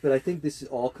I think this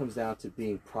all comes down to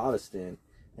being Protestant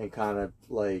and kind of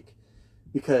like,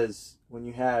 because when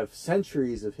you have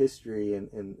centuries of history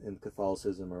in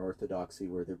Catholicism or Orthodoxy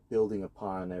where they're building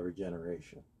upon every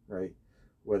generation, right?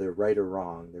 Whether right or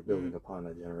wrong, they're building upon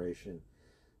that generation.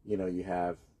 You know, you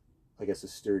have, I guess, a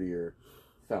sturdier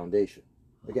foundation.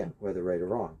 Again, whether right or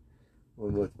wrong.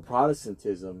 When with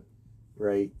Protestantism,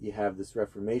 right, you have this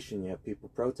Reformation, you have people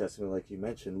protesting, like you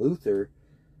mentioned, Luther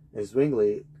and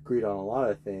Zwingli agreed on a lot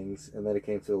of things, and then it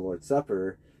came to the Lord's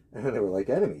Supper, and then they were like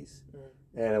enemies.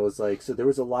 And it was like, so there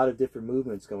was a lot of different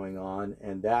movements going on,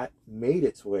 and that made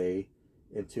its way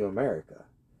into America.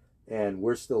 And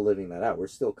we're still living that out. We're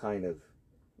still kind of,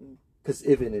 because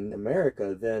even in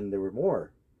America, then there were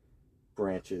more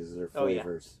branches or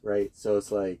flavors, right? So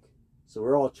it's like, so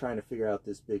we're all trying to figure out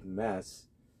this big mess,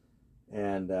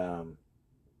 and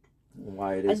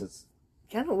why it isn't.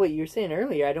 Kind of what you were saying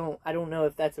earlier. I don't know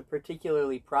if that's a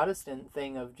particularly Protestant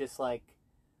thing of just like,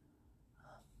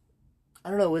 I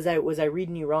don't know. Was I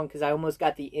reading you wrong? Because I almost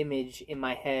got the image in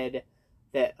my head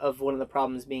that of one of the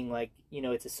problems being like, you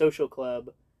know, it's a social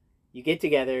club. You get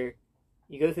together,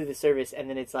 you go through the service, and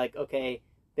then it's like, okay,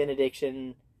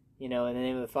 benediction, you know, in the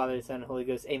name of the Father, the Son, and the Holy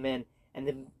Ghost, amen. And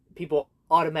then people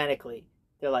automatically,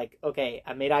 they're like, okay,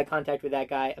 I made eye contact with that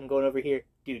guy. I'm going over here.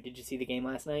 Dude, did you see the game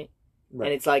last night? Right.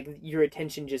 And it's like your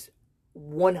attention just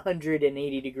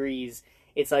 180 degrees.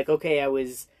 It's like, okay, I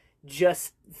was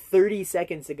just 30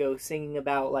 seconds ago singing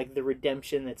about like the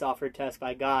redemption that's offered to us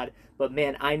by God, but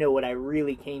man, I know what I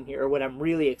really came here, or what I'm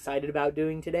really excited about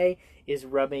doing today is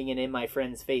rubbing it in my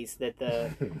friend's face that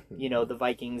the you know, the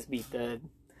Vikings beat the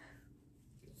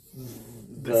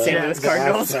St. Louis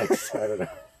Cardinals. Aztecs, I don't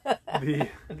know.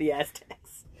 The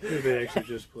Aztecs. They actually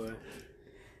just play.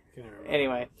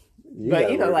 Anyway,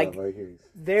 but you know, like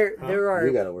there are,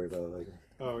 you gotta worry about the Vikings.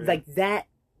 Oh, yeah. Like that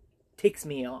ticks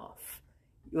me off.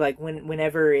 Like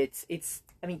whenever it's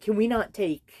I mean, can we not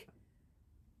take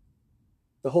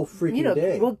the whole freaking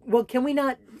day? Well, can we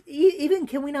not even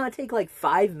can we not take like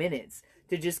 5 minutes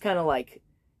to just kind of like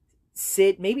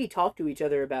sit, maybe talk to each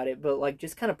other about it, but like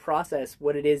just kind of process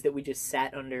what it is that we just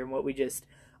sat under and what we just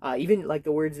even like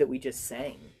the words that we just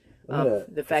sang.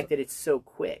 The fact that it's so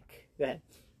quick. Go ahead.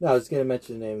 No, I was going to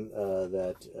mention a name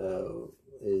that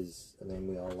is a name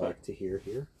we all like to hear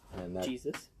here, and that,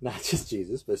 Jesus. Not just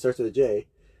Jesus, but it starts with a J.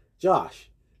 Josh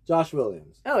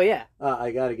Williams. Oh yeah. I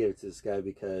got to give it to this guy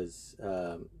because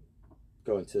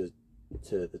going to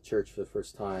the church for the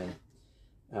first time,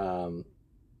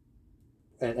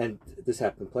 and this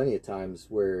happened plenty of times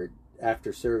where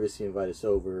after service he invited us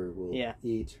over, we'll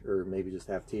eat or maybe just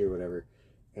have tea or whatever,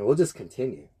 and we'll just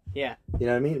continue. Yeah. You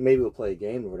know what I mean? Maybe we'll play a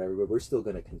game or whatever, but we're still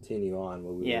going to continue on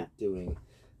what we were doing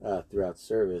throughout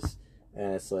service.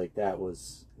 And it's like, that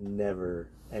was never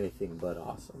anything but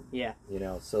awesome. Yeah. You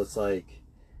know, so it's like,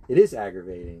 it is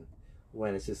aggravating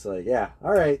when it's just like, yeah,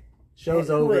 all right, show's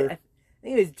over. I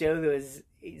think it was Joe that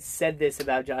said this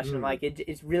about Josh, and I'm like,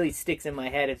 it really sticks in my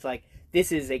head. It's like,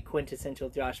 this is a quintessential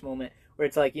Josh moment where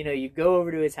it's like, you know, you go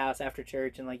over to his house after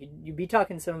church and like you'd be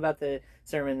talking to him about the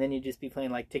sermon, and then you'd just be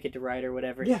playing like Ticket to Ride or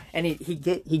whatever. Yeah. And he'd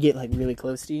get like really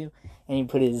close to you, and he'd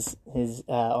put his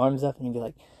arms up, and he'd be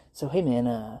like, so hey man,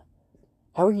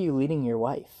 how are you leading your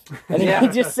wife? And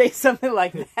he'd just say something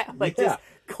like that, like just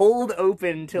cold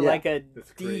open to like a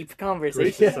deep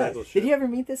conversation. Did you ever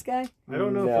meet this guy? I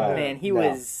don't know. Man,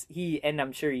 he and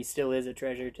I'm sure he still is a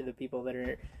treasure to the people that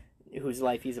are whose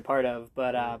life he's a part of.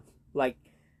 But like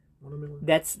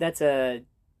that's a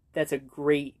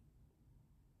great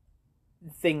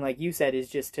thing, like you said, is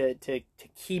just to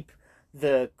keep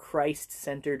the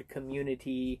Christ-centered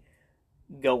community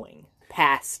going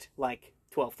past like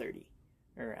 12:30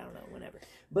 or I don't know, whenever.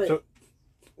 But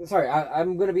sorry,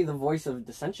 I'm going to be the voice of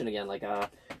dissension again. Like,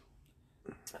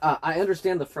 I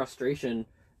understand the frustration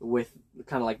with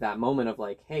kind of like that moment of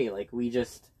like, hey, like we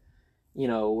just, you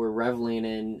know, we're reveling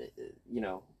in, you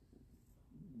know,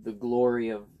 the glory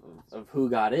of who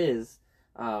God is.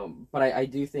 But I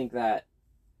do think that,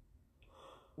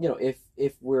 you know,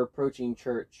 if we're approaching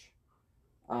church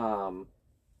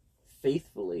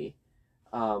faithfully,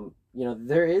 you know,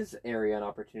 there is area and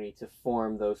opportunity to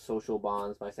form those social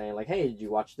bonds by saying like, hey, did you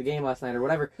watch the game last night or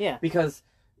whatever? Yeah. Because,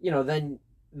 you know, then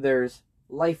there's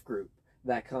life group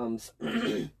that comes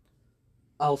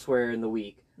elsewhere in the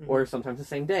week or sometimes the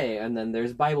same day, and then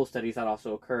there's Bible studies that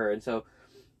also occur, and so,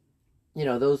 you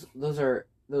know,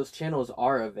 those channels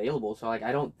are available. So like,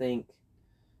 I don't think,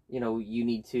 you know, you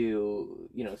need to,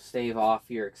 you know, stave off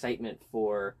your excitement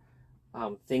for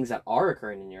things that are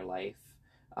occurring in your life,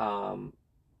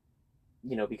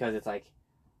 you know, because it's like,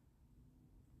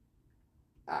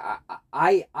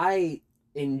 I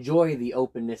enjoy the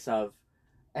openness of,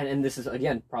 and this is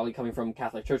again probably coming from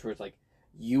Catholic Church, where it's like,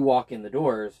 you walk in the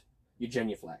doors, you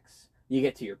genuflex. You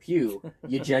get to your pew,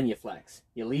 you genuflex.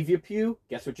 You leave your pew,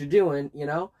 guess what you're doing, you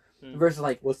know? Versus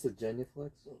like, what's the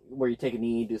genuflex? where you take a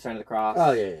knee, do the sign of the cross.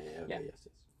 Oh yeah. Okay, Yeah. yes.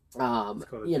 It's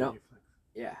called a you know, genuflex.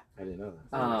 yeah. I didn't know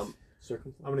that.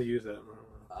 Circumflex. I'm gonna use that.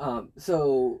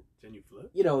 So, Genuflect.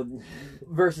 you know,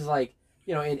 versus like,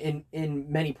 you know,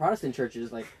 in many Protestant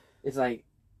churches, like, it's like,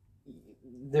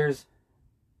 there's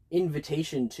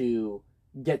invitation to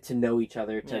get to know each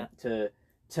other,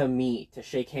 to meet, to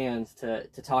shake hands, to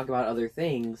talk about other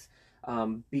things,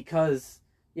 because,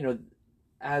 you know,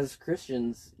 as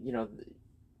Christians, you know,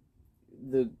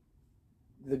 the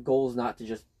goal is not to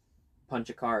just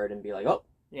punch a card and be like, oh,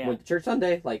 went to church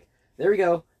Sunday, like, there we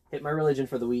go, hit my religion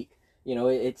for the week. You know,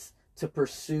 it's to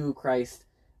pursue Christ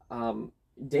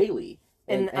daily.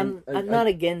 And I'm not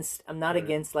against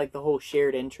like the whole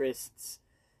shared interests,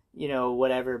 you know,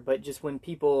 whatever, but just when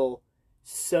people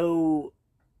so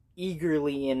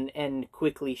eagerly and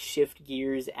quickly shift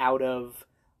gears out of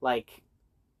like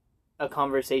a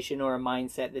conversation or a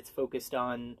mindset that's focused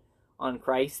on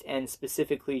Christ and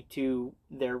specifically to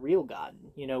their real God,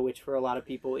 you know, which for a lot of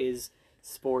people is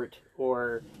sport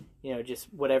or, you know,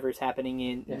 just whatever's happening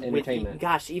in entertainment.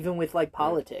 Even with like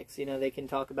politics, you know, they can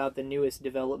talk about the newest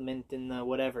development in the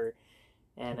whatever,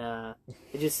 and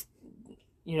it just,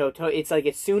 you know, it's like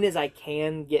as soon as I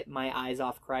can get my eyes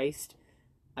off Christ,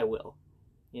 I will,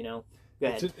 you know. Go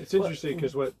ahead. It's interesting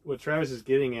because what Travis is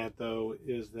getting at though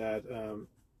is that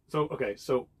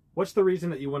so what's the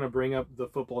reason that you want to bring up the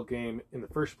football game in the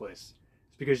first place?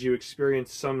 It's because you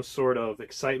experience some sort of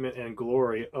excitement and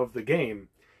glory of the game.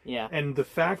 Yeah. And the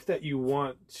fact that you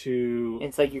want to...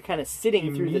 It's like you're kind of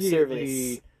sitting through the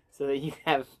service so that you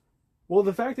have... Well,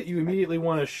 the fact that you immediately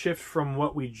want to shift from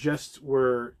what we just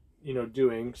were, you know,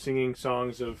 doing, singing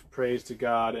songs of praise to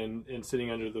God and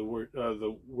sitting under the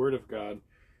word of God,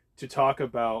 to talk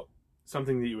about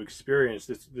something that you experienced,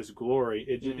 this glory,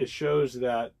 it shows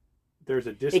that there's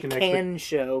a disconnect. It can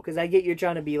show, because I get you're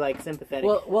trying to be like sympathetic.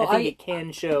 Well, I think it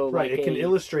can show. Right, like it can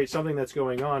illustrate something that's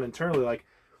going on internally. Like,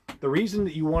 the reason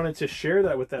that you wanted to share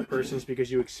that with that person is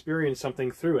because you experienced something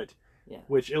through it,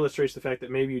 which illustrates the fact that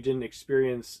maybe you didn't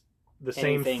experience the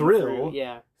same thrill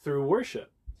through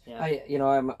worship. Yeah.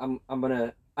 I'm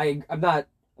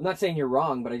not saying you're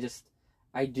wrong, but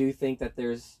I do think that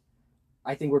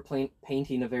I think we're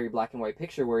painting a very black and white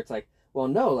picture where it's like, well,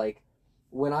 no, like,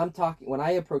 when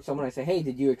I approach someone, I say, hey,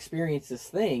 did you experience this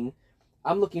thing?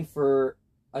 I'm looking for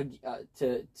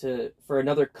for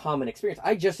another common experience.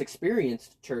 I just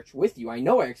experienced church with you. I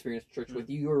know I experienced church with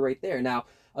you. You were right there. Now,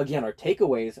 again, our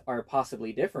takeaways are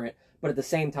possibly different, but at the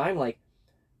same time, like,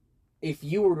 if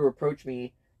you were to approach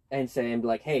me and say, and be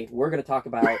like, hey, we're going to talk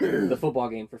about the football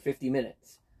game for 50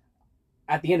 minutes.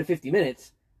 At the end of 50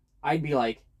 minutes, I'd be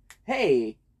like,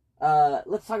 hey,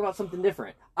 let's talk about something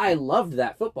different. I loved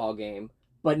that football game,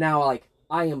 but now, like,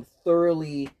 I am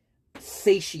thoroughly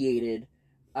satiated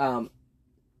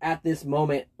at this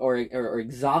moment or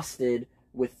exhausted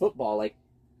with football. Like,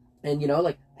 and, you know,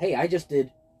 like, hey, I just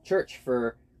did church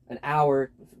for an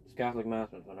hour. Catholic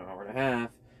Mass, an hour and a half,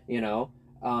 you know,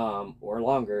 or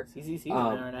longer. CCC an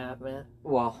hour and a half, man.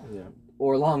 Well,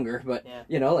 or longer, but,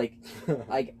 you know, like,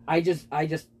 I just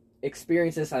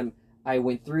experienced this. I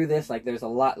went through this, like, there's a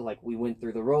lot, like, we went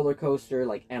through the roller coaster,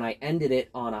 like, and I ended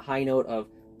it on a high note of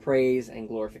praise and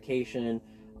glorification,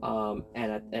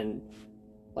 and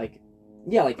like,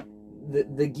 yeah, like,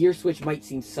 the gear switch might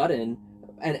seem sudden,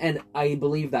 and I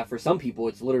believe that for some people,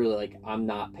 it's literally like, I'm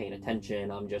not paying attention,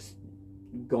 I'm just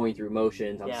going through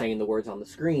motions, I'm saying the words on the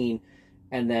screen,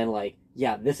 and then, like,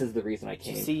 yeah, this is the reason I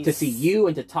came, to see you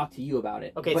and to talk to you about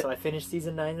it. Okay, so I finished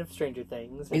season 9 of Stranger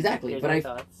Things. Exactly, but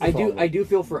I do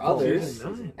feel for others,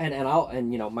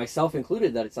 and you know, myself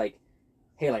included, that it's like,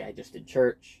 hey, like, I just did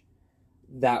church,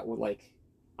 that would, like,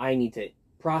 I need to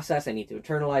process, I need to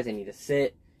internalize, I need to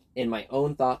sit in my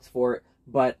own thoughts for it,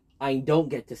 but I don't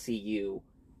get to see you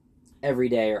every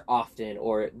day or often,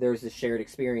 or there's a shared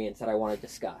experience that I want to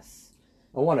discuss.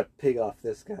 I want to pig off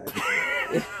this guy.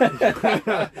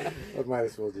 I might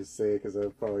as well just say it because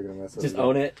I'm probably gonna mess up. Just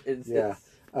own it. Yeah.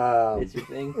 It's your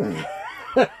thing.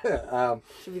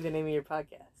 Should be the name of your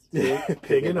podcast.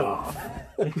 Pigging off.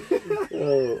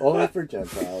 Only for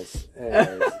Gentiles.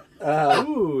 Anyways,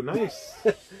 Ooh, nice.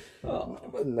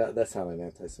 no, that sounded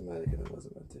anti-Semitic and it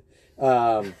wasn't meant to.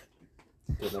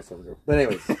 Put myself in trouble. But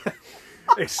anyways,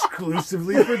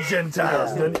 Exclusively for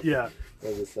Gentiles. Then, yeah.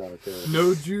 that just sounded terrible.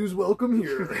 No Jews welcome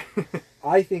here.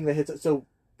 I think that hits so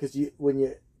because when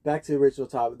you back to the original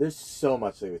topic, there's so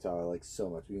much that we talk about, like so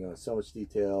much. We go into so much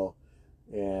detail,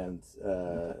 and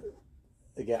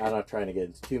again, I'm not trying to get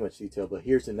into too much detail, but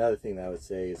here's another thing that I would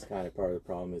say is kind of part of the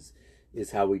problem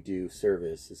is how we do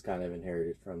service is kind of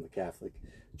inherited from the Catholic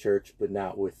Church, but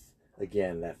not with,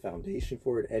 again, that foundation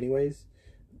for it anyways,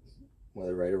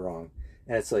 whether right or wrong.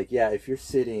 And it's like, yeah, if you're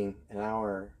sitting an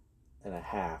hour and a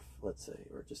half, let's say,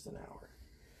 or just an hour,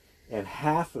 and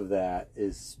half of that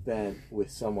is spent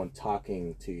with someone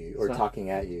talking to you or talking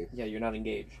at you. Yeah, you're not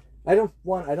engaged. I don't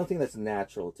think that's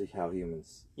natural to how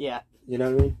humans. Yeah. You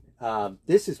know what I mean?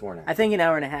 This is more natural. I think an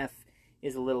hour and a half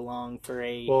is a little long for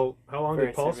a. Well, how long For did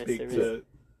a Paul service, speak service.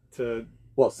 to?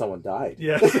 Well, someone died.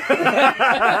 Yes.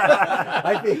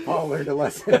 I think Paul learned a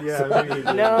lesson. Yeah, maybe he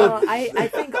did. No, I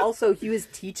think also he was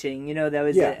teaching. You know, that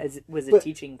was Yeah. a But-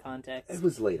 teaching context. It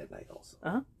was late at night also.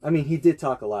 Uh-huh. I mean, he did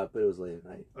talk a lot, but it was late at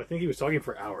night. I think he was talking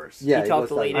for hours. Yeah, He talked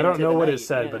was late talking- I don't into know the what night, it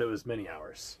said, yeah. but it was many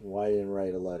hours. Why didn't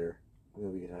write a letter? Maybe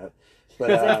we could have. But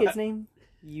What's that kid's name?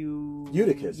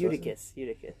 Eutychus, wasn't it?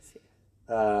 Eutychus.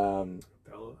 Fell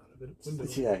out of it. Window.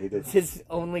 yeah, he did. It's his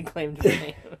only claim to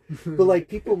fame. But like,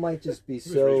 people might just be was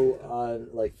so raised on,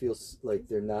 like, feel like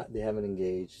they haven't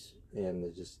engaged, and they're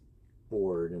just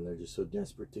bored, and they're just so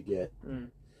desperate to get,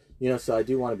 you know. So I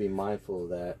do want to be mindful of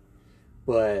that,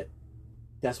 but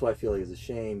that's why I feel like it's a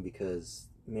shame because,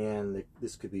 man,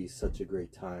 this could be such a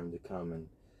great time to come and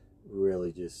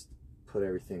really just put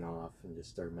everything off and just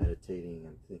start meditating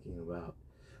and thinking about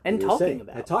And what you're talking saying.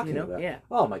 about. And talking you know? about. Yeah.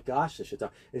 Oh my gosh, they should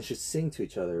talk and should sing to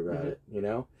each other about Mhm. it. You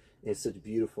know, it's such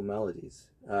beautiful melodies.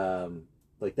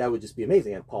 Like that would just be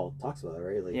amazing. And Paul talks about it,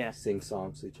 right? Like Yeah. sing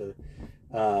songs to each other.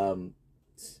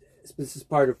 This is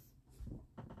part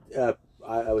of.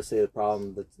 I would say the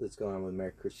problem that's going on with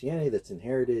American Christianity that's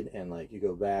inherited, and like you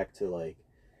go back to like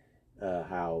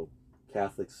how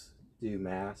Catholics do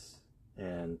Mass,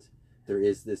 and there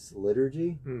is this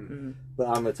liturgy. Mhm. But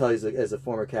I'm gonna tell you, as a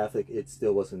former Catholic, it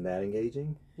still wasn't that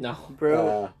engaging. No.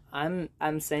 Bro, I'm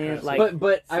saying Yes. like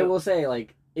But I so- will say,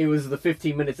 like, it was the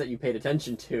 15 minutes that you paid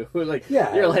attention to. Like,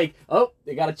 Yeah. you're like, oh,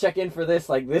 they got to check in for this.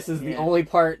 Like, this is the Yeah. only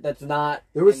part that's not.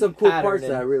 There were in some cool pattern, parts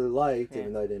and that I really liked, Yeah.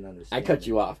 even though I didn't understand. I cut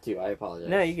you off too. I apologize.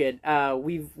 No, you're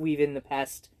good. We've in the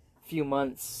past few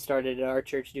months started at our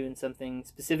church doing something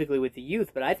specifically with the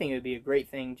youth, but I think it would be a great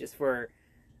thing just for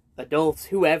adults,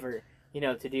 whoever, you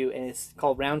know, to do, and it's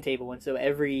called Roundtable. And so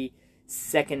every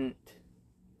second,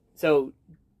 so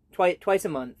twice a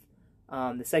month,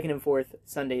 the second and fourth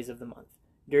Sundays of the month,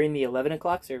 during the 11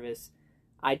 o'clock service,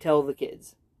 I tell the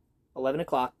kids, 11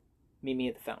 o'clock, meet me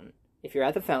at the fountain. If you're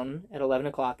at the fountain at 11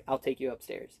 o'clock, I'll take you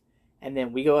upstairs. And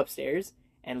then we go upstairs,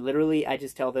 and literally I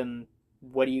just tell them,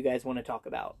 what do you guys want to talk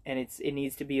about? And it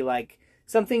needs to be like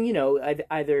something, you know,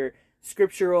 either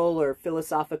scriptural or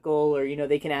philosophical, or, you know,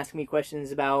 they can ask me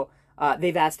questions about,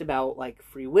 they've asked about like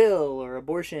free will or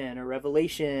abortion or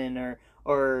revelation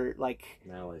or like,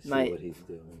 Now I see My- what he's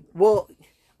doing. well,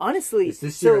 honestly, Is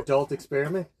this so- your adult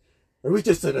experiment? Are we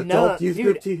just an adult youth dude,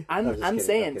 group? To you? I'm No, just kidding,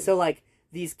 saying, I'm kidding. so like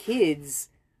these kids,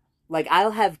 like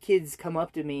I'll have kids come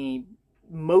up to me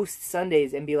most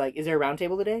Sundays and be like, "Is there a round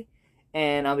table today?"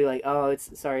 And I'll be like, "Oh, it's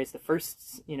the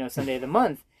first, you know, Sunday of the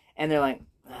month." And they're like,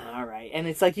 "All right." And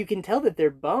it's like you can tell that they're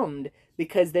bummed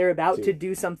because they're about to Dude.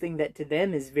 do something that to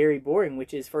them is very boring,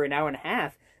 which is for an hour and a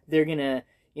half they're gonna,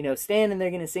 you know, stand and they're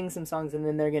gonna sing some songs and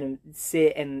then they're gonna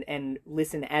sit and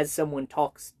listen as someone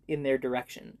talks in their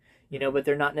direction, you know, but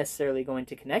they're not necessarily going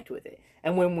to connect with it.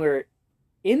 And when we're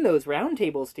in those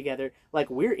roundtables together, like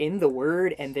we're in the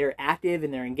Word and they're active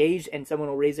and they're engaged, and someone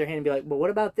will raise their hand and be like, "Well,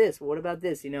 what about this? What about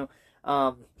this?" You know,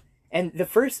 and the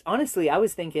first, honestly, I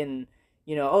was thinking,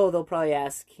 you know, oh, they'll probably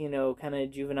ask, you know, kind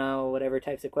of juvenile, whatever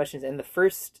types of questions. And the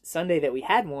first Sunday that we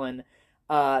had one,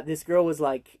 this girl was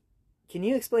like, "Can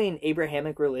you explain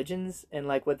Abrahamic religions and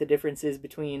like what the difference is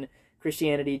between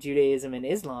Christianity, Judaism, and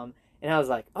Islam?" And I was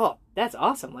like, "Oh, that's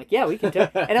awesome! Like, yeah, we can."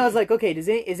 And I was like, "Okay,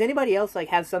 is anybody else like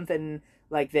have something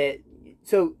like that?"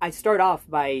 So I start off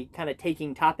by kind of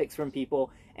taking topics from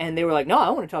people, and they were like, "No, I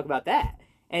want to talk about that."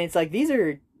 And it's like these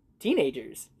are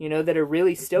teenagers, you know, that are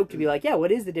really stoked to be like, "Yeah,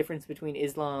 what is the difference between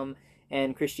Islam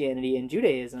and Christianity and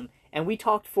Judaism?" and we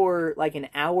talked for like an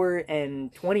hour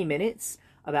and 20 minutes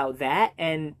about that.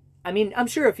 And I mean, I'm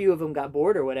sure a few of them got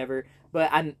bored or whatever,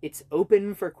 but it's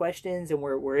open for questions, and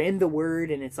we're in the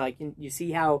Word, and it's like you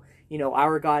see how, you know,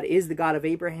 our God is the God of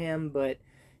Abraham, but,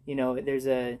 you know,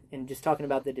 and just talking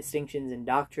about the distinctions in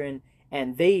doctrine,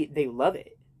 and they love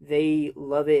it. They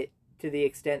love it to the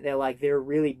extent that, like, they're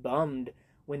really bummed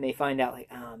when they find out, like,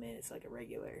 oh man, it's like a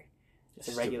regular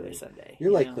Sunday. You're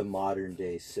you like know? the modern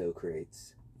day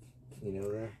Socrates. You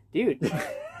know that? Dude.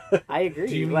 I agree.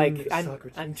 Do you mean like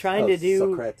Socrates? I'm trying to do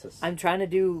Socrates. I'm trying to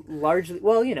do largely,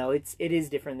 well, you know, it is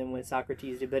different than what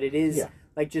Socrates did, but it is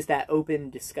like just that open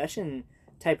discussion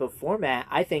type of format.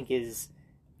 I think is,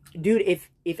 dude, if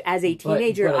as a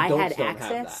teenager but I had adults don't have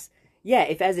access,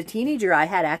 if as a teenager I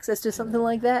had access to something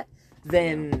like that,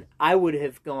 then I would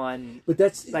have gone. But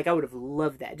that's like, I would have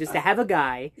loved that, just to have a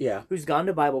guy who's gone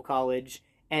to Bible college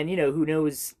and, you know, who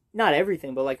knows not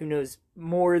everything, but like who knows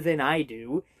more than I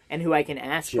do, and who I can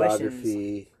ask questions.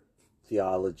 Geography,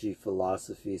 theology,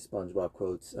 philosophy, SpongeBob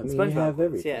quotes. I mean, SpongeBob you have quotes,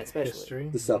 everything. yeah, especially History.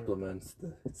 The supplements,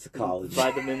 the psychology.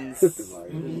 vitamins, The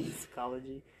vitamins.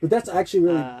 psychology. But that's actually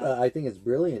really, I think it's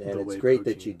brilliant, and The it's whey great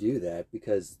that protein. you do that,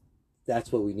 because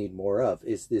that's what we need more of,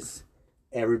 is this,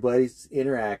 everybody's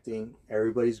interacting,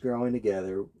 everybody's growing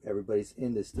together, everybody's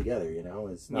in this together, you know?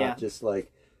 It's not just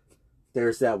like,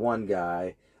 there's that one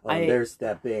guy, there's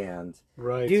that band.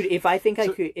 Right. Dude, if I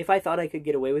thought I could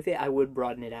get away with it, I would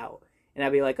broaden it out. And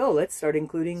I'd be like, oh, let's start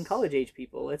including college age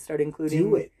people. Let's start including,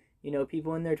 Do it. you know,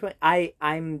 people in their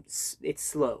 20s. It's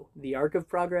slow. The arc of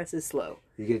progress is slow.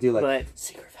 You're going to do like, But,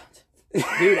 Secret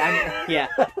Fountain. dude,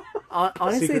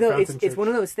 honestly Secret though, Fountain it's Church. one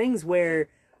of those things where,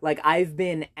 like, I've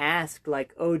been asked,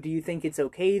 like, oh, do you think it's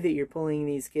okay that you're pulling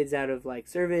these kids out of, like,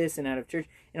 service and out of church?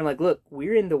 And I'm like, look,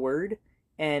 we're in the Word,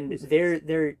 and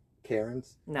they're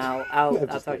Karen's. now I'll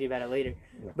talk to you about it later.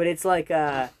 But it's like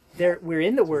we're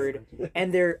in the Word,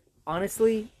 and they're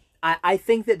honestly, I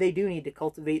think that they do need to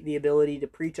cultivate the ability to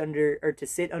preach under, or to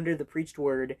sit under the preached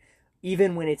Word,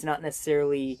 even when it's not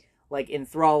necessarily like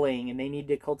enthralling, and they need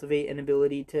to cultivate an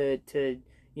ability to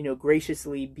you know,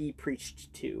 graciously be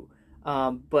preached to.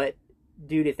 But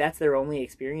dude, if that's their only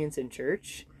experience in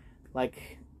church,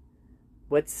 like,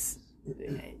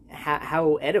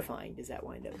 how edifying does that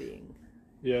wind up being?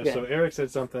 Yeah, Yeah. so Eric said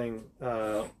something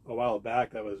a while back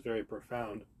that was very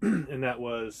profound, and that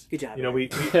was, Good job, you know,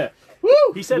 Eric.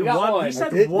 he said We got one. one. He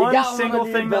said We one got one single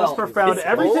under your thing that was belt. profound. It's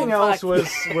Everything old else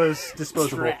was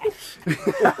disposable.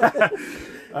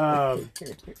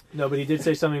 No, but he did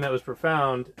say something that was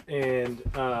profound, and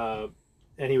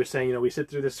he was saying, you know, we sit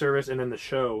through this service and then the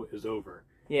show is over,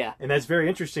 Yeah, and that's very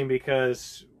interesting,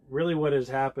 because really what has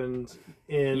happened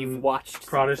in you've watched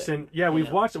Protestant, something, we've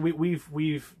know? watched it.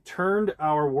 We've turned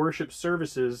our worship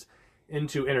services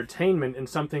into entertainment and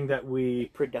something that we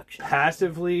production.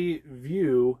 passively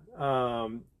view,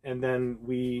 and then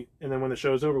when the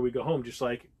show's over, we go home just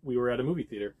like we were at a movie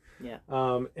theater. Yeah.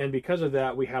 And because of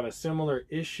that, we have a similar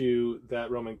issue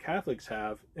that Roman Catholics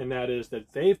have, and that is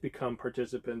that they've become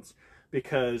participants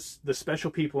because the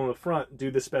special people in the front do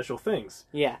the special things.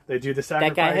 Yeah. They do the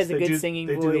sacrifice. That guy has a they good do- singing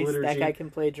they do the voice. That liturgy. guy can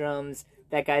play drums.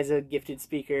 That guy's a gifted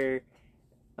speaker.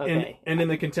 Okay. And in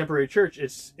the contemporary church,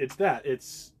 it's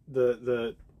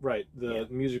the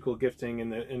musical gifting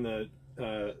and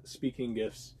the speaking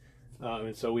gifts,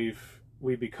 and so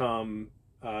we become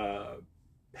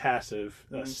passive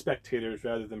spectators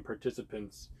rather than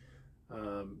participants,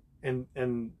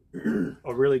 and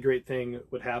a really great thing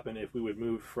would happen if we would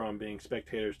move from being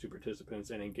spectators to participants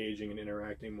and engaging and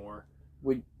interacting more.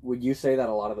 Would you say that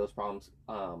a lot of those problems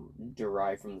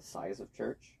derive from the size of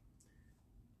church?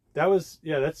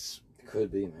 That's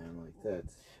Could be, man, like that.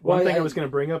 one Well, thing I I- was going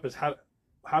to bring up is how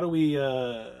do we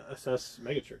assess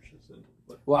megachurches? And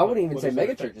Well, I wouldn't even what say is their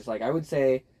mega effect? churches. Like, I would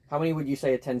say, how many would you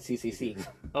say attend CCC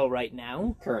Oh, right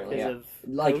now? currently? Because Yeah. of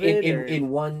Like COVID, or- in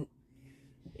one.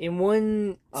 in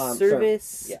one Sorry.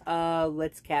 service,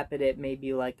 let's cap it at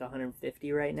maybe like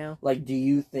 150 right now. Like, do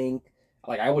you think?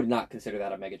 Like, I would not consider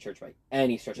that a mega church by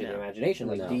any stretch of the No. imagination.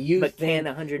 Like, No. do you But think can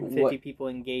 150 what- people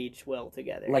engage well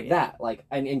together? like Yeah. that? Like,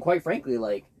 and quite frankly,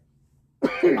 like,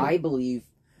 I believe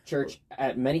church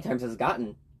at many times has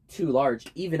gotten too large,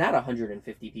 even at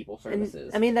 150 people services.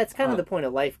 And, I mean, that's kind of the point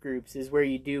of life groups, is where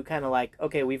you do kind of like,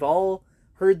 okay, we've all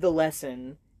heard the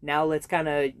lesson. Now let's kind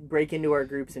of break into our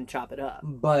groups and chop it up.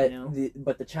 But you know?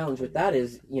 the challenge with that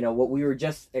is, you know, what we were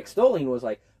just extolling was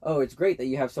like, oh, it's great that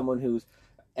you have someone who's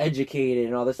educated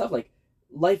and all this stuff. Like,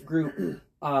 life group,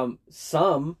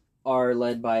 some are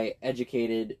led by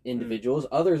educated individuals.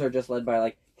 Others are just led by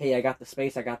like, hey, I got the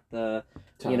space, I got the,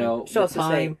 Time. you know, Should the also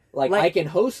say, time. Like, like- I can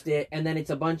host it, and then it's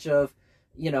a bunch of,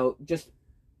 you know, just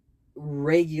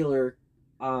regular,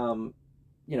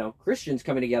 Christians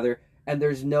coming together, and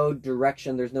there's no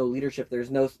direction, there's no leadership,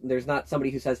 there's not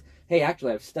somebody who says, "Hey,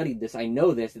 actually, I've studied this, I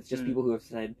know this." It's just people who have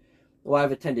said, "Well,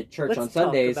 I've attended church Let's on talk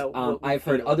Sundays. about what we I've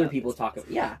heard feel other about people this talk stuff."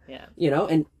 about Yeah.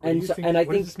 and What do you so, think- and I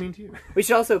what think does this mean to you? We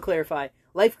should also clarify,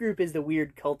 life group is the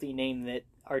weird culty name that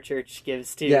our church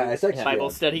gives to Yeah, it's actually Bible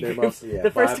study they're groups. mostly,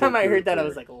 The first Bible time I heard group that, I or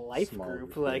was like, life small group?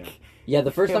 group, Like, yeah,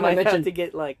 the first time I have mentioned to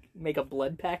get make a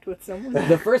blood pact with someone.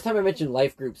 the first time I mentioned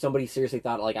life group, somebody seriously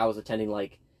thought like I was attending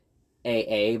like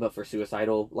AA, but for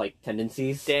suicidal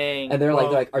tendencies. Dang. And they're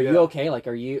Well, like, "Are yeah. you okay? Like,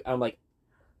 are you?" I'm like,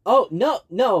 "Oh no,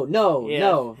 Yeah.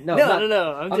 no."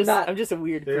 No. I'm not- I'm just a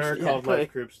weird They are Christian. called Like,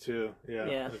 life groups too. Yeah,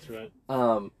 Yeah. that's right.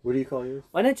 What do you call yours?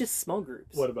 why not just small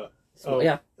groups? What about?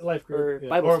 Yeah. Life group. Or yeah.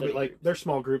 Bible or study like groups. they're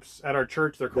small groups at our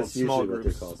church. They're called That's small usually what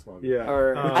groups. they're called, small groups. Yeah.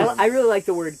 Or I really like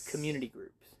the word community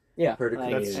groups. Heard of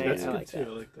Like, That's community, that's I good like too. that.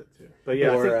 I like that too. But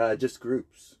yeah, or just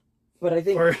groups. But I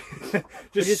think or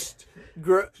just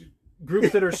Gr-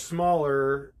 groups that are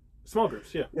smaller, small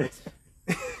groups. Yeah.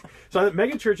 So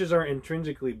mega churches are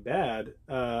intrinsically bad.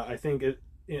 I think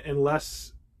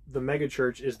unless the mega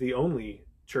church is the only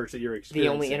church that you're the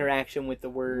experiencing. only interaction with the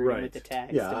word Right. and with the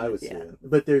text. Yeah, and I would with- say that.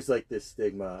 But there's like this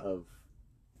stigma of,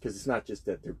 because it's not just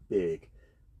that they're big,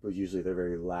 but usually they're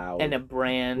very loud. And a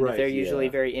brand. Right, They're usually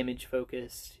yeah. very image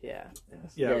focused. Yeah.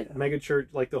 Yeah, Yeah. mega church,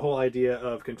 like the whole idea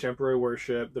of contemporary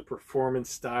worship, the performance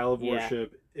style of Yeah.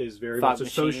 worship is very Fog much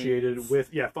associated machines.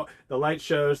 with the light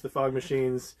shows, the fog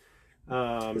machines. The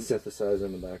synthesizer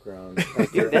in the background.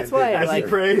 Dude, that's why I as like- he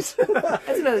prays.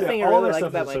 That's another thing I all really that like stuff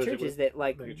about my associated church with is that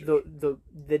like megachurch.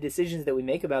 the decisions that we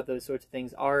make about those sorts of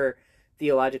things are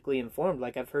theologically informed.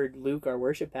 Like I've heard Luke, our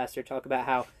worship pastor, talk about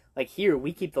how like here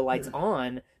we keep the lights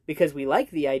on because we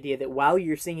like the idea that while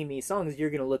you're singing these songs,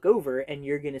 you're going to look over and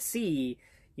you're going to see,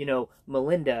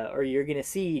 Melinda, or you're going to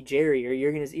see Jerry, or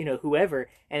you're going to, whoever,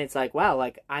 and it's like, wow,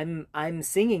 like I'm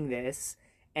singing this,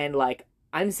 and like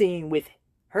I'm singing with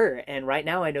her, and right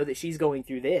now I know that she's going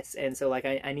through this, and so like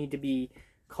I need to be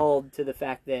called to the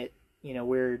fact that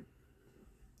we're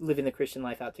living the Christian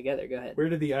life out together. Go ahead. Where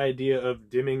did the idea of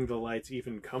dimming the lights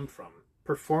even come from?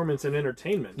 Performance and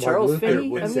entertainment. Charles Luther Finney,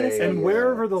 would I'm gonna say. And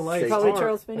wherever the lights Probably are.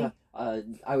 Charles Finney.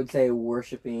 I would say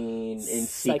worshiping in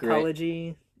secret.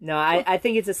 Psychology. No, I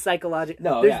think it's a psychological.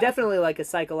 No, there's yeah. definitely like a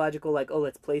psychological, like, oh,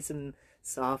 let's play some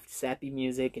soft, sappy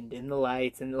music and dim the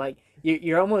lights, and like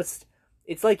you're almost.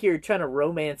 It's like you're trying to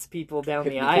romance people down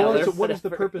the aisle. Well, or so what is the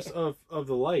whatever. purpose of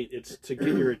the light? It's to get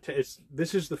your attention.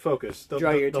 This is the focus. The,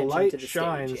 Draw your the attention light to the stage,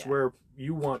 shines yeah. where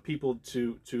you want people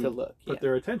to look, put yeah.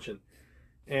 their attention.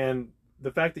 And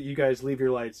the fact that you guys leave your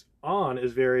lights on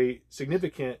is very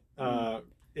significant.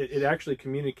 It actually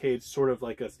communicates sort of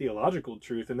like a theological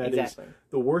truth, and that is Exactly.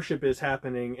 the worship is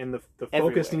happening, and the focus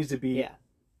Everywhere. needs to be Yeah.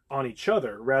 on each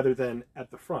other rather than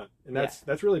at the front. And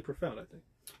that's really profound, I think.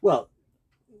 Well,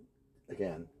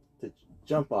 again, to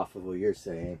jump off of what you're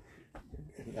saying,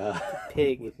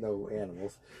 Pig. with no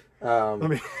animals. Let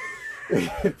me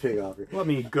Pig off here. let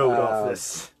me goat off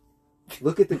this.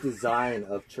 Look at the design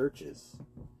of churches.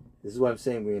 This is what I'm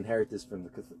saying. We inherit this from the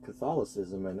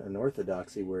Catholicism and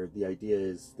Orthodoxy, where the idea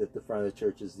is that the front of the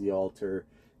church is the altar,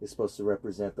 is supposed to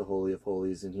represent the Holy of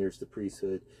Holies, and here's the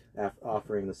priesthood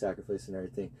offering the sacrifice and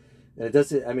everything. And it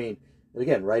doesn't. I mean,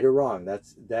 again, right or wrong,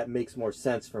 that makes more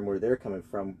sense from where they're coming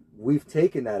from. We've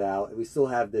taken that out, and we still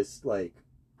have this like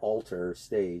altar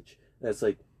stage. That's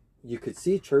like you could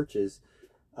see churches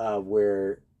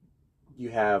where you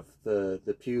have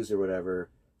the pews or whatever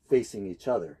facing each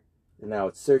other. And now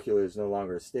it's circular, it's no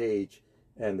longer a stage,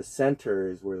 and the center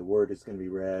is where the word is going to be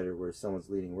read or where someone's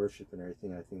leading worship and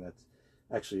everything. I think that's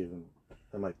actually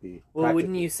that might be Well, practical.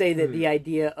 wouldn't you say that the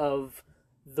idea of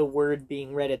the word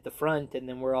being read at the front and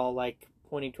then we're all like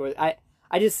pointing toward I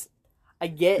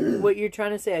get what you're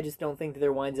trying to say. I just don't think that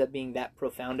there winds up being that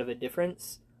profound of a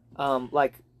difference.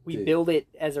 Like we Dude. build it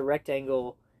as a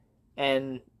rectangle,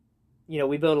 and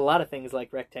we build a lot of things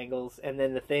like rectangles, and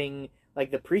then the thing like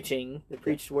the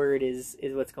preached word is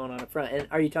what's going on up front. And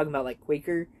are you talking about like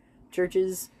Quaker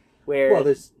churches where Well,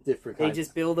 there's different they kinds.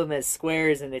 just build them as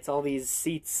squares and it's all these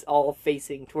seats all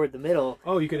facing toward the middle?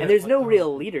 Oh, you could. And there's no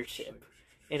real leadership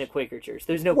in a Quaker church.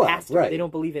 There's no Well, pastor. right. They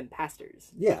don't believe in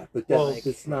pastors. Yeah, but Well,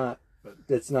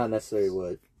 that's not necessarily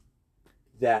what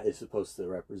that is supposed to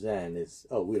represent. Is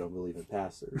we don't believe in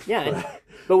pastors. Yeah, and-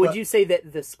 But would you say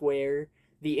that the square,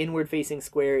 the inward-facing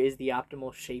square, is the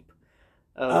optimal shape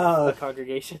of a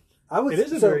congregation? I would. It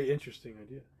is a so, very interesting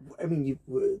idea. I mean,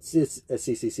 at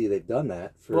CCC they've done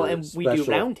that for Well, and we do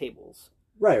special- round tables,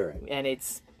 Right. and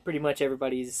it's pretty much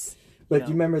everybody's. But know.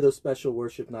 do you remember those special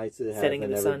worship nights that have Setting of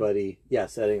and the sun? everybody, yeah,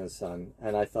 setting of the sun.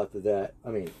 And I thought that I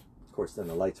mean, Of course, then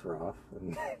the lights were off.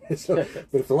 And so,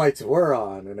 but if the lights were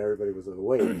on and everybody was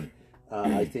awake,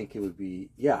 I think it would be,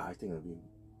 I think it would be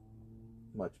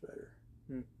much better,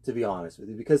 to be honest with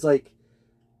you. Because, like,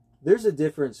 there's a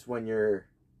difference when you're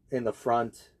in the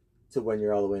front to when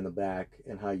you're all the way in the back,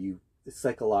 and how it's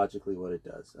psychologically what it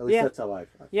does. At least that's how I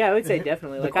find it. Yeah, I would say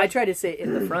definitely. Like, I try to sit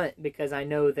in the front because I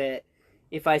know that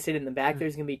if I sit in the back,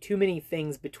 there's going to be too many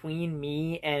things between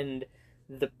me and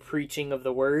the preaching of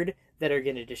the word that are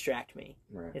going to distract me.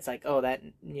 Right. It's like, oh,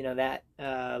 that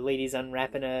lady's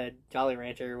unwrapping a Jolly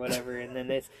Rancher or whatever, and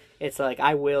then it's like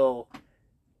I will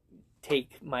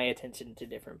take my attention to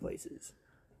different places.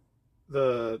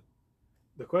 The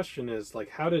question is, like,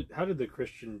 how did the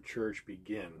Christian church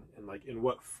begin, and like in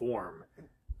what form?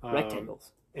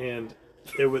 Rectangles. And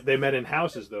they met in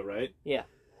houses, though, right? Yeah.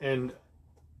 And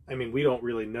I mean, we don't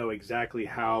really know exactly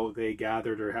how they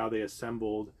gathered or how they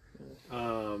assembled,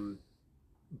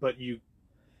 but you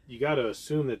got to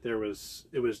assume that it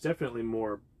was definitely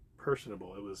more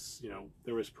personable. It was,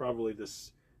 there was probably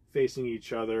this facing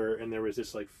each other, and there was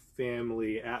this like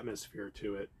family atmosphere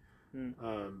to it.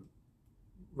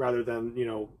 Rather than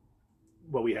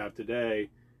what we have today,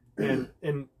 and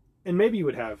maybe you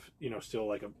would have still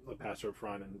like a pastor up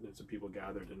front and some people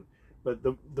gathered, but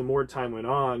the more time went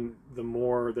on, the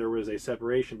more there was a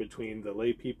separation between the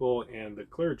lay people and the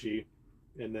clergy,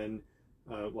 and then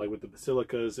like with the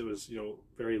basilicas, it was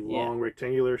very long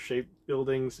rectangular shaped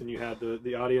buildings, and you had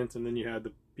the audience, and then you had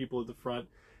the people at the front,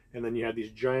 and then you had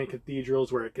these giant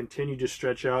cathedrals where it continued to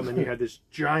stretch out, and then you had this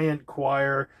giant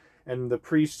choir and the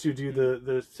priests who do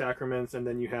the sacraments, and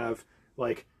then you have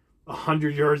like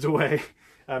 100 yards away.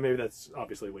 Maybe that's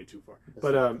obviously way too far,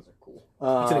 but cool.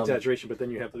 It's an exaggeration. But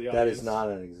then you have the audience. That is not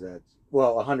an exaggeration.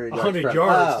 Well, 100 yards. 100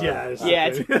 yards, Oh, yeah.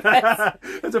 That's a I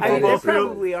mean, football there field.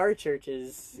 probably are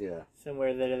churches Yeah,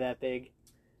 somewhere that are that big.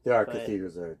 there are But-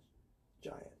 cathedrals that are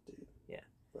giant, dude.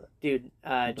 Dude,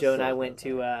 Joe and I went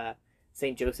to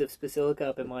St. Joseph's Basilica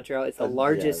up in Montreal. It's the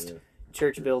largest Yeah,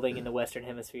 church building in the Western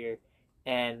Hemisphere.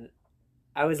 And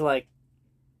I was like,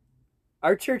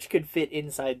 our church could fit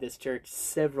inside this church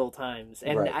several times.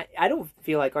 And Right. I don't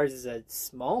feel like ours is a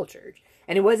small church.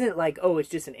 And it wasn't like, oh, it's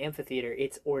just an amphitheater.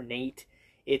 It's ornate.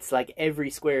 It's like every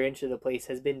square inch of the place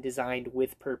has been designed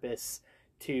with purpose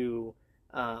to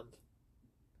Well,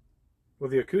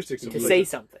 the acoustics of to the say place-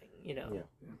 something, Yeah.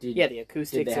 Did, Yeah, the did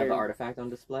acoustics they have the are artifact on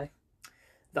display?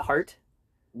 the heart.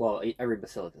 Well, every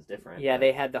basilica is different. Yeah, but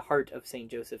they had the heart of St.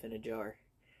 Joseph in a jar.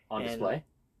 on and- display.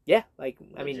 Yeah, like,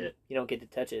 I mean, Legit. you don't get to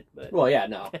touch it, but... Well, yeah,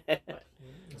 no.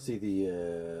 See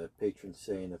the patron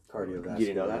saint of cardiovascular You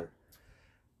didn't know that?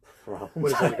 problems.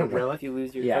 What is that, like a relic? if you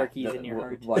lose your Yeah, car keys in your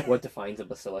heart. what defines a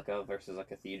basilica versus a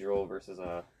cathedral versus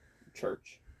a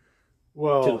church? To the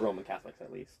Well, Roman Catholics,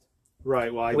 at least.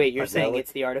 right. Well, Wait, you're a saying relic?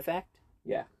 it's the artifact?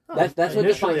 Yeah, Oh, that's what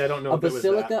initially, defines I don't know a if it was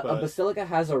basilica. that, but- A basilica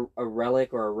has a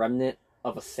relic or a remnant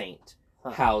of a saint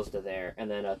Huh. housed there,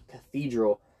 and then a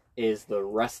cathedral is the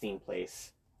resting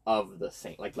place of the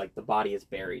saint. Like the body is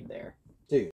buried there.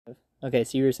 Okay,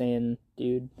 so you were saying,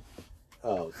 dude.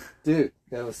 Oh, dude,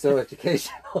 that was so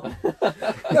educational.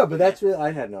 No, but that's really,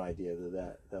 I had no idea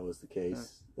that was the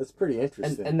case. That's pretty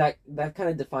interesting. and that kind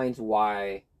of defines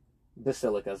why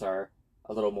basilicas are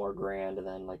a little more grand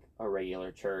than like a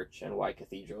regular church, and why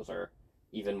cathedrals are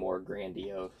even more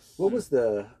grandiose. What was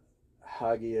the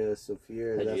Hagia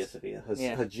Sophia? Hagia That's- Sophia.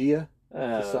 Yeah. Hagia? Uh,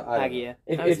 I don't know. Hagia.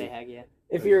 If- I would if- say Hagia.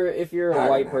 if you're a Hagia.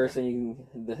 white person, you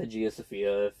can the Hagia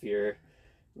Sophia. If you're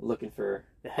looking for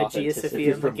The Hagia authenticity.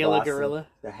 Sophia from Magilla Boston. Gorilla.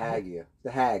 The Hagia.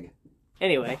 The Hag.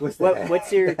 Anyway, What's the hag?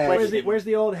 what's your The hag. question? where's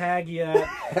the old Hagia at?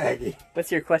 Hagia.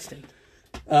 What's your question?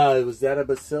 Was that a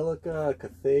basilica, a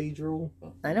cathedral,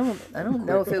 I don't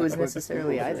know if it was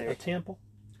necessarily A either. temple?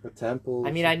 a temple?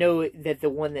 I mean, I know that the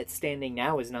one that's standing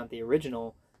now is not the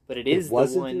original, but it is the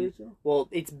wasn't one. the original? Well,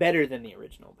 it's better than the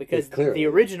original because It clearly the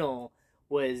is. original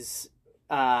was,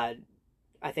 I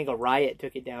think, a riot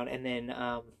took it down, and then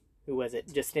who was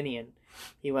it? Justinian.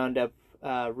 He wound up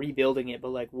rebuilding it, but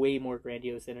like way more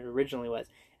grandiose than it originally was.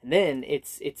 And then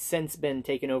it's since been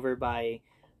taken over by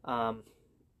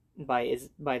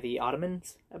the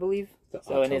Ottomans, I believe. The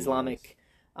So an Ottomans. Islamic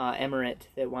emirate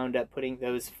that wound up putting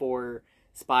those 4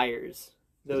 spires.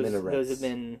 Those minarets. have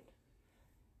been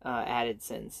added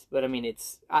since. But I mean,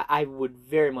 I would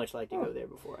very much like to go there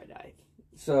before I die.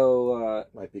 So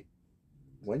Might be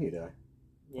when you die.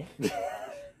 Yeah.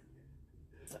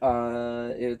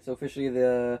 it's officially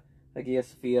the Hagia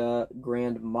Sophia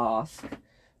Grand Mosque,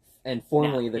 and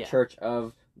formerly Now, the yeah. Church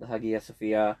of the Hagia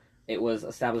Sophia. It was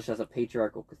established as a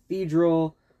patriarchal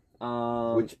cathedral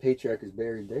Which patriarch is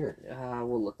buried there?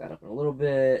 We'll look that up in a little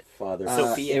bit. Father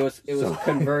Sophia. It was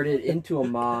converted into a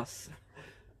mosque,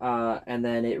 and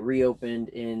then it reopened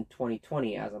in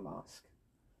 2020 as a mosque.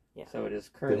 Yeah. So it is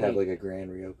Could currently have like a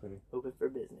grand reopening. Open for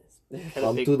business. Have a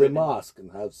Come big to the ribbon. mosque and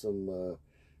have some.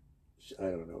 I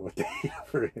don't know what they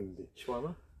offer in the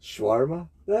Shawarma? shawarma.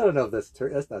 I don't know if that's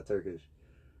that's not Turkish.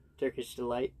 Turkish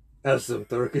delight. Have some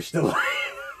Turkish delight.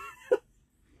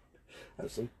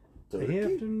 Have some turkey.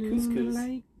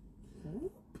 Couscous.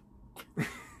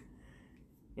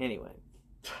 Anyway.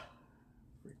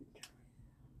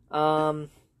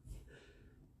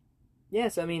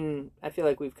 Yes, I mean, I feel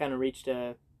like we've kind of reached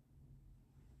a...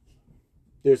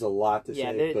 There's a lot to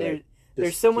Yeah, say. But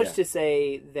there's so much to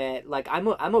say that, like, I'm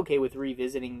okay with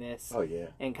revisiting this. Oh yeah.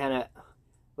 And kind of,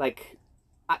 like,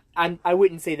 I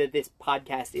wouldn't say that this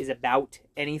podcast is about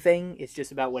anything. It's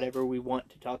just about whatever we want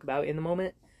to talk about in the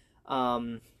moment.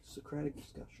 Socratic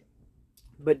discussion.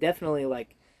 But definitely,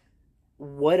 like,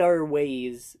 what are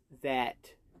ways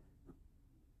that...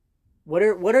 What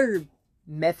are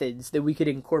methods that we could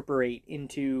incorporate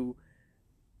into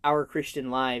our Christian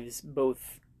lives,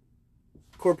 both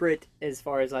corporate as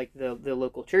far as, like, the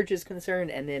local church is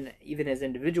concerned, and then even as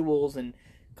individuals and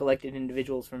collected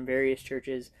individuals from various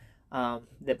churches,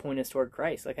 that point us toward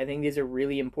Christ. Like, I think these are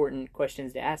really important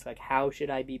questions to ask. Like, how should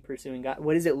I be pursuing God?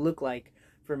 What does it look like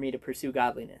for me to pursue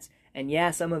godliness? And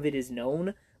yeah, some of it is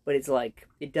known, but it's like,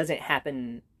 it doesn't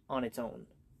happen on its own.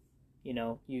 You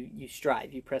know, you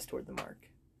strive, you press toward the mark.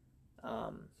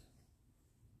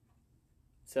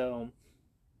 So,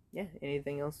 yeah,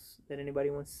 anything else that anybody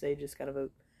wants to say? Just kind of a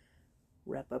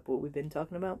wrap up what we've been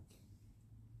talking about.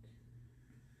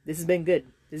 This has been good.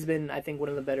 This has been, I think, one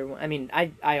of the better ones. I mean,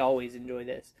 I always enjoy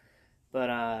this,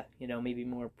 but, you know, maybe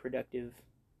more productive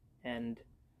and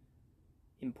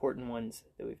important ones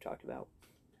that we've talked about.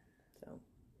 So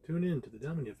Tune in to the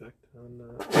Domini Effect on.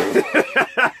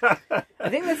 I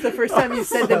think that's the first time you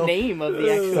said the name of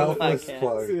the actual Selfless podcast.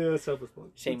 plug. Yeah, selfless plug.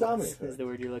 Shameless Dominic. is the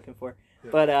word you're looking for. Yeah.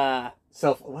 But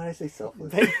Why did I say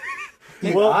selfless?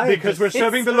 Well, I because just- we're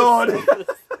serving the Lord.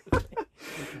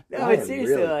 No, I it's am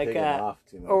seriously really like picking off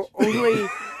too much.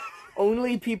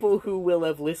 only people who will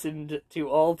have listened to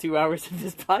all 2 hours of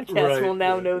this podcast Right, will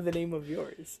now right. know the name of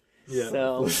yours. Yeah.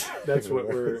 So That's what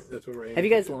we're aiming. have you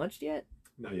guys launched yet?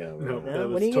 Not Yeah, yet. we No, haven't. that No?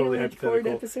 was When are you totally going to record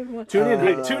hypothetical. episode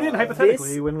 1? Tune in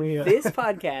hypothetically when we. This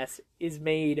podcast is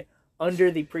made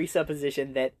under the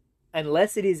presupposition that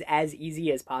unless it is as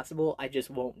easy as possible, I just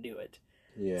won't do it.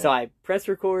 Yeah. So I press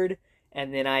record,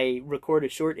 and then I record a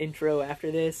short intro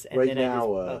after this, and Right then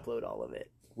now, I just upload all of it.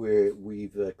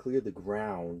 We've cleared the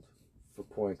ground for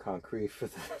pouring concrete for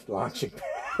the launching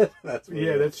pad. That's what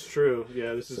Yeah, it is. that's true.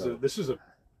 Yeah, this So- is a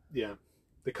yeah.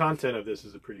 The content of this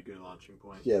is a pretty good launching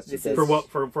point. Yes. This Yeah, is-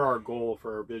 For our goal,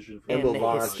 for our vision. For And we'll the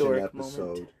launch an historic episode.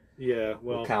 moment. Yeah,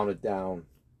 We'll well, count it down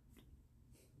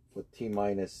with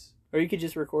T-minus Or you could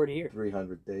just record here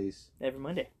 300 days. every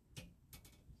Monday.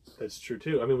 that's true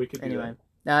too. I mean, we could do Anyway,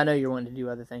 now I know you're wanting to do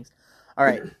other things. All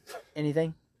right.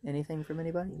 Anything from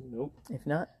anybody? Nope. If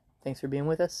not, thanks for being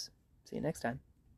with us. See you next time.